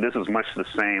this is much the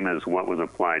same as what was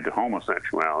applied to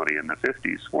homosexuality in the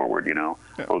 50s forward,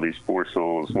 these poor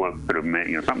souls, what could have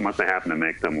made, something must have happened to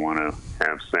make them want to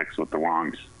have sex with the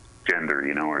wrong gender,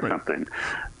 or something.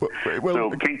 Well,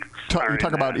 so you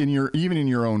talk about even in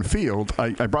your own field.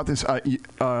 I brought this,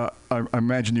 I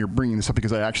imagine you're bringing this up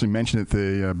because I actually mentioned at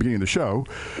the beginning of the show.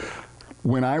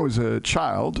 When I was a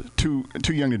child, too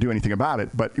young to do anything about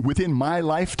it, but within my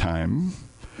lifetime,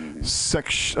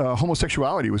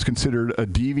 homosexuality was considered a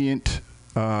deviant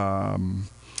mental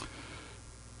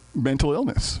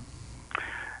illness.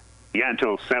 Yeah,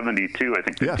 until 72, I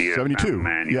think the DSM 72.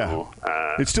 manual.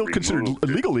 Yeah. It's still considered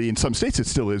legally in some states. It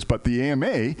still is, but the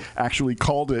AMA actually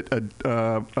called it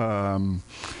a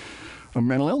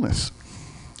mental illness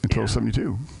until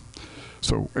 72.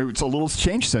 So it's a little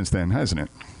changed since then, hasn't it?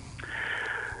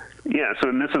 Yeah, so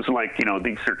and this is like, you know,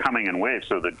 these are coming in waves.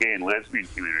 So the gay and lesbian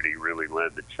community really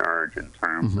led the charge in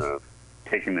terms of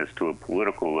taking this to a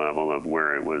political level of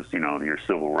where it was, you know, your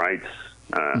civil rights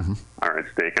are at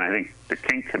stake. And I think the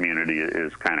kink community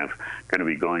is kind of going to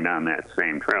be going down that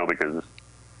same trail because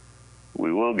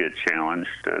we will get challenged,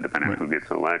 depending on who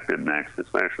gets elected next,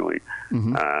 especially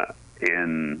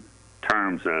in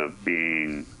terms of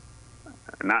being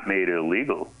not made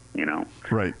illegal, you know,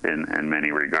 in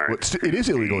many regards. Well, it is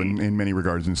illegal in many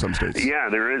regards in some states. Yeah,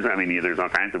 there is. I mean, there's all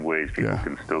kinds of ways people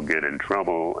can still get in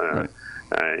trouble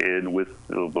with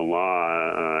the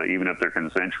law, even if they're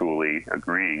consensually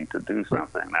agreeing to do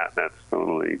something. That's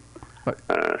totally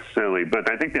silly.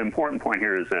 But I think the important point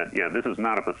here is that, this is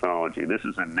not a pathology. This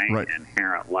is an innate,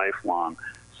 inherent, lifelong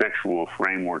sexual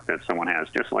framework that someone has,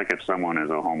 just like if someone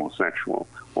is a homosexual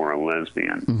or a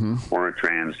lesbian or a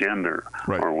transgender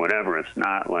or whatever. It's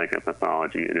not like a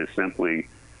pathology. It is simply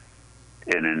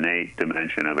an innate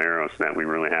dimension of eros that we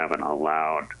really haven't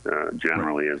allowed,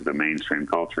 generally, as the mainstream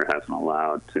culture hasn't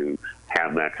allowed to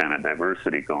have that kind of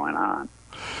diversity going on.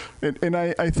 And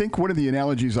I think one of the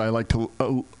analogies I like to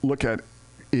look at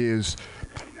is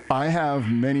I have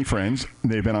many friends,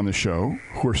 they've been on the show,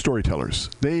 who are storytellers.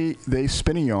 They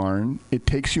spin a yarn, it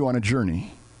takes you on a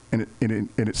journey, and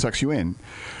it sucks you in.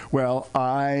 Well,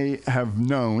 I have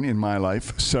known in my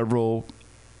life several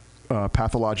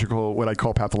pathological, what I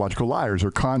call pathological liars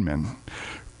or con men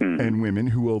and women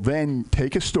who will then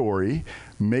take a story,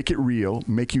 make it real,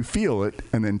 make you feel it,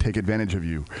 and then take advantage of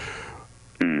you.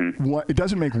 It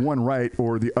doesn't make one right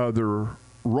or the other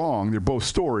wrong. They're both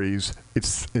stories.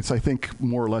 It's I think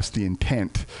more or less the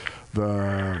intent,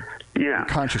 the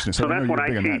consciousness. So that's what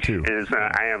I teach is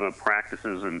I have a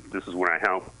practices, and this is what I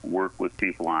help work with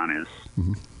people on is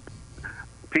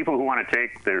people who want to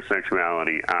take their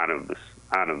sexuality out of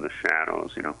the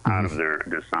shadows, you know, out of their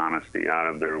dishonesty, out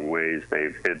of their ways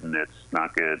they've hidden it,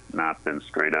 not been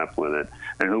straight up with it,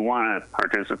 and who want to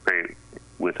participate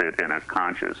with it in a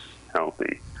conscious,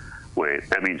 healthy way.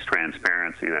 That means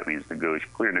transparency. That means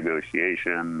clear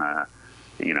negotiation.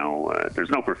 There's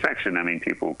no perfection. I mean,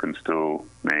 people can still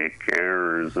make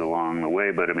errors along the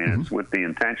way, but I mean, it's with the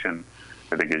intention,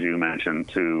 I think, as you mentioned,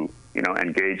 to,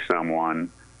 engage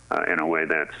someone in a way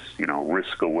that's,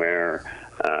 risk aware,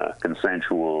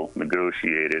 consensual,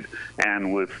 negotiated,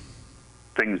 and with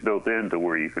things built into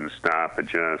where you can stop,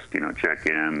 adjust, check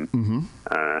in,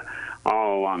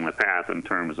 all along the path in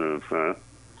terms of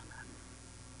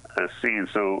seeing.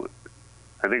 So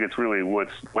I think it's really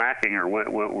what's lacking, or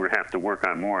what we have to work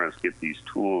on more, is get these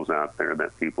tools out there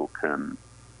that people can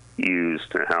use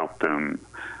to help them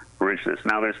bridge this.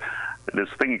 Now, there's this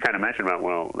thing you kind of mentioned about,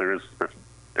 well, there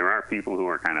are people who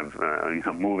are kind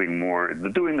of moving more,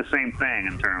 doing the same thing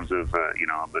in terms of, but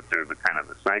they're the kind of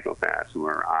the psychopaths who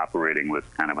are operating with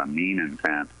kind of a mean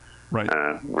intent,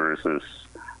 versus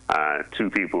two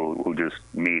people who just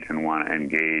meet and want to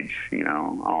engage,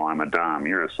 oh, I'm a dom,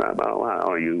 you're a sub,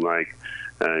 oh, you like,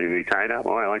 you tied up,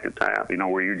 oh, I like to tie up,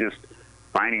 where you're just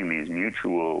finding these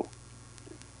mutual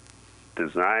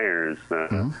desires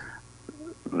that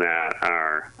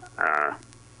are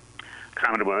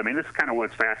commentable. I mean, this is kind of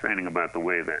what's fascinating about the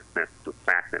way that the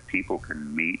fact that people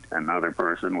can meet another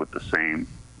person with the same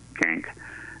kink.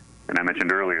 And I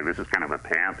mentioned earlier, this is kind of a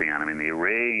pantheon. I mean, the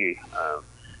array of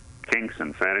kinks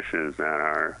and fetishes that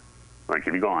are, like,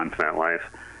 if you go on FetLife,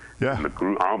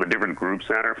 all the different groups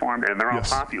that are formed, and they're all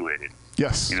populated.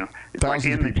 Yes. It's like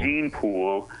in the gene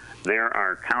pool, there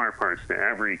are counterparts to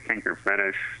every kink or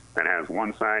fetish that has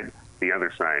one side. The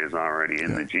other side is already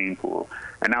in the gene pool.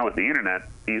 And now with the internet,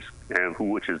 these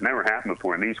which has never happened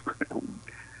before, and these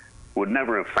would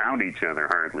never have found each other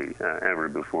hardly ever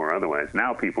before otherwise.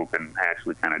 Now people can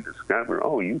actually kind of discover,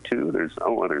 oh, you too, there's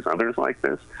others like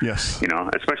this. Yes.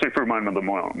 Especially for one of the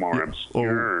more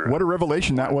obscure. What a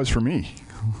revelation that was for me.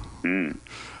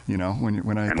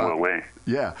 When I in thought, what way?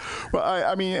 Yeah. Well,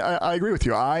 I mean, I agree with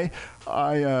you. I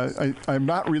I'm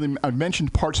not really. I've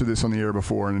mentioned parts of this on the air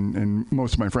before, and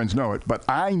most of my friends know it. But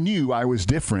I knew I was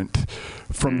different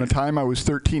from the time I was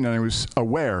 13, and I was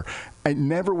aware. I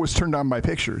never was turned on by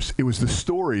pictures. It was the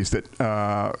stories that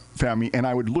found me, and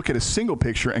I would look at a single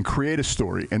picture and create a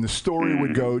story, and the story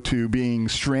would go to being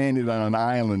stranded on an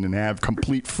island and have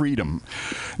complete freedom.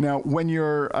 Now, when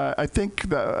you're, I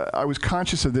think I was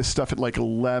conscious of this stuff at like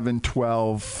 11,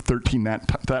 12, 13,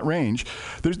 that range.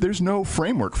 There's no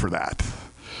framework for that.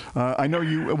 I know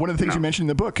you. One of the things you mentioned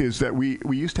in the book is that we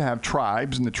used to have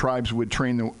tribes, and the tribes would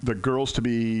train the girls to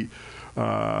be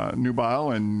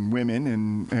nubile and women,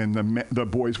 and the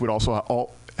boys would also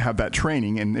all have that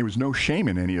training, and there was no shame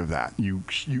in any of that. You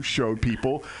showed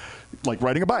people, like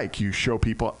riding a bike, you show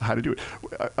people how to do it.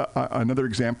 Another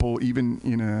example, even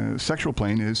in a sexual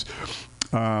plane, is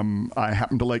I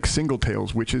happen to like single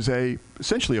tails, which is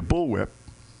essentially a bullwhip,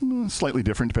 slightly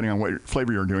different depending on what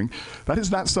flavor you're doing. That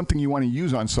is not something you want to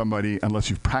use on somebody unless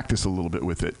you've practiced a little bit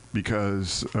with it,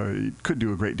 because it could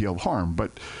do a great deal of harm.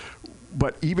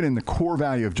 But even in the core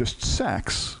value of just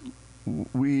sex,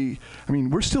 we're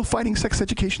still fighting sex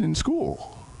education in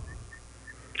school.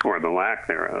 Or the lack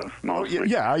thereof, mostly.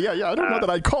 Yeah. I don't know that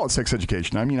I'd call it sex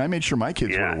education. I mean, I made sure my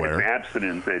kids were aware. It's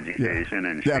abstinence education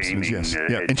and shaming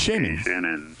education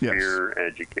and fear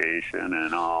education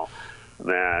and all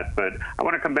that. But I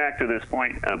want to come back to this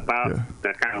point about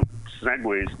that kind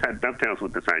of dovetails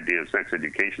with this idea of sex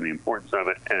education. The importance of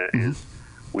it is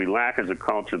we lack as a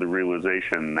culture the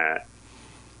realization that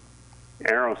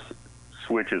arrow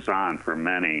switches on for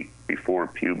many before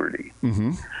puberty.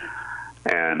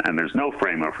 And there's no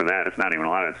framework for that. It's not even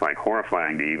allowed. It's like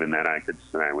horrifying to even that I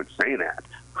would say that.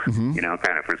 You know,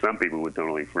 kind of for some people would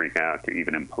totally freak out to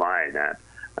even imply that.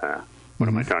 What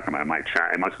am I talking about?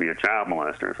 It must be a child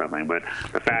molester or something. But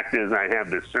the fact is, I have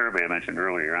this survey I mentioned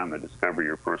earlier on the Discover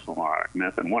Your Personal Erotic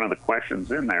Myth, and one of the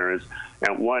questions in there is,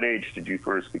 at what age did you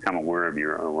first become aware of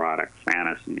your erotic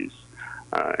fantasies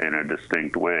in a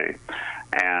distinct way?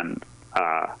 And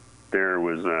there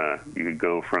was you could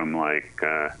go from like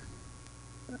I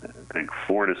think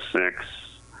 4 to 6.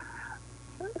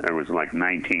 There was like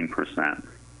 19%.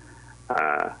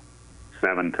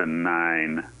 7 to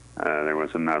 9. There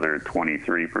was another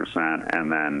 23%,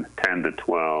 and then 10 to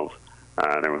 12,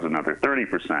 there was another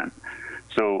 30%.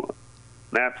 So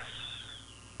that's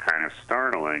kind of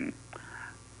startling,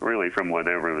 really, from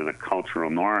whatever the cultural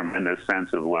norm, in the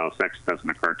sense of, well, sex doesn't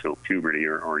occur till puberty,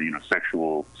 or you know,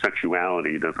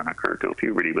 sexuality doesn't occur till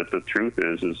puberty. But the truth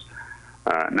is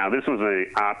now this was a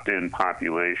opt-in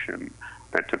population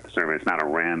that took the survey. It's not a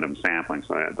random sampling,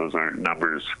 so those aren't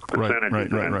numbers,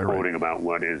 percentages that I'm quoting about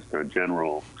what is the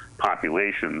general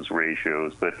population's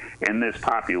ratios. But in this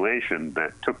population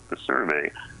that took the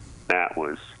survey, that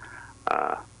was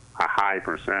a high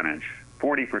percentage.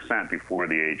 40% before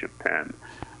the age of 10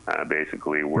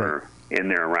 basically were in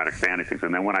their erotic fantasies.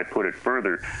 And then when I put it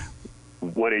further,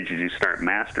 what age did you start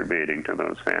masturbating to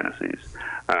those fantasies?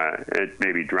 It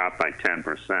maybe dropped by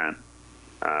 10%,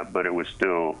 but it was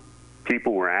still,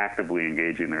 people were actively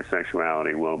engaging their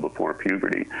sexuality well before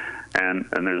puberty. And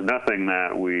there's nothing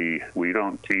that we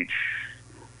don't teach.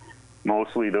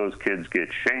 Mostly those kids get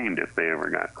shamed if they ever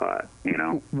got caught, you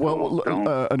know. Well,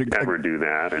 don't ever do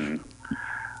that. And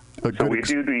so we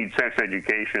do need sex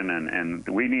education, and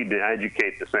we need to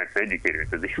educate the sex educators,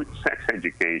 because even sex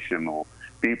educational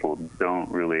people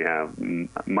don't really have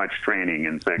much training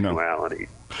in sexuality.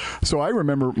 No. So I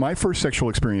remember my first sexual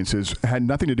experiences had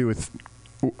nothing to do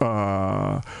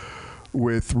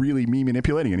with really me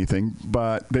manipulating anything,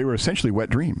 but they were essentially wet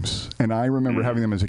dreams. And I remember having them as a